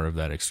being part of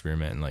that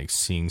experiment and like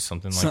seeing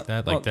something like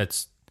that? Like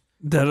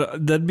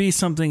that'd be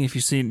something if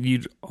you see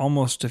you'd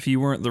almost, if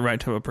you weren't the right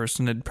type of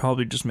person, it'd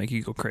probably just make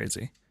you go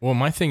crazy. Well,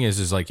 my thing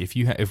is like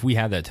if we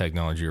had that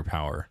technology or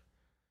power,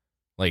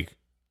 like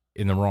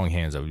in the wrong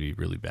hands, that would be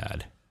really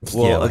bad.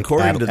 Well, yeah, like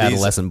according to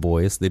adolescent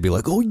boys, they'd be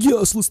like, "Oh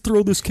yes, let's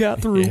throw this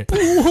cat through."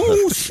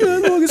 Oh shit,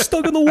 look, it's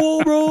stuck in the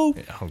wall, bro.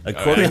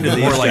 According to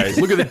these guys,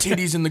 look at the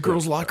titties in the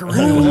girls' locker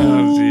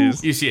room.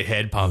 You see a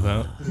head pop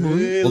out.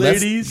 Well,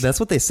 that's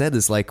what they said.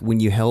 Is like when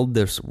you held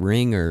this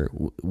ring or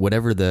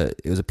whatever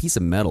it was a piece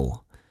of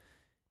metal,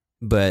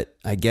 but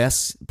I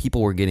guess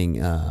people were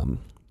getting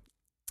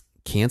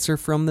cancer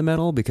from the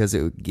metal because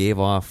it gave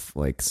off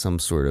like some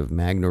sort of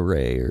magna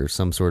ray or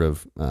some sort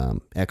of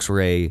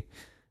X-ray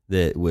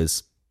that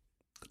was.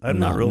 I'm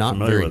not real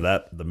familiar with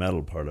that, the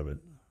metal part of it.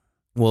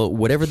 Well,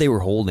 whatever they were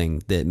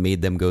holding that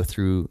made them go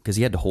through, because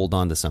you had to hold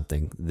on to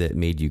something that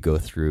made you go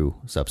through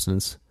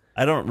substance.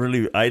 I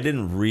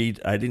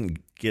didn't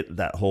get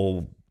that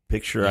whole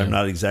picture. Yeah. I'm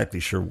not exactly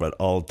sure what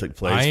all took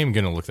place. I am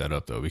going to look that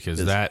up, though,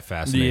 because that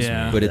fascinates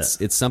me. But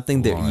it's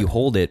something that you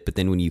hold it, but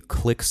then when you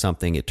click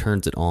something, it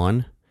turns it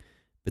on,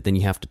 but then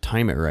you have to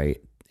time it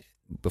right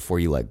before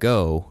you let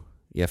go.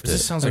 You have to.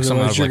 This sounds like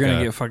something you're going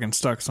to get fucking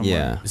stuck somewhere.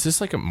 Yeah. Is this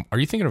like are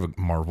you thinking of a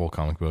Marvel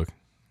comic book?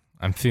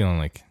 I'm feeling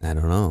like I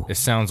don't know. It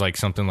sounds like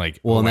something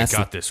like I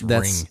got this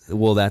ring.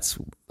 Well,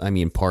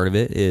 part of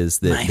it is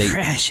that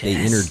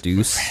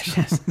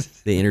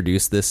they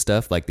introduce this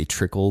stuff, like they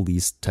trickle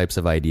these types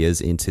of ideas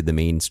into the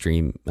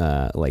mainstream,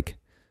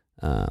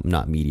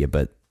 not media,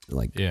 but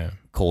like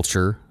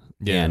culture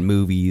and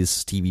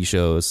movies, TV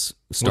shows,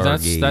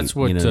 Stargate. That's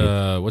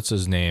what what's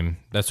his name?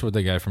 That's what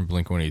the guy from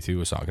Blink-182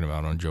 was talking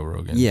about on Joe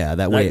Rogan. Yeah,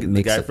 that way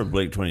the guy from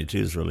Blink-182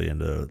 is really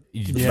into.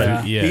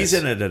 Yeah, he's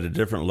in it at a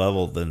different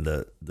level than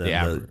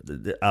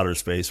the outer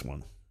space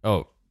one.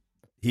 Oh,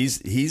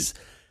 he's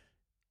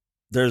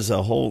there's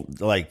a whole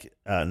like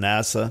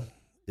NASA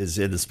is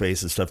into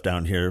space and stuff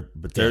down here,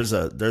 but there's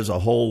a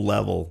whole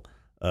level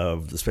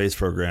of the space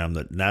program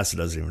that NASA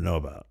doesn't even know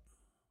about.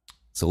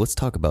 So let's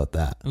talk about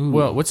that.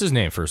 Well, what's his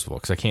name first of all?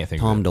 Because I can't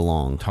think. Tom of it.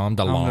 DeLonge. Tom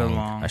DeLonge.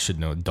 DeLonge. I should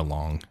know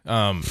DeLonge.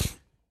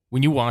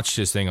 When you watched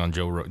his thing on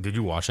Joe Rogan, did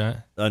you watch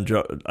that? I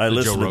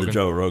listened to the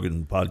Joe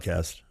Rogan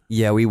podcast.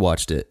 Yeah, we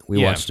watched it. We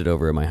Yeah. watched it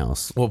over at my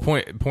house. Well,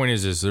 point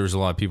is there's a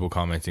lot of people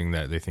commenting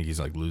that they think he's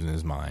like losing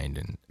his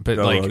mind, but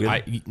Joe like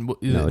Rogan?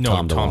 no,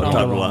 Tom DeLonge. Tom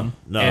DeLonge. DeLonge.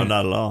 No, And-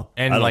 not at all.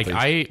 And don't like think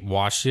so. I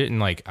watched it, and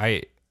like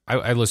I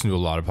listened to a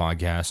lot of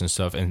podcasts and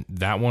stuff, and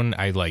that one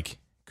I like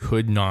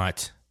could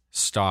not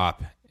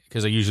stop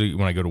because I usually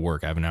when I go to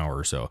work I have an hour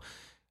or so.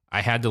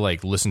 I had to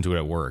like listen to it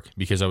at work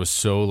because I was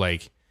so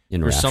like there's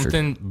Enraptured.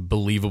 something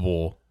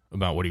believable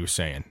about what he was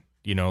saying.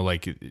 You know,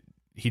 like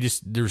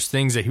there's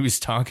things that he was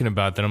talking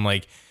about that I'm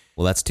like,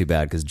 Well, that's too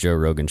bad because Joe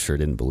Rogan sure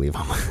didn't believe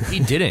him. he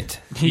didn't.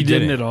 He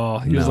didn't at all.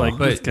 He was No. like,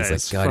 But this guy's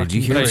He's like, God, did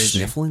you hear fucking him crazy.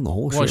 sniffling the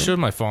whole Well, I show? showed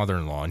my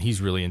father-in-law, and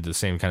he's really into the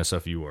same kind of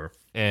stuff you are.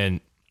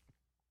 And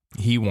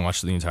he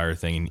watched the entire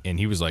thing, and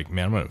he was like,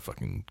 man, I'm going to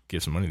fucking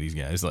give some money to these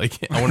guys. Like,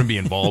 I want to be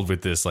involved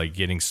with this, like,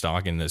 getting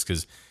stock in this,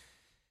 because,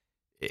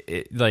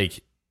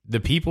 like, the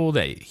people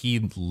that he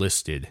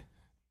listed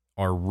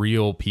are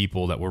real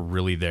people that were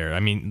really there. I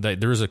mean,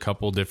 there's a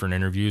couple different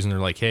interviews, and they're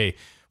like, hey,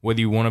 whether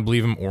you want to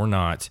believe him or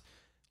not,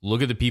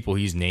 look at the people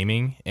he's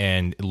naming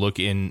and look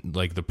in,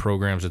 like, the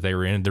programs that they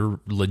were in. They're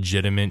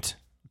legitimate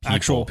people.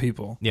 Actual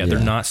people. Yeah, they're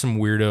not some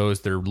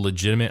weirdos. They're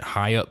legitimate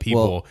high up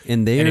people. Well,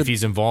 and if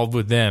he's involved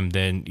with them,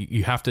 then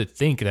you have to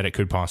think that it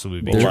could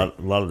possibly be. Well,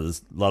 a lot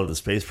of the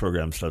space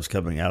program stuff's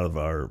coming out of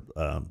our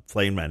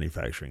plane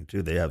manufacturing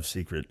too. They have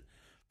secret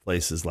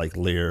places like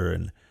Lear,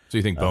 and So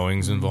you think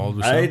Boeing's involved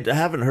with I something?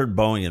 haven't heard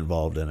Boeing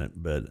involved in it,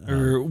 but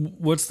Or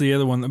what's the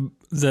other one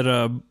that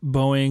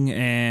Boeing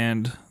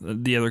and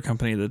the other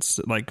company that's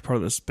like part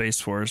of the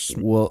Space Force?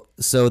 Well,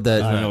 so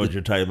that I don't know what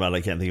you're talking about. I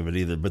can't think of it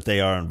either, but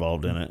they are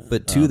involved in it.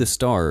 But To the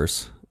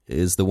Stars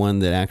is the one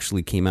that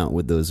actually came out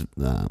with those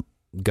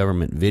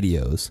government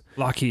videos.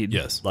 Lockheed.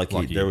 Yes.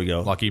 Lockheed, there we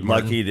go. Lockheed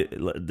Martin.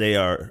 Lockheed, they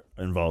are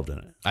involved in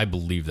it. I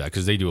believe that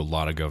because they do a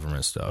lot of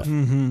government stuff.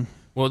 Mm-hmm.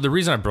 Well, the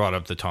reason I brought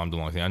up the Tom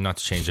DeLonge thing, not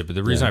to change it, but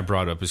the reason I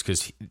brought it up is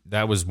because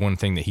that was one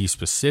thing that he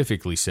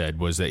specifically said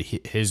was that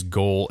his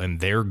goal and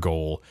their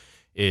goal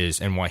is,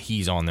 and why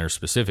he's on there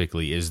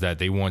specifically, is that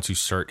they want to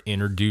start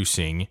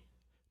introducing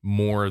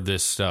more of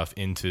this stuff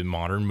into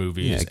modern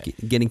movies. Yeah,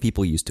 getting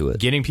people used to it.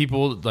 Getting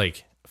people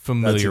like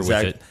familiar with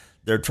it.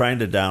 They're trying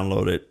to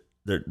download it.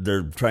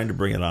 They're trying to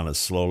bring it on us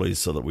slowly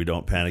so that we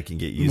don't panic and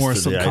get used More to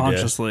the idea.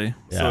 subconsciously.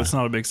 So Yeah. it's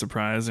not a big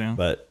surprise. Yeah.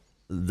 But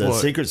the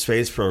secret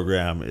space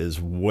program is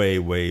way,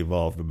 way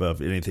evolved above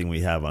anything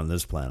we have on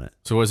this planet.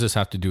 So what does this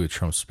have to do with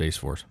Trump's Space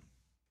Force?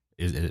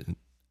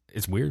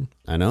 It's weird.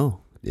 I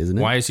know, isn't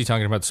it? Why is he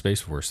talking about the Space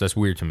Force? That's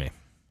weird to me.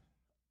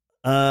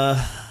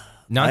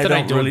 Not that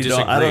I don't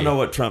disagree. I don't know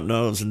what Trump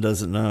knows and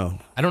doesn't know.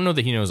 I don't know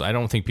that he knows. I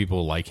don't think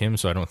people like him,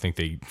 so I don't think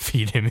they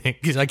feed him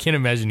because I can't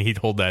imagine he'd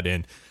hold that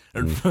in.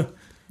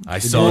 I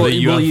saw the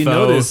UFO. Well, you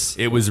notice-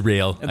 it was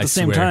real. At the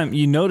same time,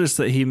 you notice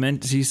that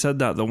he said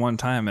that the one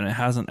time, and it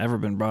hasn't ever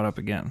been brought up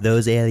again.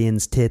 Those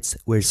aliens' tits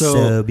were So,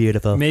 so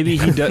beautiful. Maybe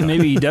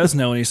he does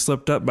know, and he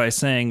slipped up by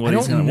saying what I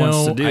he's don't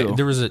wants know. to do.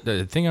 There was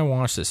a thing I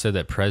watched that said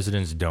that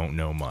presidents don't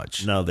know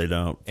much. No, they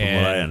don't, from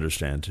And- what I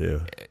understand,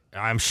 too.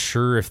 I'm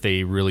sure if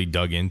they really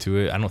dug into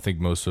it, I don't think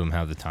most of them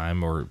have the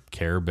time or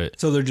care. But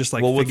So they're just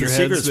like Well, with the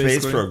figureheads, secret space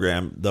basically?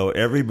 program, though,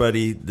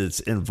 everybody that's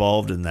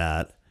involved in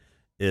that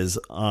is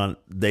on.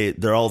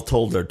 They're all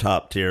told they're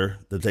top tier,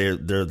 that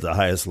they're the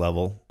highest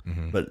level,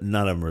 but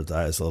none of them are at the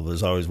highest level.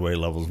 There's always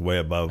levels way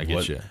above I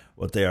get you.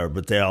 what they are,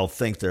 but they all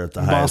think they're at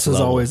the highest Bosses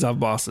level. always have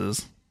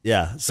bosses.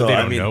 Yeah, so they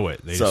I don't mean, know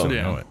it. They so, just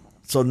don't know it.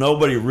 So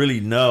nobody really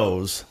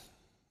knows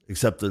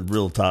except the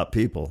real top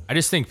people. I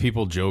just think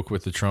people joke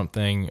with the Trump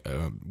thing,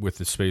 with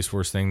the Space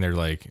Force thing. They're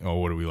like, "Oh,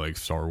 what do we like?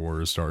 Star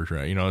Wars, Star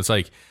Trek?" You know, it's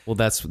like, Well,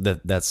 that's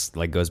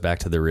like goes back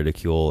to the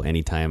ridicule.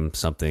 Anytime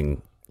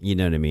something, you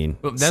know what I mean,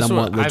 Well, that's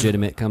somewhat what I've-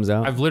 legitimate comes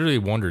out. I've literally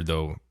wondered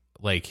though,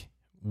 like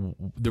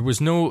there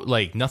was no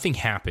like nothing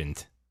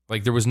happened.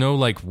 Like there was no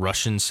like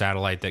Russian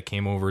satellite that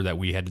came over that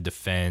we had to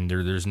defend,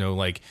 or there's no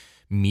like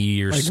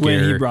meteor Like scare.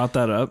 when he brought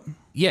that up.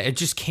 Yeah, it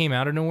just came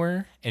out of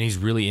nowhere, and he's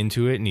really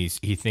into it, and he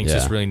thinks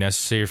it's Yeah. really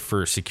necessary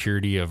for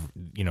security of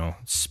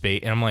space.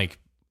 And I'm like,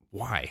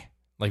 why?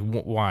 Like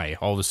why?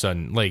 All of a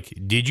sudden, like,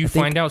 did you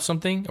find out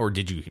something, or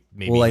did you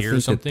maybe well, I hear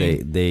think something?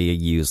 that they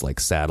use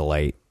like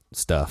satellite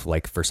stuff,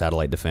 like for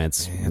satellite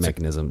defense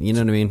mechanism. You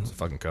know what I mean? It's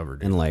fucking covered,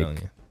 dude, And I'm like telling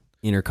you.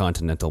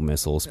 intercontinental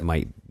missiles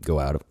might go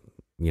out of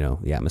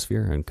the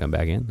atmosphere and come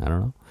back in. I don't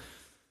know.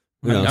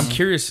 Who knows? I'm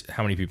curious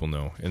how many people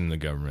know in the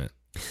government.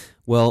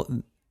 Well,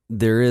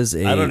 there is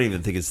a. I don't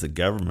even think it's the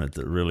government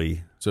that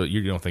really. So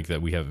you don't think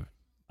that we have?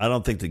 I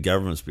don't think the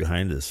government's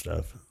behind this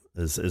stuff.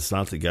 It's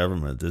not the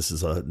government. This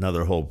is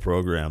another whole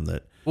program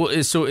that. Well,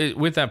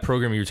 with that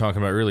program you were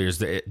talking about earlier,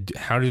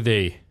 how do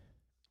they?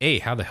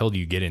 How the hell do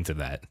you get into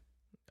that?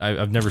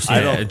 I've never seen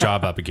a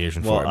job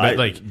application for it.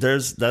 But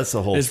that's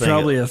the whole It's thing.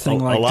 probably a thing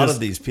like a lot just- of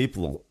these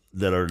people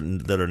that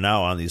are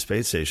now on these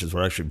space stations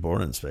were actually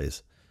born in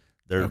space.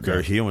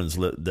 They're humans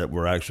that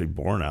were actually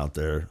born out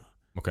there.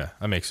 Okay,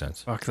 that makes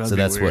sense. Fuck, So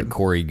that's weird. what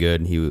Corey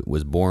Good. He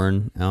was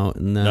born out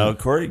in the. No,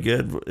 Corey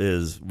Good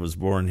was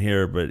born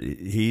here, but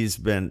it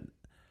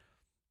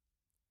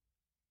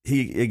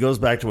goes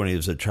back to when he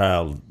was a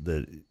child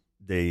that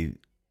they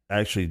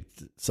actually,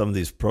 some of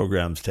these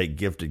programs take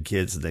gifted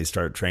kids and they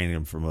start training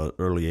them from an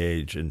early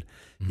age. And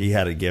he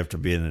had a gift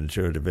of being an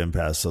intuitive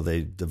empath, so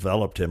they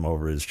developed him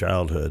over his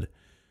childhood.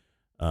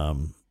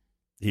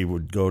 He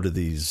would go to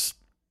these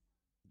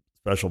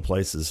special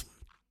places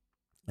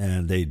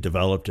and they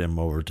developed him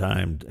over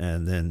time.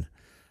 And then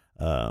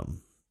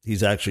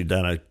he's actually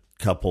done a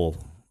couple,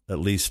 at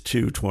least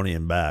 2 20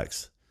 and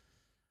backs,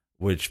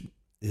 which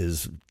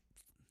is,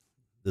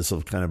 this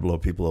will kind of blow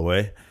people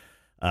away.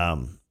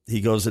 He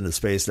goes into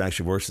space and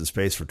actually works in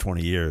space for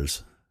 20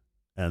 years.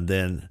 And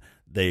then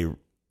they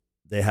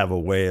have a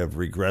way of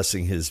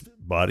regressing his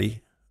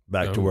body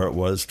back to where it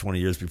was 20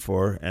 years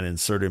before and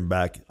insert him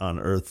back on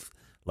Earth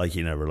like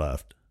he never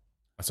left.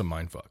 That's a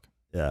mind fuck.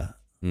 Yeah.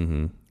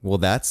 Mm-hmm. Well,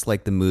 that's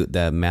like the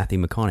Matthew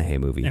McConaughey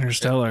movie.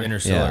 Interstellar.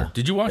 Yeah.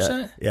 Did you watch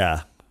that?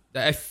 Yeah.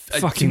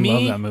 Fucking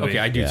love that movie. Okay,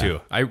 I do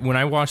too. When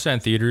I watched that in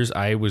theaters,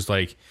 I was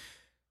like,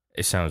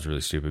 it sounds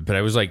really stupid, but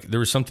I was like, there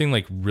was something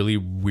like really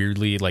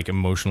weirdly like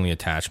emotionally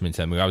attachment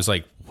to that movie. I was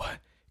like, what?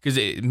 Because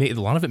a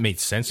lot of it made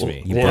sense to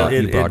me.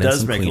 It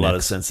does make a lot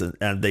of sense,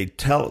 and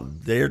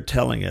they're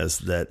telling us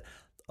that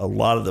a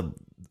lot of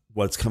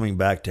what's coming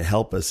back to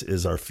help us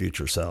is our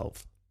future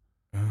self.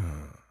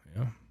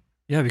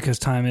 Yeah, because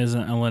time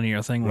isn't a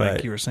linear thing like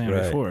Right, you were saying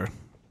right. before.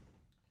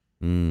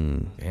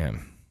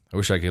 Damn. I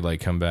wish I could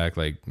like come back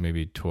like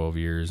maybe 12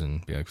 years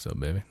and be like, what's up,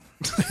 baby?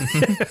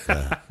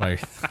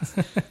 Like,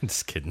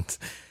 just kidding.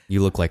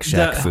 You look like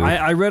Shaq Fu.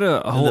 I read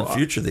a In whole. the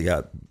future, they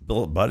got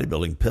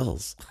bodybuilding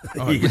pills.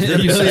 You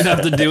don't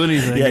have to do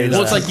anything. Yeah,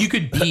 Well, it's like you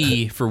could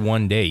be for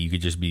one day, you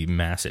could just be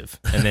massive.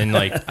 And then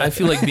like, I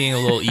feel like being a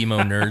little emo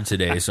nerd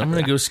today, so I'm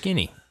going to go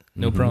skinny.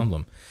 No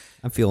problem.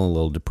 I'm feeling a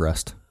little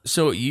depressed.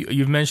 So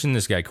you've mentioned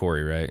this guy,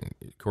 Corey, right?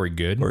 Corey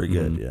Good? Very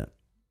good, yeah.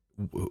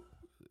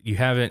 You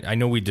haven't, I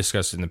know we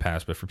discussed it in the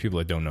past, but for people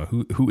that don't know,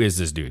 who is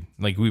this dude?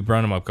 Like we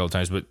brought him up a couple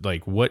times, but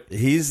like what?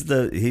 He's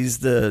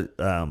the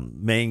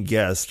main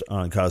guest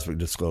on Cosmic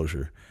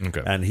Disclosure.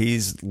 Okay. And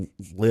he's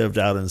lived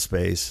out in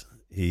space.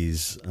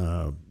 He's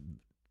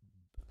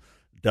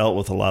dealt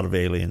with a lot of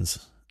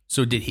aliens.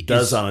 So did he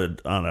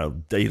on a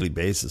daily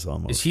basis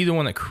almost. Is he the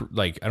one that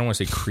like, I don't want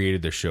to say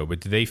created the show,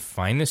 but did they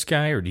find this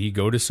guy or did he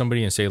go to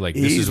somebody and say like,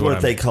 this He's is what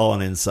I'm they call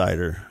an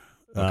insider.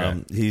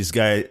 Okay. He's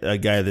a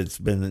guy that's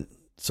been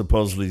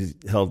supposedly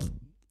held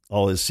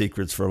all his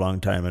secrets for a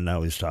long time, and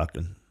now he's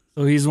talking.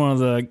 So he's one of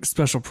the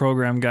special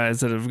program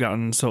guys that have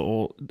gotten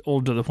so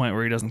old to the point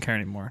where he doesn't care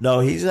anymore. No,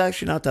 he's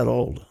actually not that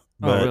old.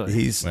 But really?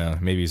 he's well,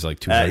 maybe he's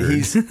like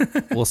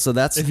 200. Well, so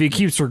that's If he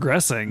keeps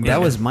regressing. that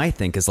was my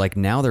thing, because like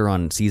now they're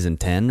on season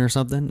 10 or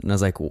something, and I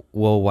was like,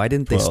 well, why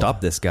didn't they 12.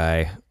 stop this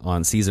guy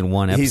on season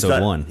 1,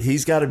 episode 1?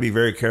 He's got to be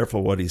very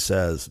careful what he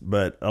says.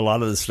 But a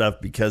lot of the stuff,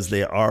 because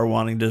they are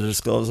wanting to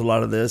disclose a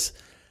lot of this,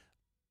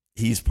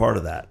 he's part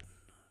of that.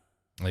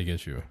 I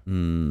get you.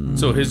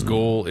 So his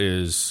goal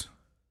is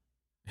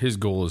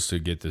to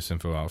get this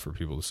info out for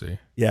people to see.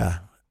 Yeah,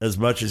 as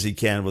much as he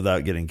can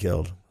without getting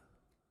killed.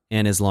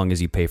 And as long as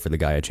you pay for the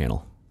Gaia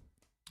channel.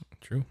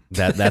 True.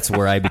 That's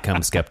where I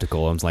become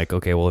skeptical. I'm like,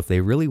 okay, well, if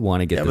they really want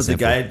to get Yeah, this but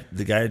info,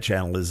 the Gaia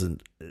channel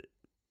isn't.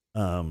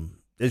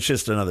 It's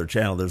just another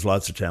channel. There's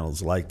lots of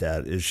channels like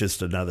that. It's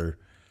just another.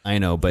 I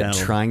know, but channel.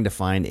 trying to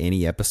find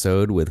any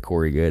episode with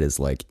Corey Good is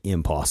like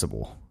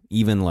impossible.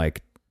 Even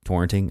like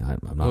torrenting,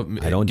 I'm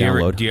not. I don't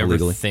download Do you ever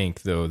illegally.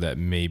 think though that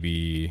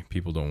maybe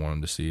people don't want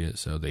them to see it,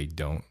 so they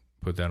don't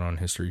put that on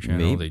History Channel?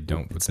 Maybe. They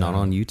don't. Put It's that not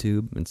on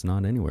YouTube. It's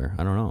not anywhere.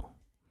 I don't know.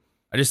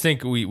 I just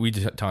think we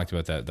talked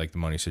about that, like the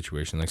money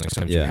situation. Like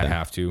sometimes you Yeah.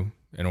 have to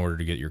in order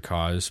to get your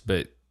cause,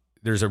 but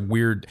there's a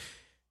weird.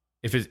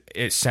 If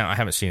I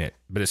haven't seen it,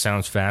 but it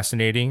sounds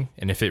fascinating.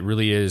 And if it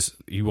really is,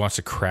 you watch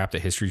the crap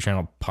that History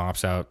Channel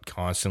pops out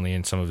constantly,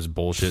 and some of his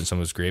bullshit, and some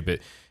of it's great. But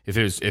if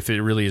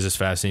it really is as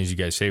fascinating as you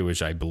guys say,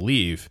 which I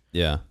believe,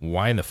 Yeah.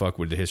 why in the fuck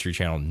would the History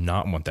Channel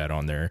not want that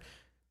on there?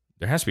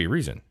 There has to be a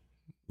reason.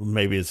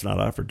 Maybe it's not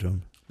offered to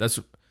him. That's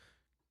what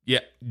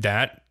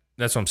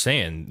I'm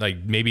saying.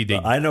 Like maybe they.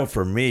 I know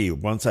for me,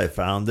 once I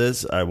found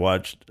this, I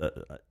watched.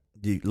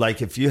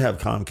 Like if you have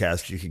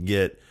Comcast, you can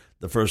get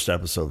the first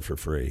episode for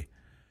free.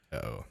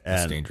 Oh,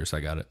 that's And- dangerous.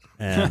 I got it.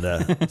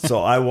 And so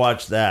I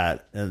watched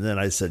that, and then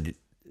I said,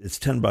 it's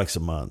 $10 a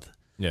month.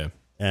 Yeah.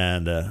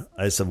 And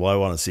I said, well, I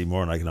want to see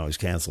more, and I can always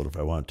cancel it if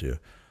I want to.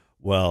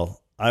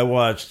 Well, I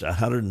watched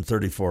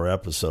 134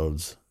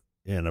 episodes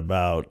in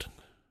about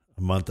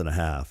a month and a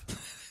half.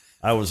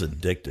 I was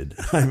addicted.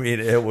 I mean,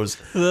 it was.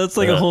 That's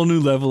like a whole new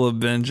level of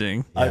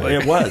binging.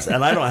 It was,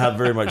 and I don't have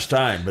very much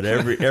time, but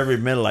every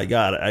minute I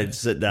got, I'd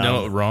sit down.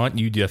 No, Ron,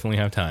 you definitely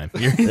have time.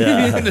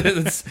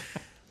 Yeah.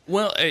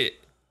 Well,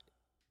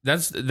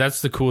 that's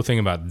the cool thing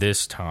about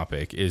this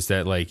topic is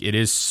that like it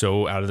is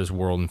so out of this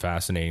world and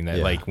fascinating that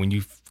Yeah. like when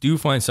you do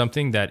find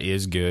something that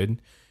is good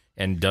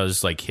and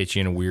does like hit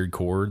you in a weird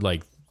chord,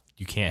 like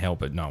you can't help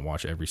but not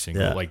watch every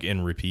single Yeah. like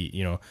and repeat,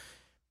 you know.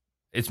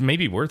 it's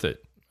maybe worth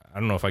it. I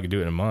don't know if I could do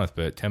it in a month,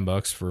 but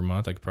 $10 for a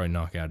month, I could probably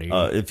knock out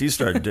 80. If you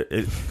start,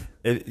 the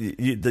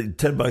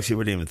 $10, you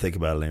wouldn't even think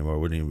about it anymore. It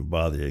wouldn't even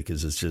bother you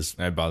because it's just.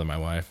 I'd bother my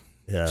wife.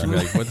 Yeah. She'd be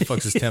like, "What the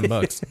fuck's is $10?"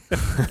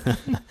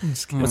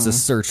 What's the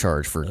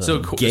surcharge for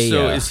gay?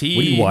 So is he?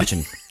 What are you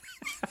watching?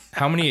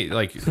 How many?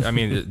 Like, I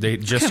mean, they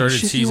just started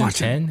season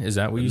 10. Is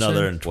that what you said? No,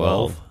 they're in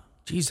 12.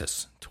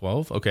 Jesus,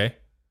 12. Okay.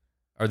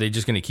 Are they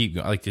just going to keep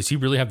going? Like, does he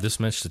really have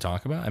this much to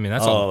talk about? I mean,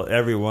 that's all.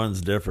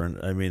 Everyone's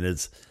different. I mean,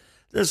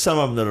 there's some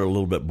of them that are a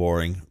little bit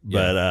boring,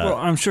 but well,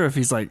 I'm sure if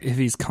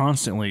he's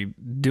constantly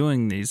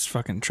doing these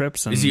fucking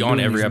trips, and is he on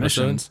doing every these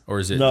episode, missions, or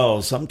is it?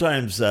 No,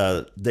 sometimes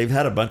they've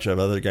had a bunch of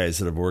other guys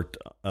that have worked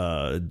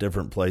at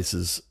different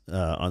places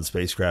on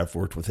spacecraft,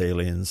 worked with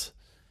aliens.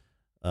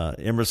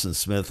 Emerson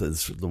Smith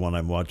is the one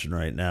I'm watching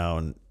right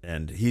now,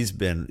 and he's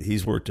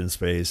worked in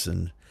space,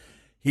 and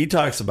he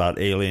talks about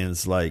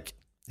aliens like.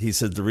 He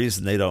said the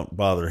reason they don't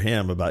bother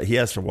him he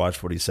has to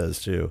watch what he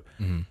says too,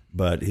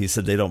 but he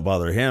said they don't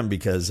bother him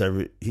because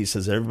he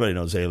says everybody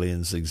knows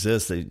aliens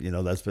exist.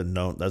 That's been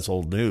known. That's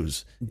old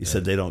news. He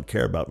said they don't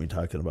care about me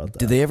talking about that.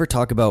 Do they ever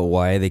talk about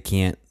why they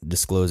can't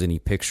disclose any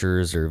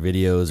pictures or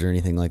videos or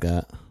anything like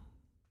that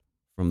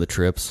from the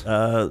trips?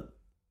 No,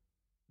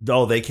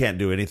 they can't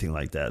do anything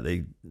like that.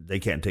 They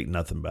can't take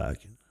nothing back.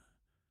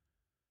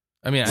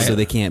 I mean, so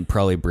they can't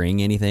probably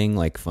bring anything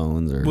like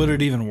phones or. would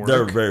it even work?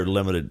 They're very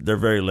limited. They're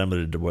very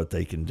limited to what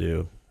they can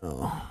do.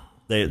 Oh.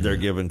 They're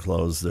given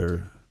clothes.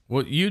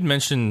 Well, you'd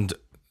mentioned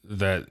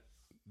that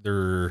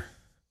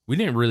we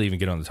didn't really even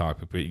get on the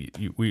topic,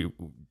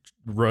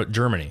 but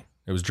Germany.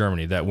 It was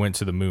Germany that went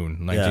to the moon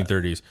in the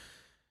 1930s.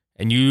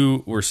 And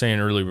you were saying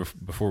earlier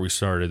before we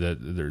started that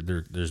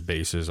there's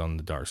bases on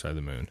the dark side of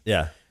the moon.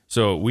 Yeah.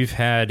 So we've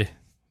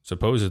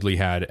supposedly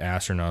had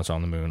astronauts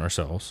on the moon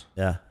ourselves.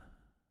 Yeah.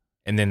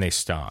 And then they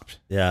stopped.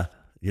 Yeah.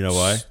 You know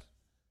why?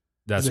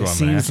 That's what I'm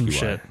going to ask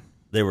you why.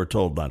 They were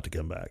told not to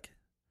come back.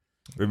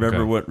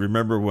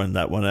 Remember when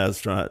that one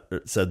astronaut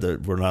said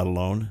that we're not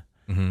alone?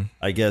 Mm-hmm.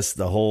 I guess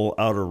the whole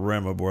outer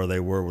rim of where they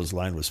were was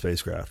lined with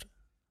spacecraft.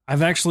 I've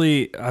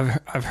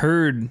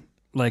heard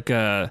like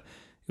it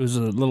was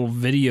a little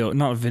video,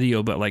 not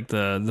video, but like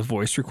the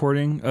voice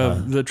recording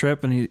of the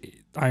trip, and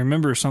I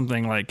remember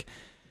something like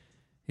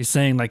he's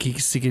saying like he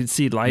could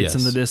see lights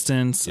in the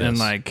distance, and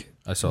like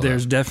I saw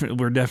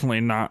we're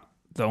definitely not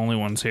the only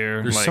ones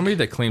here. There's like, somebody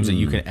that claims that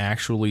you can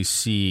actually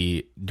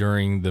see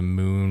during the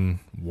moon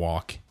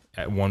walk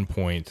at one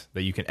point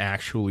that you can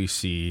actually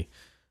see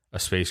a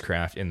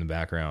spacecraft in the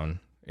background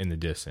in the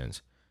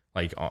distance,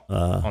 like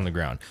on the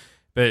ground.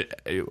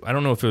 But I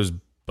don't know if it was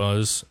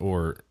Buzz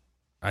or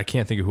I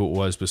can't think of who it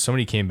was, but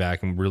somebody came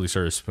back and really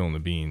started spilling the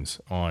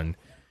beans on.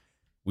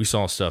 We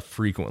saw stuff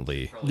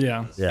frequently,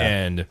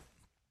 and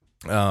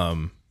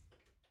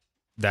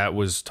that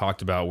was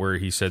talked about where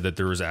he said that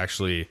there was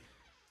actually,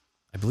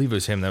 I believe it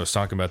was him that was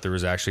talking about there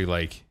was actually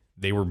like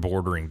they were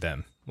bordering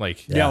them.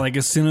 Like like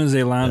as soon as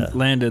they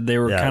landed, they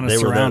were kind of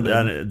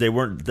surrounded. They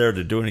weren't there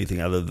to do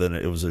anything other than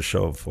it was a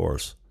show of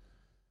force.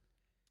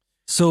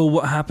 So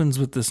what happens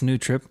with this new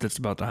trip that's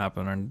about to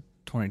happen in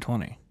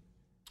 2020?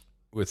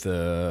 With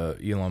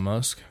Elon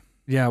Musk?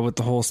 Yeah, with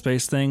the whole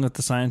space thing with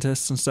the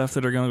scientists and stuff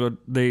that are going to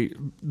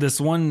go.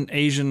 This one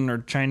Asian or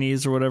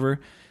Chinese or whatever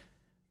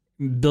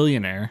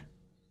billionaire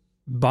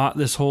bought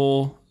this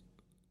whole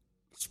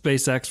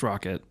SpaceX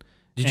rocket.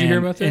 Did you hear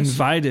about this?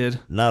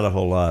 Not a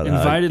whole lot.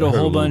 Invited a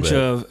whole bunch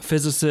of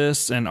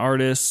physicists and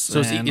artists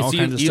and all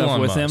kinds of stuff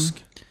with him.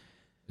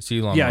 It's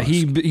Elon yeah, Musk.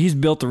 he's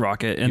built the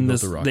rocket, and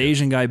the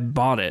Asian guy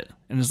bought it,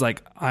 and is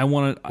like, I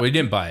want to. Well, he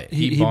didn't buy it.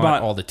 He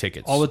bought all the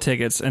tickets. All the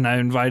tickets, and I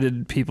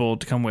invited people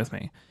to come with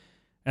me,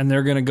 and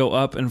they're going to go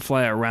up and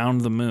fly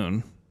around the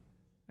moon,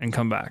 and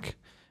come back.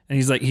 And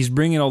he's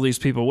bringing all these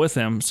people with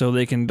him so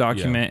they can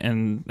document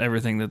and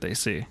everything that they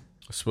see.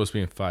 It's supposed to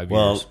be in 5 years.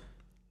 Well,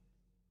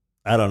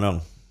 I don't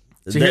know.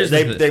 So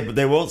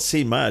they won't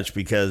see much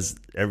because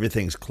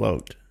everything's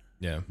cloaked.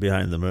 Yeah,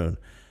 behind the moon.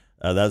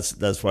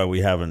 That's why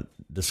we haven't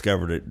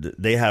discovered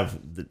it. They have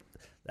the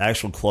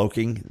actual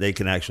cloaking. They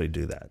can actually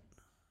do that.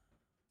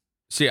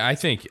 See, I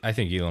think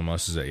Elon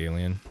Musk is an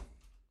alien.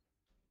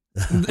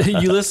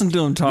 You listen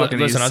to him talking.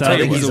 Listen, I'll tell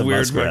you, he's a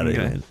weird muskrat guy.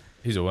 alien.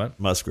 He's a what?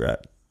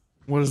 Muskrat.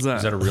 What is that?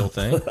 Is that a real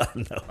thing?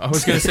 No. I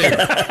was going to say.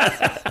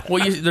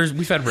 Well,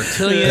 we've had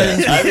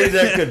reptilians. I think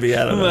that could be.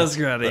 I don't know.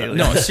 Muskrat alien.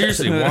 No,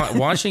 seriously,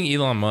 watching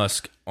Elon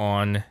Musk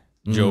on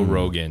Joe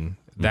Rogan.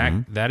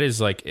 That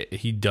is like,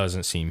 he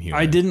doesn't seem human.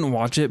 I didn't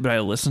watch it, but I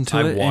listened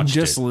to it, and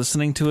just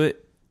listening to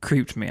it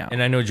creeped me out.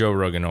 And I know Joe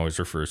Rogan always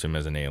refers to him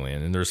as an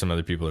alien, and there's some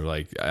other people that are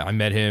like, I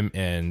met him,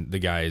 and the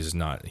guy is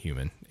not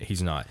human.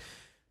 He's not.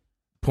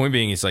 Point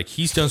being, is like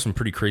he's done some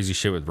pretty crazy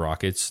shit with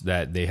rockets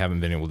that they haven't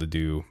been able to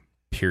do,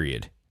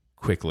 period,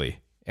 quickly.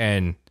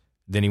 And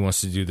then he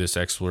wants to do this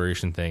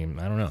exploration thing.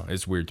 I don't know.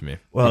 It's weird to me.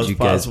 Well, it's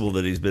possible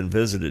that he's been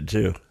visited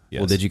too.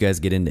 Yes. Well, did you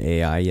guys get into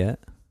AI yet?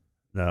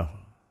 No.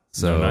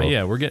 So not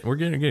yet. We're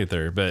getting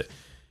there, but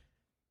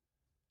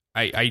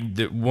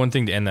The one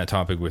thing to end that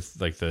topic with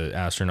like the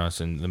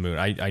astronauts and the moon.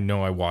 I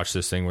know I watched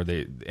this thing where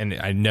and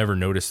I never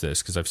noticed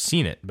this because I've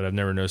seen it, but I've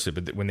never noticed it.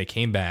 But when they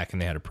came back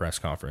and they had a press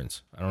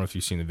conference, I don't know if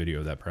you've seen the video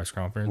of that press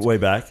conference. Way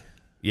back?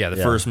 Yeah,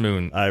 the first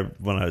moon.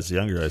 When I was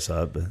younger, I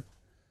saw it. But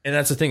and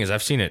that's the thing is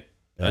I've seen it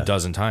a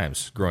dozen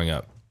times growing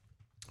up.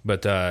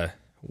 But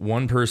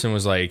one person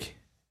was like,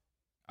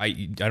 I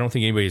don't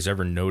think anybody's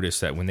ever noticed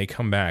that when they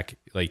come back,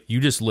 like you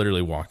just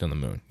literally walked on the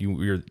moon.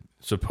 You're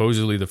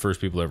supposedly the first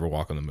people to ever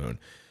walk on the moon.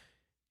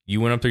 You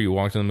went up there, you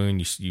walked on the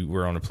moon, you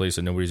were on a place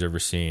that nobody's ever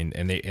seen,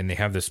 and they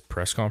have this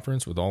press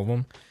conference with all of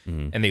them,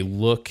 and they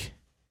look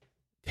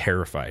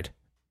terrified.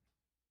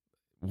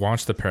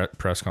 Watch the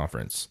press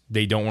conference.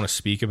 They don't want to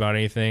speak about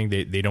anything.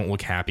 They don't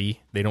look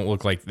happy. They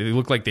look like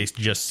they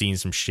just seen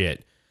some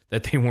shit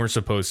that they weren't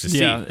supposed to see.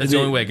 That's the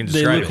only way I can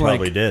describe it. They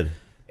probably did.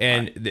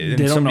 And they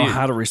don't know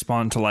how to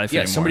respond to life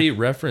anymore. Somebody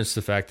referenced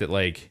the fact that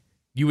like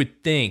you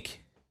would think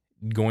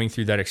going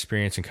through that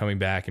experience and coming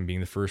back and being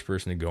the first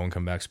person to go and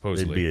come back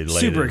supposedly They'd be elated.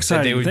 Super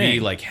excited. they would be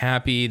like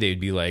happy. They'd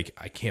be like,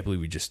 I can't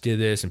believe we just did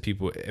this. And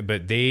people,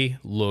 but they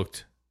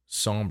looked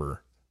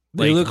somber.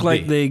 They look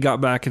like they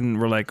got back and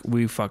were like,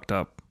 we fucked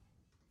up.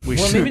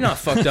 Maybe not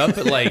fucked up,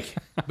 but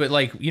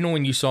like, you know,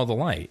 when you saw the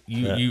light,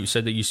 you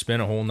said that you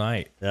spent a whole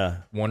night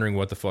wondering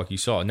what the fuck you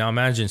saw. Now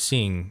imagine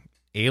seeing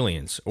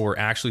aliens or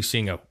actually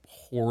seeing a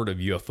horde of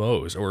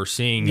UFOs or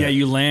seeing. Yeah,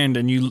 you land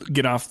and you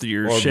get off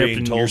your ship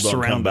and you're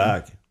surrounded. Come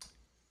back.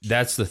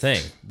 That's the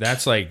thing.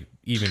 That's like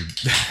even,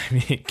 I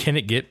mean, can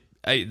it get,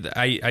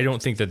 I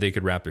don't think that they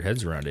could wrap their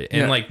heads around it.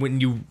 And like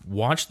when you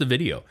watch the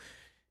video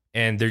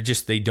and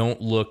they don't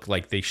look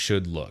like they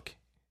should look.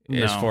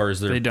 As far as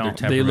their temperament,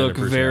 they look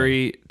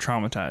very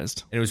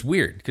traumatized. And it was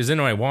weird because then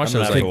when I watched, I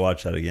was like, to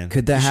watch that again.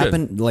 Could that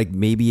happen? Like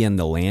maybe in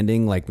the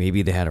landing, like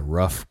maybe they had a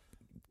rough.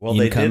 Well,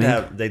 they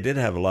did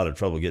have a lot of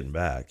trouble getting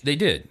back. They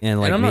did,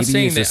 and like I'm maybe not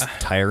saying it's just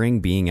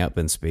tiring being up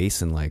in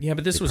space and like. Yeah,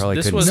 but this was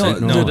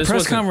the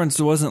press conference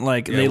wasn't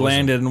like they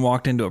landed and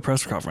walked into a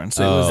press conference.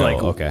 It was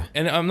like okay.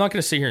 And I'm not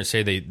going to sit here and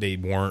say they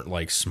weren't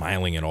like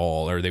smiling at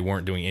all or they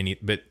weren't doing any,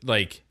 but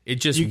like it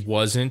just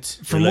wasn't.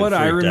 From what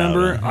I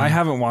remember, I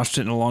haven't watched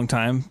it in a long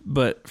time,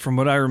 but from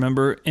what I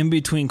remember, in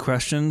between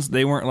questions,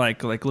 they weren't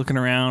like looking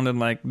around and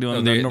like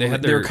doing.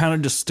 They were kind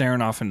of just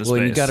staring off into space.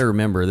 Well, you got to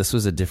remember this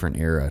was a different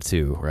era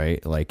too,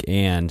 right? Like,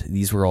 and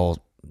these were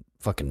all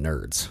fucking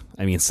nerds.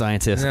 I mean,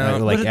 scientists,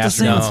 like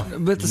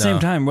astronauts. But at the same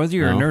time, whether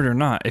you're a nerd or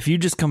not, if you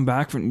just come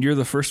back from you're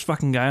the first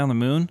fucking guy on the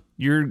moon,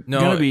 you're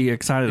gonna be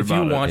excited about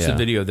it. If you watch the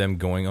video of them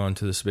going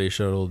onto the space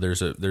shuttle,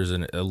 there's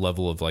a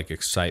level of like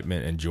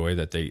excitement and joy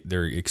that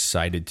they're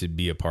excited to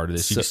be a part of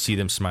this. You can see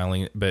them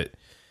smiling. But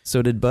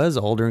so did Buzz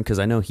Aldrin? Because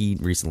I know he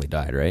recently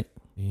died, right?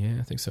 Yeah,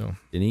 I think so.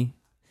 Didn't he?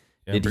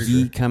 Yeah, did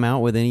he come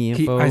out with any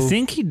info? I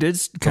think he did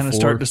kind of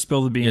start to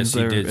spill the beans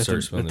there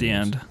at the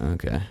end.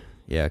 Okay.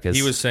 Yeah, because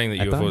he was saying that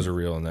UFOs are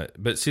real and that,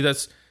 but see,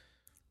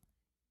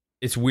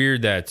 it's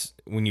weird that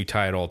when you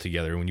tie it all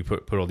together, when you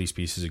put all these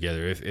pieces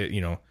together, if it,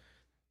 you know,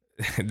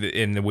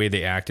 in the way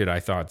they acted, I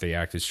thought they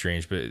acted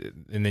strange,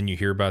 and then you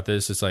hear about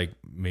this, it's like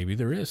maybe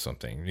there is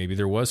something, maybe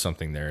there was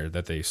something there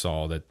that they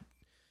saw that,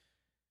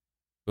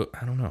 but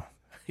I don't know.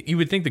 You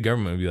would think the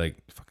government would be like,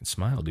 fucking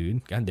smile,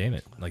 dude. God damn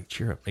it. Like,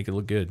 cheer up, make it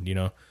look good, you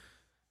know?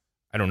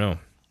 I don't know.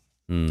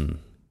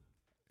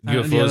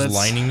 UFOs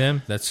lining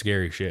them, that's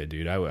scary shit,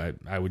 dude.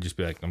 I would just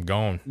be like, I'm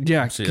gone.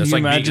 Yeah, that's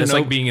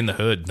like being in the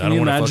hood. Can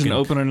you imagine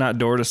opening that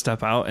door to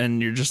step out and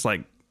you're just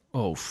like,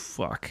 oh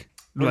fuck.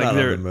 We're like not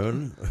on the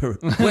moon.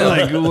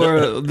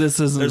 Like this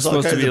isn't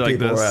supposed to be like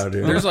this.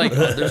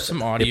 There's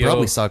some audio. You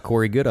probably saw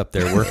Corey Good up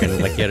there working,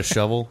 like he had a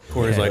shovel.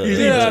 Corey's like,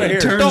 get out of here!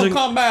 Don't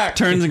come back.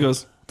 Turns and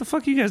goes, what the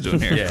fuck are you guys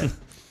doing here? Yeah,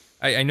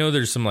 I know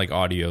there's some like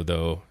audio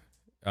though.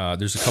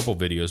 There's a couple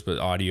videos, but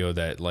audio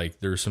that like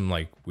there's some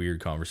like weird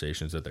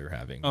conversations that they're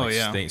having. Oh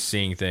like,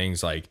 seeing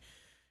things like,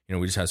 you know,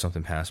 we just had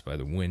something pass by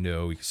the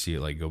window. We could see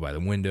it like go by the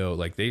window.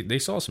 Like they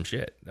saw some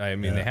shit. I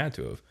mean, they had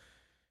to have.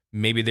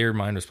 Maybe their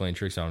mind was playing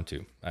tricks on them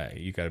too.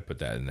 You got to put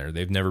that in there.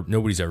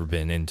 Nobody's ever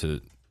been into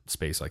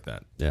space like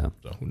that. Yeah.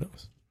 So who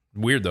knows?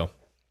 Weird though.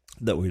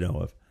 That we know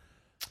of.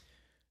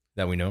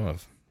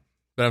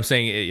 But I'm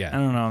saying, I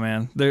don't know,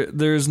 man.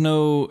 There's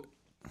no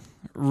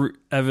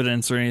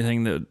evidence or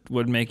anything that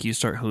would make you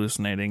start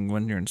hallucinating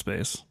when you're in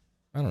space.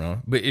 I don't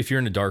know. But if you're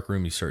in a dark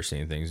room, you start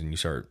seeing things and you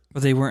start.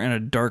 But they weren't in a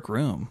dark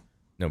room.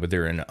 No, but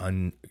they're in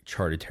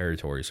uncharted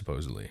territory,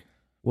 supposedly.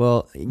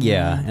 Well,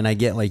 yeah, and I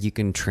get like you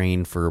can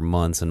train for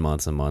months and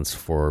months and months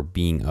for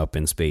being up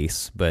in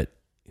space, but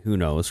who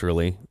knows,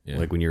 really? Yeah.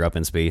 Like when you're up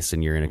in space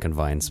and you're in a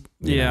confined.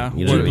 Do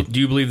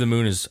you believe the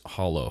moon is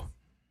hollow?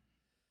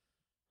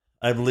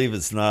 I believe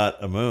it's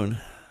not a moon.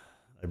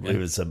 I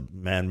believe it's a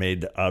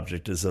man-made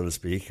object, so to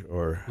speak,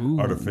 or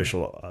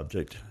artificial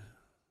object.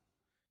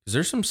 Is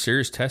there some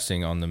serious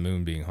testing on the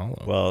moon being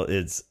hollow? Well,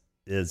 it's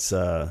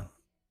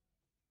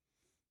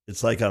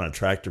like on a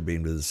tractor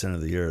beam to the center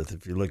of the earth.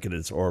 If you look at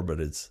its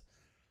orbit, it's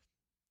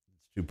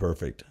too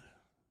perfect.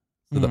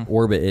 So the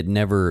orbit, it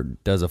never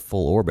does a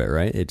full orbit,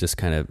 right? It just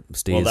kind of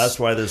stays. Well, that's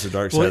why there's a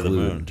dark side of the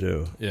moon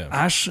too. Yeah.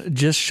 Ash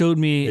just showed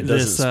me It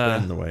this doesn't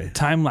spin the way.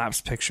 time lapse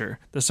picture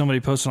that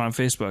somebody posted on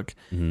Facebook,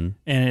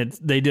 and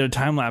they did a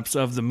time lapse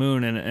of the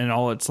moon and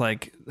all its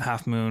like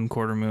half moon,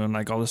 quarter moon,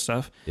 like all this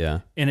stuff. Yeah.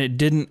 And it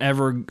didn't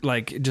ever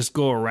like just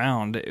go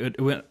around.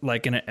 It went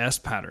like in an S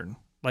pattern.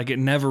 Like it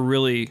never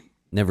really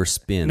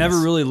spins. never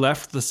really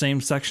left the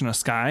same section of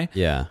sky.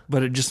 Yeah.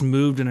 But it just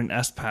moved in an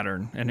S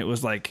pattern, and it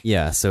was like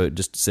So it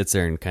just sits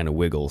there and kind of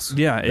wiggles.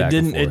 yeah, it back and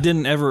didn't. It forth.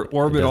 didn't ever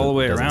orbit all the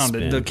way It doesn't around.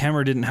 spin. The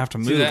camera didn't have to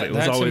move. See, that, it was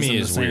that always to me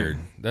in the is same. weird.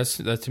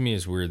 That to me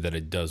is weird that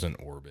it doesn't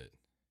orbit.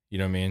 You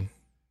know what I mean?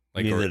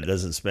 You mean that it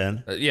doesn't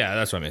spin? Yeah,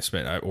 that's what I mean.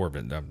 Spin.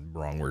 Orbit.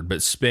 Wrong word,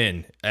 but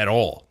spin at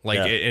all. Like,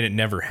 Yeah. and it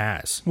never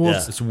has. Well,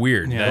 It's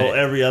weird. Yeah. that- Well,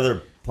 every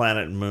other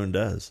planet and moon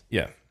does.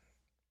 yeah.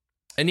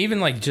 And even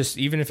like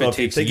even if So it if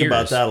you takes think years,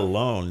 about that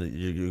alone,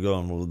 you're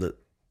going, well,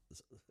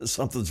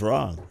 something's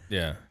wrong.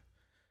 Yeah.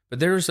 But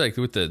there was like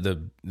with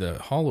the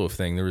hollow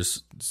thing,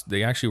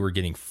 they actually were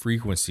getting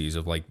frequencies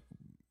of like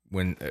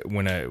when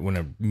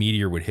a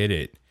meteor would hit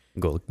it,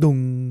 Go like,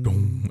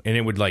 dong. and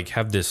it would like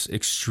have this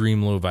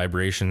extreme low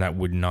vibration that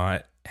would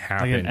not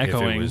happen an if it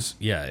echoing. was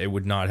it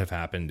would not have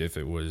happened if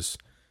it was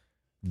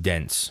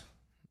dense.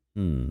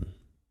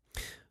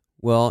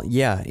 Well,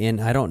 yeah, and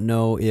I don't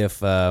know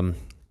if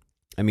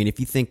if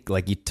you think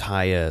like you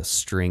tie a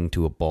string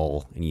to a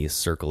ball and you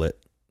circle it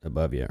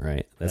above you,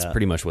 right? That's Yeah.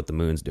 pretty much what the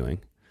moon's doing.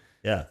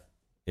 Yeah.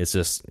 It's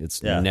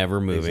Yeah,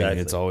 never moving.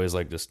 exactly. It's always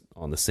like just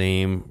on the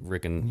same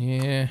freaking.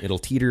 Yeah. It'll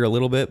teeter a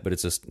little bit, but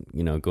it's just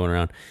going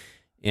around.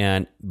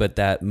 But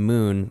that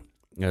moon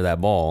or that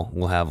ball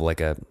will have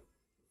like a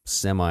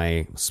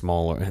semi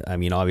smaller. I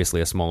mean, obviously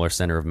a smaller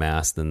center of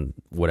mass than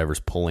whatever's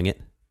pulling it.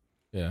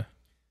 Yeah.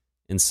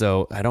 And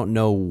so I don't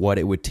know what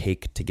it would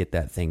take to get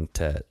that thing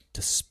to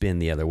spin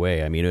the other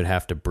way. I mean, it would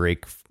have to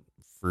break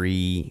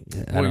free.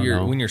 I don't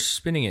know. When you're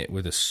spinning it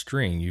with a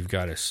string, you've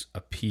got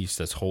a piece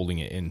that's holding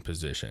it in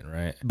position,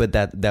 right? But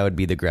that would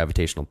be the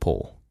gravitational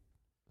pull.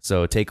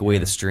 So take away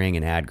the string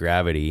and add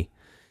gravity,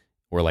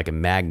 or like a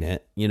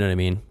magnet. You know what I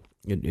mean?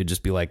 It'd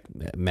just be like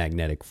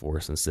magnetic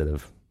force instead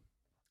of.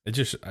 I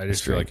just feel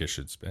string. like it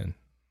should spin.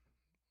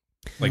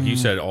 Like you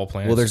said, all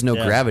planets. Well, there's no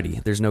Yeah. gravity.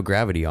 There's no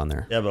gravity on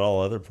there. Yeah, but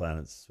all other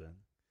planets spin.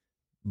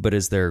 But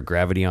is there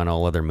gravity on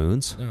all other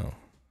moons? no.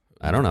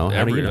 I don't know.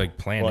 How do Every you know? like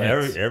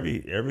planets. Well,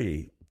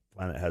 every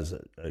planet has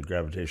a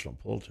gravitational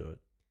pull to it.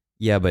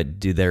 Yeah, but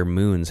do their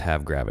moons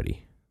have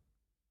gravity?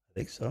 I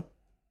think so.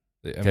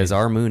 Because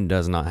our moon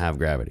does not have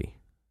gravity.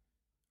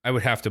 I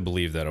would have to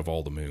believe that of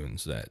all the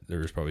moons, that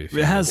there's probably a few.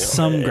 It has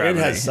some It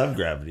gravity. has some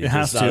gravity. It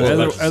has It's to. not as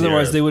much as the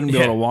Otherwise, Earth. they wouldn't be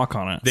Yeah. able to walk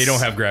on it. They don't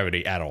have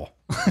gravity at all.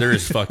 There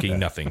is fucking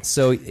nothing.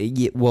 So,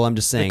 well, I'm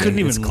just saying couldn't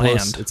it's even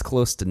close. land. It's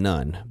close to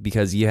none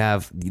because you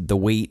have the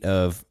weight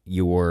of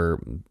your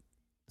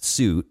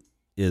suit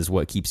is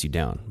what keeps you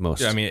down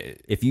most. Yeah, I mean,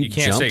 if you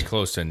can't say jumped-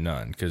 close to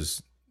none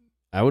because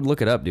I would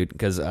look it up, dude,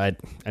 because I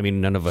mean,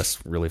 none of us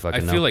really I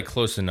fucking know. feel like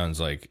close to none's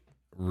like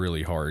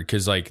really hard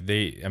because like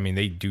they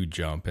do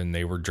jump and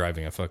they were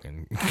driving a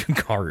fucking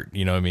cart.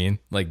 You know what I mean?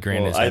 Like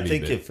granted, Well, I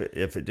think if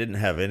it didn't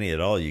have any at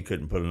all, you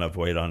couldn't put enough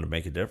weight on to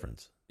make a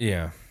difference.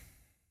 yeah,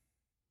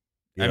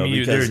 You I know,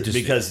 mean, they're because, just-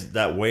 because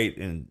that weight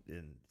in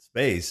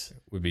space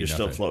would be you're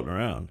still nothing. floating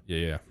around.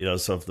 Yeah. You know,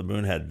 so if the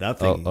moon had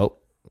nothing, oh,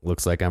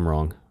 looks like I'm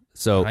wrong.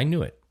 So, I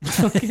knew it.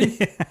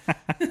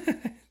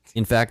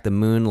 in fact, the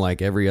moon,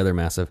 like every other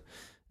massive,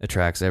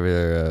 attracts every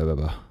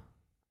other.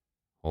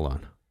 Hold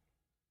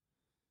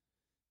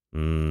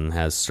on.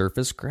 Has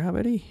surface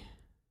gravity.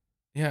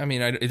 Yeah, I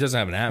mean, it doesn't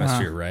have an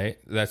atmosphere, right?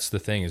 That's the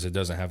thing is it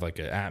doesn't have like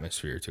an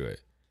atmosphere to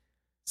it.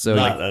 So,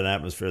 not an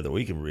atmosphere that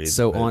we can breathe.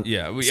 so but- on.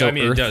 Yeah, so I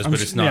mean Earth- it does,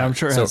 but it's not. Yeah, I'm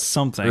sure it So has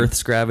something.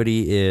 Earth's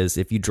gravity is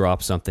if you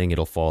drop something,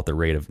 it'll fall at the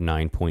rate of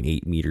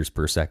 9.8 meters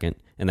per second.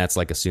 And that's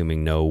like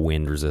assuming no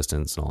wind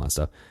resistance and all that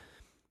stuff.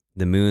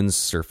 The moon's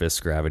surface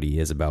gravity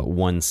is about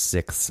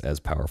 1/6 as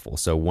powerful.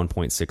 So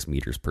 1.6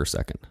 meters per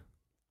second.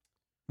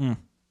 Hmm.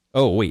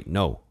 Oh, wait,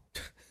 no.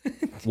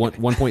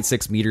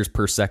 1.6 meters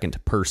per second.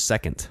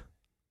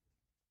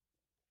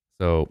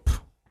 So,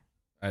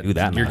 do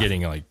that You're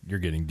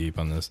math. getting deep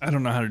on this. I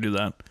don't know how to do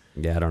that.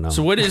 yeah, I don't know.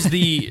 So what is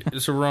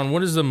Ron,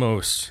 what's the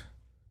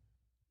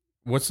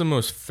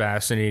most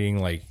fascinating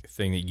like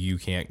thing that you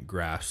can't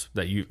grasp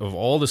that you of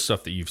all the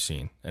stuff that you've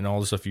seen and all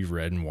the stuff you've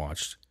read and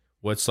watched?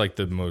 What's like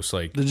the most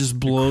like That just the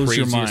blows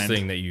your craziest mind.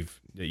 thing that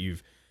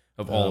you've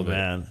of all of it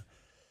man.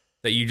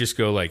 that you just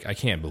go like I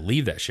can't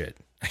believe that shit.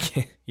 I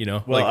can't,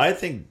 Well, like,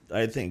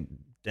 I think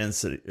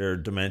density or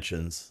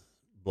dimensions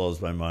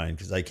blows my mind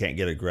because I can't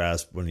get a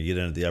grasp when you get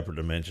into the upper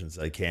dimensions.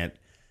 I can't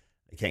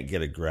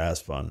get a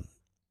grasp on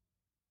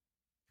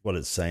what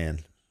it's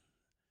saying.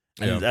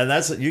 And, Yeah. and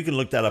that's you can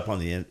look that up on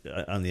the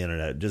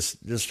internet. Just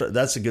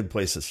that's a good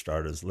place to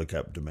start is look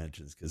up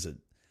dimensions because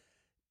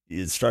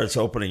it starts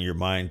opening your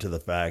mind to the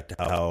fact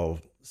how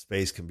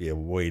space can be a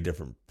way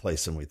different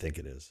place than we think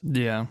it is.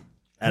 Yeah.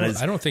 And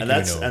I don't think and you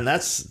that's know. and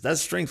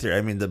that's string theory.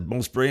 I mean, the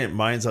most brilliant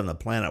minds on the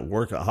planet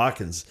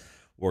Hawkins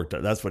worked.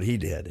 That's what he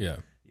did. yeah.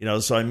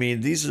 So I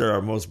mean, these are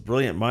our most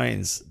brilliant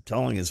minds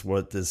telling us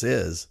what this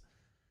is,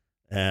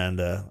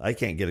 and I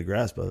can't get a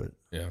grasp of it.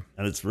 Yeah,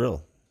 and it's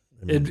real.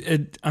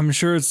 I'm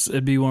sure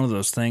it'd be one of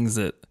those things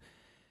that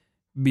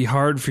be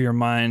hard for your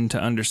mind to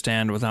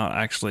understand without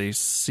actually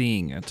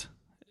seeing it.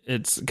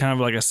 It's kind of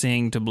like a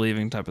seeing to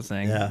believing type of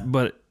thing. Yeah.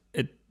 But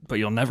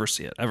you'll never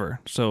see it ever.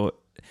 So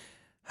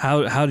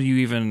how do you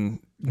even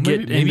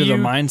get into the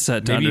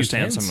mindset to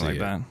understand something like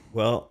that?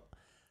 Well,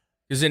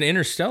 because in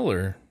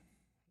Interstellar,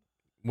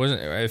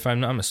 if I'm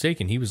not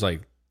mistaken, he was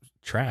like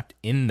trapped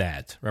in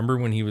that. Remember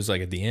when he was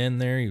like at the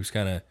end there, he was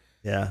kind of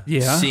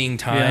seeing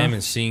time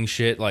and seeing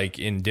shit like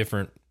in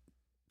different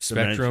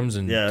spectrums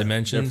and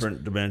dimensions,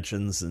 different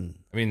dimensions, and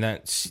I mean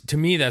to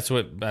me that's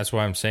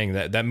why I'm saying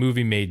that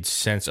movie made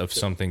sense of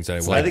some things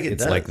that I think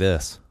it's like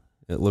this.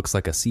 It looks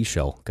like a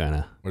seashell kind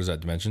of. What is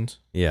that, dimensions?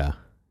 Yeah,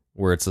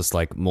 where it's just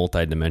like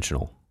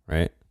multi-dimensional,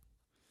 right?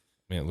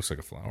 I mean, it looks like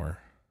a flower.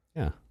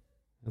 Yeah,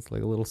 it's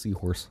like a little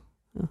seahorse.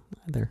 Oh,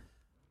 right there.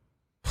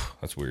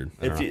 That's weird.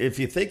 If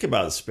you think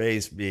about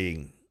space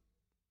being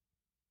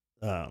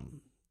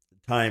time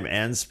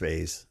and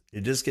space,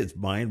 it just gets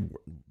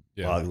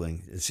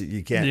mind-boggling.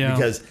 You can't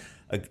because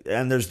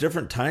and there's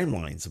different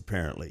timelines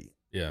apparently.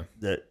 Yeah,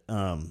 that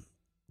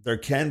there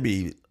can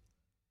be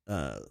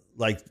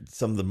like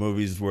some of the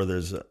movies where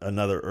there's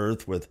another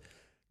Earth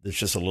that's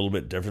just a little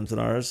bit different than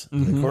ours.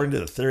 Mm-hmm. According to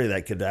the theory,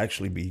 that could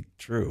actually be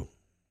true.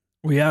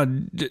 Well, yeah,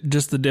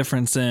 just the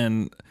difference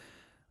in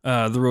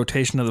the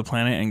rotation of the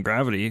planet and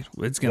gravity,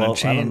 it's going to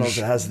change. I don't know if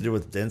it has to do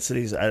with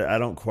densities. I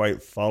don't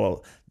quite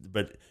follow,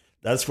 but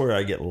that's where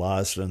I get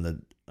lost on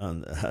the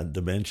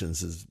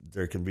dimensions. Is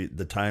there can be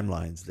the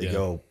timelines?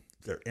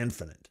 They're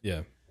infinite.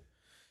 Yeah,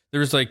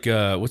 there's like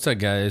what's that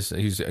guy?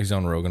 He's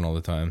on Rogan all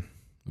the time.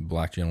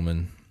 Black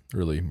gentleman,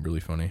 really really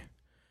funny.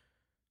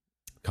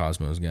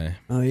 Cosmos guy.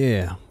 Oh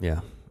yeah.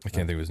 I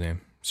can't think of his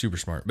name. Super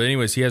smart. But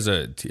anyways, he has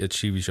a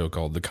TV show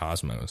called The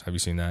Cosmos. Have you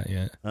seen that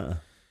yet?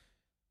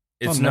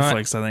 It's on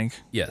Netflix, I think.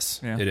 Yes,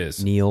 yeah. It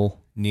is. Neil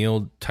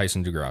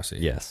Tyson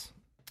DeGrassi. Yes.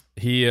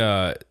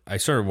 I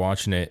started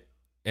watching it,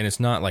 and it's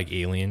not like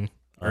Alien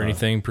or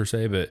anything per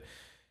se, but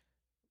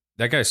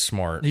that guy's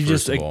smart.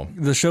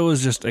 The show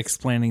is just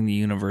explaining the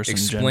universe in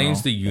general.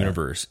 Explains the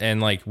universe. Yeah.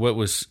 And like what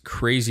was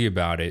crazy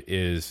about it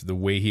is the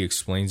way he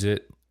explains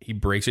it, he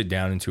breaks it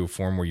down into a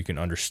form where you can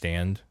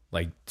understand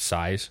like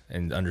size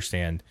and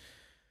understand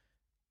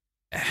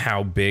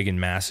how big and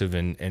massive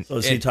and so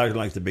is he talking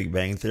like the Big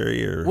Bang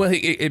Theory or well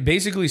it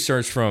basically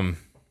starts from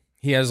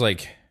he has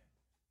like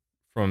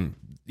from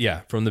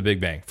the Big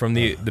Bang from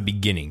the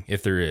beginning,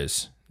 if there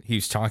is.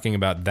 He's talking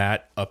about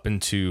that up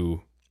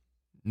into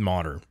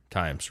modern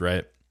times,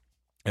 right?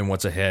 And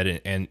what's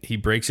ahead, and he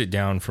breaks it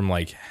down from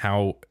like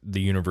how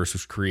the universe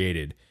was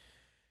created.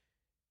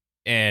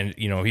 And,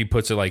 he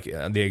puts it like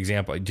the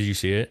example. Did you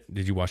see it?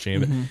 Did you watch any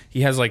of it?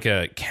 He has like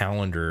a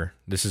calendar.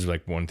 This is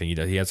like one thing he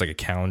does. He has like a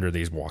calendar that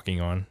he's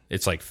walking on.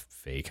 It's like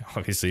fake,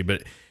 obviously,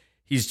 but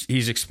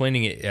he's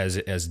explaining it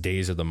as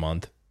days of the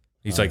month.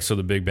 He's like, so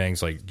the Big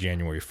Bang's like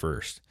January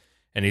 1st.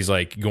 And he's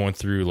like going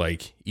through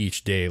like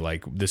each day,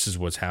 like this is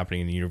what's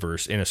happening in the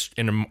universe in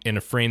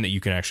a frame that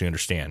you can actually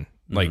understand,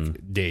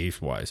 like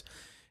days wise.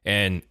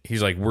 And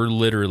he's like, we're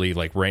literally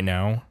like right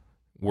now,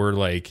 we're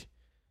like,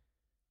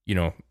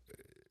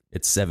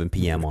 it's 7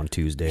 p.m. on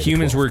Tuesday.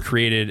 Humans were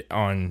created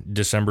on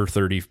December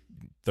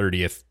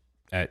 30th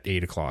at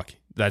 8 o'clock.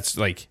 That's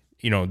like,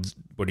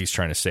 what he's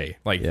trying to say.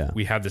 Like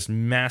we have this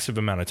massive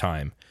amount of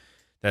time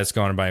that's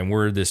gone by, and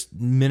we're this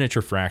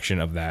miniature fraction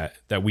of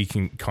that we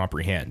can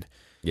comprehend.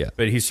 Yeah.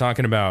 But he's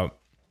talking about,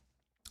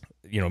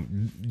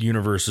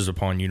 universes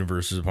upon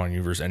universes upon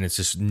universe, and it's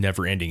just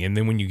never ending. And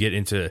then when you get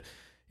into,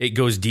 it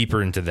goes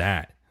deeper into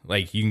that.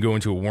 Like you can go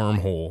into a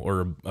wormhole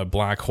or a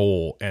black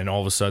hole, and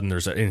all of a sudden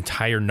there's an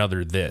entire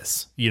another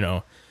this,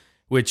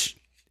 which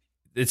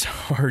it's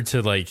hard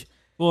to like.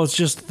 Well, it's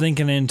just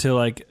thinking into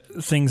like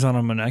things on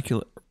a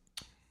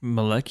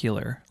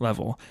molecular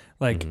level.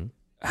 Like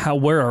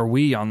where are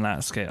we on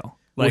that scale?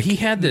 Like he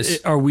had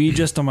this. Are we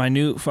just a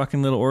minute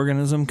fucking little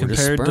organism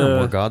compared to?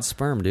 We're God's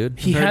sperm, dude.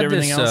 He had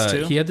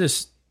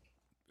this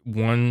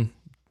 1,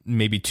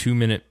 maybe 2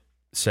 minute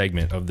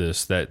segment of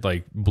this that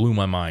like blew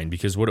my mind,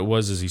 because what it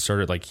was is he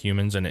started like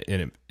humans and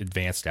it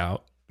advanced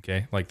out.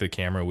 Okay, like the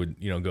camera would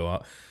go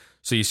out,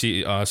 so you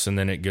see us, and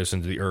then it goes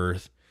into the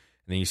Earth,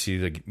 and then you see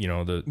the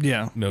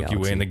Milky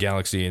Way and the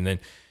galaxy, and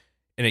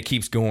it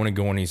keeps going and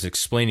going. He's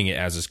explaining it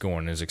as it's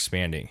going, as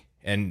expanding,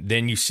 and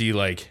then you see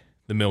like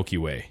the Milky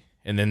Way.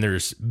 And then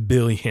there's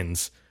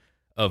billions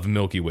of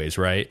Milky Ways,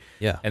 right?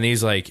 Yeah. And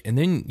he's like, and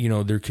then,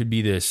 there could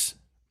be this,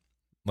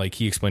 like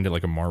he explained it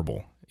like a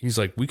marble. He's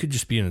like, we could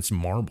just be in this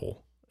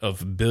marble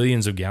of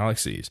billions of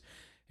galaxies.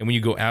 And when you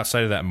go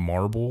outside of that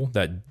marble,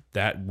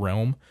 that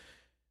realm,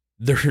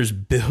 there's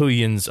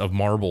billions of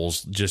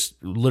marbles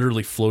just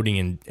literally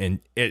floating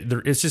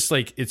it's just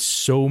like, it's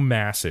so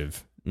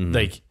massive. Mm-hmm.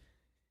 Like,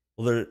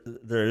 well,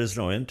 there is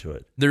no end to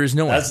it. There is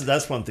no end.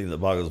 That's one thing that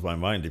boggles my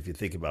mind. If you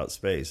think about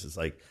space, it's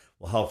like,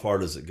 well, how far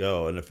does it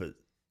go? And if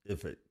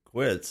it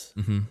quits,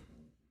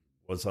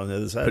 what's on the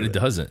other side? But it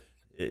doesn't.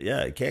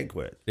 it can't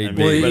quit. And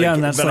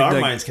that's but like our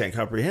the- minds can't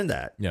comprehend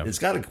that. Yeah. It's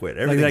got to quit.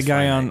 Like that Everything's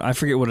guy finite. I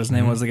forget what his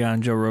name was, the guy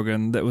on Joe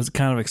Rogan that was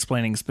kind of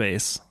explaining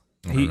space.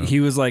 He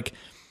was like,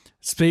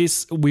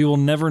 space, we will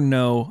never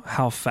know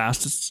how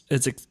fast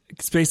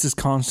space is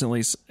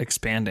constantly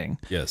expanding.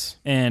 Yes.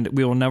 And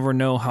we will never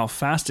know how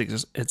fast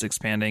it's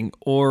expanding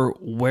or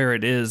where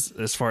it is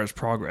as far as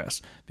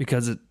progress,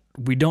 because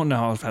we don't know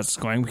how fast it's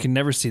going. We can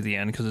never see the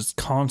end because it's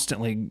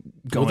constantly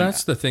going. Well,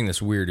 that's the thing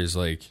that's weird is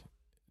like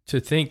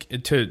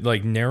to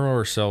like narrow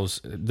ourselves.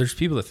 There's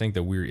people that think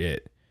that we're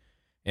it,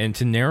 and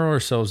to narrow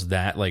ourselves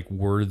that like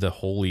we're the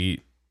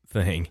holy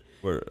thing.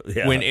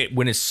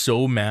 When it's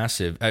so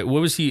massive. What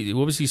was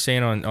he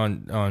saying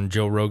on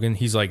Joe Rogan?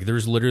 He's like,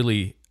 there's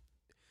literally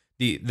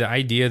the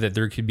idea that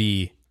there could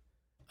be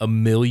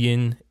 1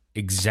 million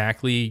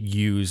exactly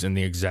used in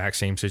the exact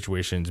same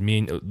situations.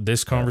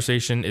 This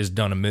conversation is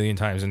done 1 million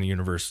times in the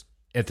universe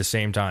at the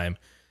same time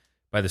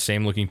by the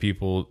same looking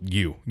people.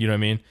 You know what I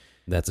mean?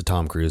 That's a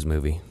Tom Cruise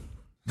movie.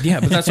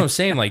 Yeah, but that's what I'm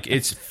saying. Like,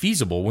 it's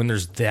feasible when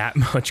there's that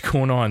much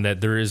going on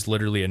that there is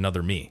literally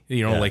another me.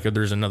 You know, like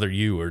there's another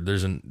you, or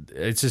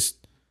it's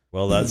just.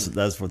 Well,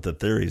 that's what the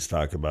theories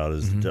talk about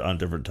is on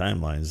different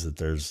timelines that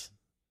there's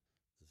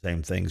the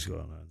same things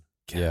going on.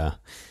 Yeah.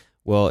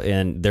 Well,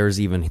 and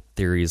there's even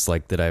theories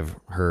like that I've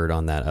heard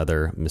on that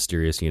other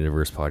Mysterious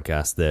Universe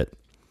podcast that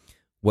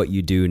what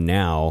you do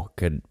now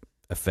could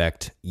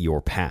affect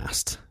your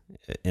past.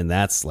 And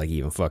that's like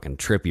even fucking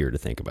trippier to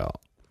think about.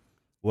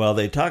 Well,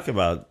 they talk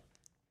about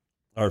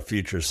our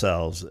future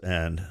selves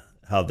and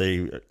how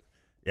they,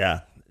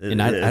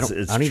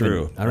 it's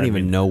true. I don't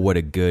even know what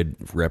a good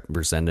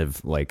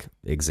representative like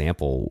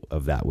example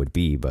of that would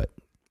be, but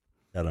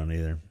I don't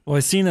either. Well, I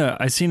seen a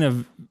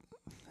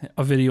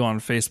video on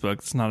Facebook.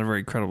 It's not a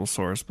very credible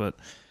source, but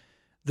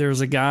there's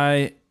a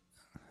guy,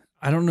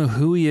 I don't know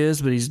who he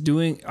is, but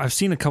I've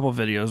seen a couple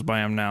videos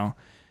by him now,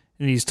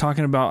 and he's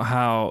talking about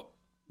how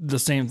the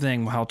same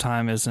thing, how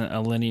time isn't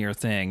a linear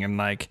thing, and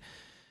like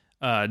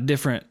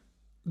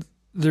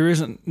there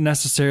isn't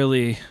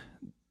necessarily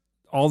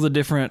all the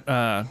different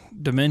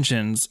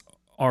dimensions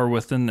are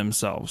within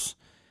themselves.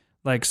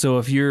 Like, so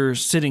if you're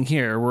sitting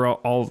here, we're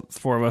all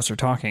four of us are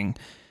talking,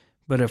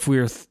 but if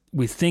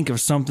we think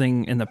of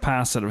something in the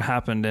past that have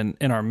happened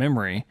in our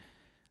memory,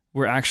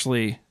 we're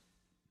actually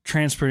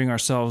transporting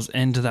ourselves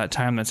into that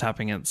time that's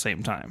happening at the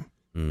same time.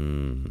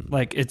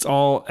 Like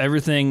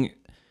everything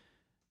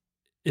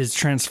is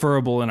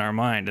transferable in our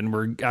mind, and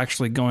we're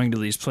actually going to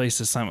these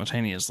places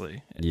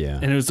simultaneously. Yeah.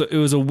 And it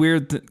was a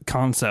weird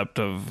concept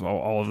of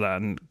all of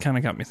that, and kind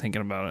of got me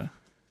thinking about it.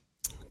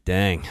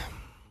 Dang.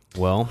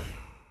 Well,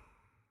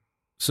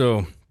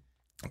 so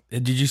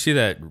did you see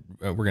that?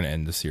 We're going to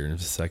end this here in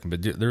just a second,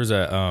 but there was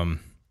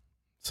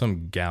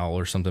some gal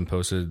or something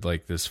posted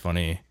like this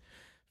funny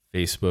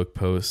Facebook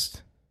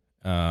post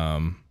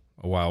a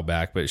while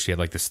back, but she had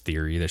like this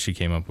theory that she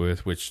came up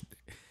with, which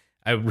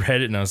I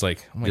read it and I was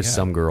like, oh my God.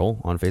 Some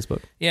girl on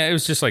Facebook. Yeah, it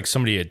was just like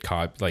somebody had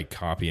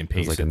copy and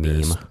pasted like a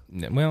this.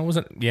 meme. Well, it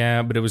wasn't.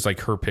 Yeah, but it was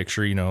like her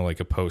picture, like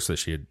a post that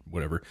she had,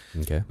 whatever.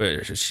 Okay.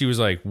 But she was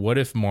like, "What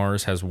if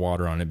Mars has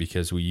water on it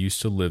because we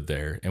used to live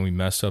there and we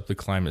messed up the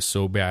climate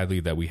so badly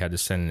that we had to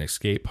send an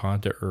escape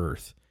pod to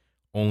Earth,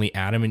 only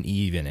Adam and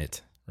Eve in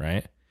it,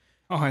 right?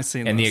 Oh, I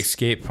see. And the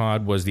escape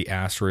pod was the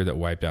asteroid that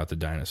wiped out the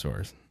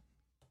dinosaurs.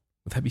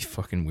 Would that be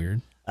fucking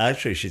weird?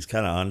 Actually, she's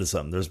kind of onto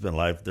something. There's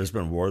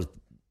been wars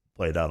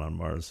played out on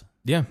Mars.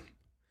 Yeah.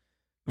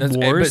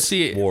 Wars? But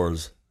see,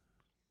 Wars.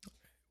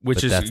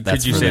 Which But is,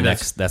 that's could you for say the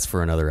that's that's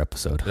for another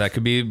episode. that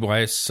could be why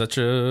it's such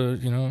a,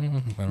 I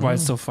don't Why know.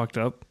 it's so fucked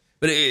up.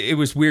 But it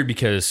was weird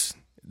because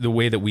the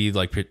way that we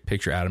like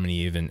picture Adam and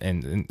Eve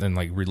and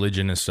like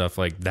religion and stuff,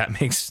 like that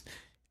makes,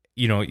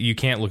 you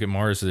can't look at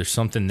Mars. There's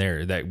something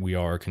there that we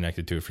are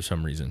connected to for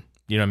some reason.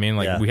 You know what I mean?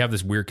 Like we have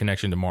this weird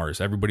connection to Mars.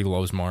 Everybody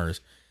loves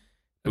Mars.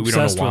 But we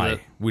don't Obsessed know with why. it.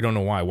 We don't know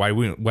why. Why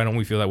don't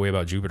we feel that way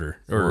about Jupiter?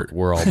 Or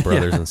We're all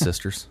brothers and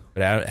sisters.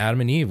 but Adam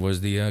and Eve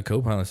was the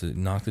co-pilots that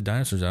knocked the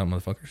dinosaurs out,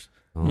 motherfuckers.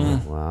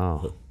 Oh,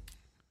 wow.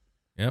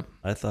 Yep.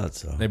 I thought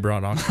so. They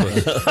brought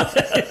octopus.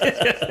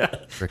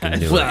 Freaking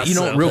knew Well,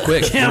 it. real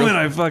quick. Damn it,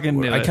 I fucking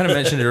knew I it. kind of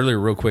mentioned it earlier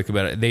real quick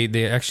about it.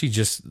 They actually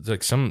just,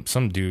 like some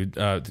dude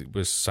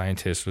was saying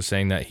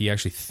that he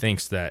actually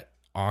thinks that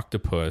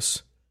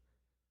octopus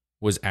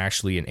was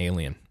actually an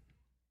alien.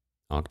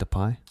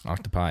 Octopi?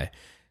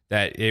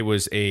 That it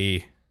was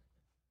a,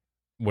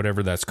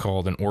 whatever that's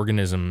called, an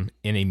organism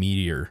in a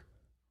meteor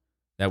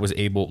that was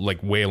able,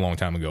 like way a long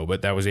time ago,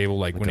 but that was able,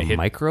 like when a it hit.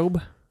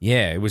 microbe?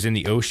 Yeah, it was in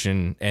the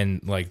ocean,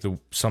 and like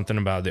something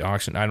about the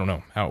oxygen. I don't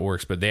know how it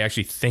works, but they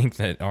actually think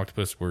that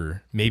octopus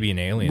were maybe an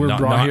alien. We're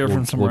brought here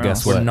from somewhere guess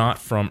else. We're what? not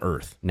from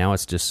Earth. Now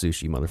it's just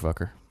sushi,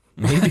 motherfucker.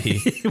 Maybe.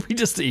 We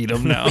just eat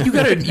them now. you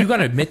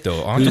gotta admit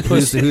though,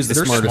 octopus. Who's the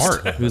they're smartest?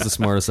 Smart. Who's the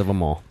smartest of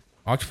them all?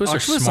 Octopus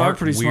Octopus are are smart,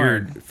 pretty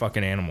weird, smart.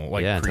 fucking animal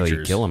like yeah, creatures. until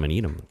you kill them and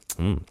eat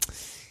them.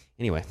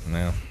 Anyway,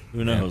 No.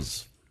 Who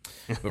knows?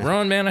 But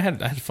Ron, man, I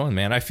had fun,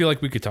 man. I feel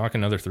like we could talk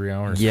another 3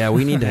 hours. Yeah,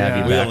 we need to have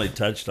you We back. only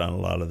touched on a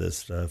lot of this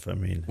stuff. I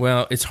mean,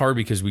 Well, it's hard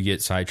because we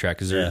get sidetracked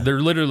because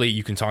they're literally,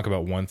 you can talk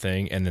about one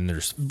thing and then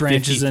there's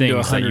Branches 50 into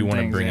things that 100 you want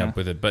to things, bring yeah. up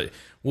with it. But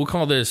we'll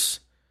call this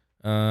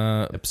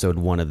Episode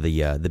 1 of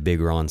the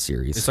Big Ron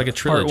series. it's like a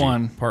trilogy.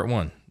 one. Part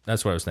one.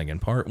 That's what I was thinking.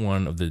 Part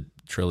 1 of the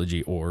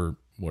trilogy or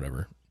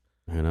whatever.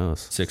 Who knows?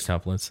 6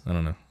 tuplets. I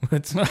don't know.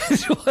 6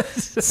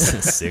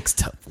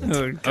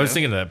 tuplets. I was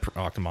thinking of that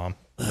Octomom.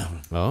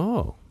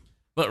 Oh,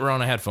 But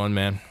Ron, I had fun,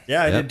 man.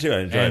 yeah, I Yep. did too. I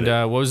enjoyed And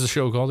it. what was the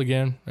show called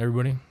again,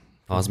 everybody?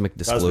 Cosmic Cosmic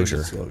Disclosure.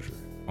 Disclosure.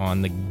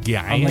 On the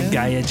Gaia? On the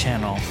Gaia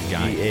channel.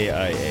 Gaia.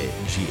 GAIA.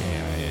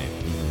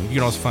 G-A-I-A. You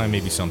can also find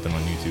maybe something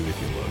on YouTube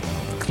if you look. I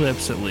don't know.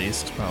 Clips, at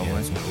least, probably.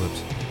 Yeah, some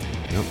clips.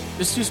 Yep.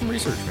 Just do some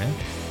research, man.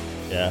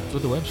 Yeah. That's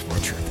what the web's for.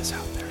 Truth is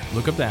out there.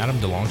 Look up the Adam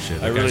DeLong shit.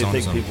 I That really guy's on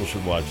think some- people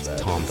should watch that.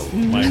 Tom It's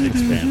DeLonge. mind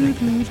expanding.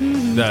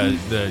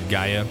 the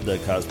Gaia. The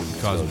Cosmic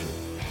Disclosure.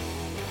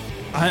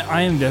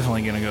 I am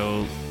definitely going to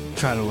go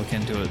try to look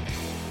into it.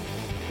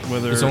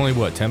 Whether It's only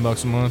what,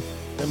 $10 a month?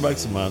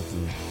 $10 a month,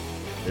 and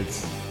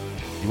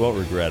you won't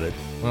regret it.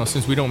 Well,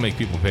 since we don't make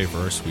people pay for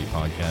our sweet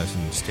podcast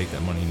and just take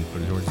that money and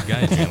put it towards the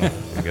Gaia channel,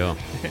 There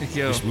you go.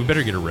 Yo, we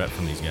better get a rep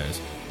from these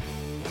guys.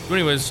 So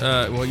anyways,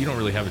 well, you don't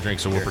really have a drink,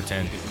 so we'll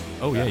pretend.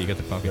 Oh yeah, you got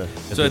the pumpkin.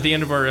 So at the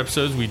end of our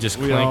episodes, we just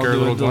We clank all our do a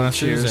little little glasses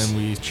cheers. and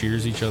we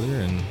cheers each other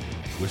and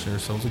wish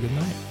ourselves a good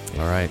night.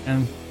 All right.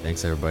 and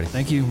Thanks, everybody.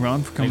 thank you,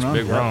 Ron, for coming Thanks,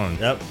 on. Big Ron.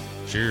 Yep.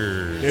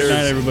 Cheers. Good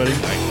night, everybody.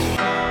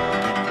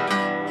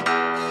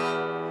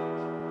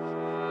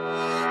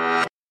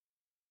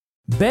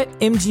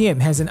 BetMGM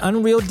has an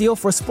unreal deal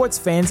for sports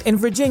fans in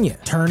Virginia.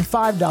 Turn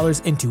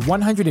 $5 into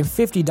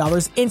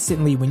 $150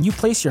 instantly when you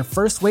place your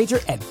first wager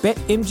at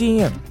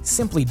BetMGM.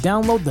 Simply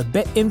download the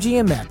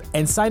BetMGM app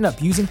and sign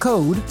up using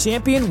code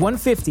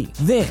Champion150.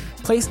 Then,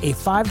 place a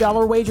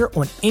 $5 wager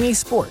on any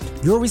sport.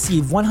 You'll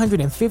receive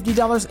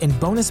 $150 in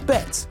bonus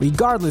bets,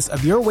 regardless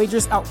of your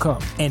wager's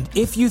outcome. And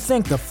if you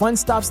think the fun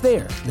stops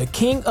there, the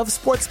King of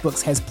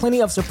Sportsbooks has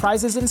plenty of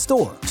surprises in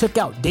store. Check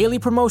out daily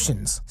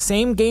promotions,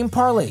 same-game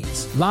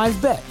parlays, live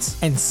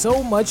bets, and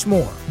so much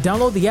more.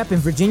 Download the app in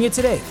Virginia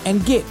today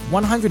and get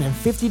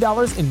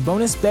 $150 in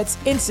bonus bets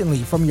instantly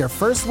from your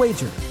first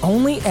wager.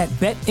 Only at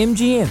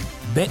BetMGM.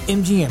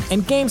 BetMGM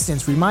and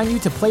GameSense remind you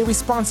to play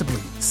responsibly.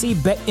 See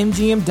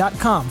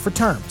BetMGM.com for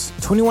terms.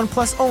 21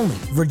 plus only.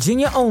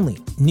 Virginia only.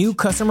 New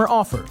customer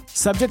offer.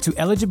 Subject to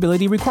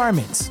eligibility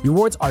requirements.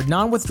 Rewards are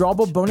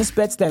non-withdrawable bonus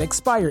bets that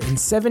expire in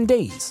 7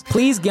 days.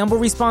 Please gamble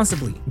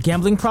responsibly.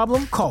 Gambling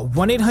problem? Call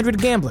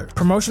 1-800-GAMBLER.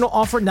 Promotional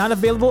offer not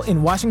available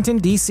in Washington,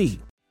 D.C.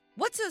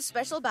 What's so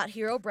special about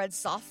Hero Bread's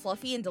soft,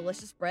 fluffy, and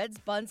delicious breads,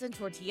 buns, and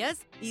tortillas?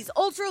 These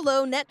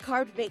ultra-low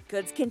net-carb baked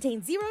goods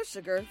contain zero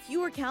sugar,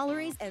 fewer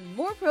calories, and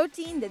more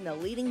protein than the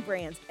leading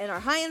brands, and are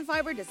high in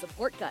fiber to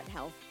support gut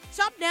health.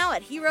 Shop now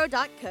at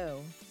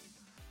Hero.co.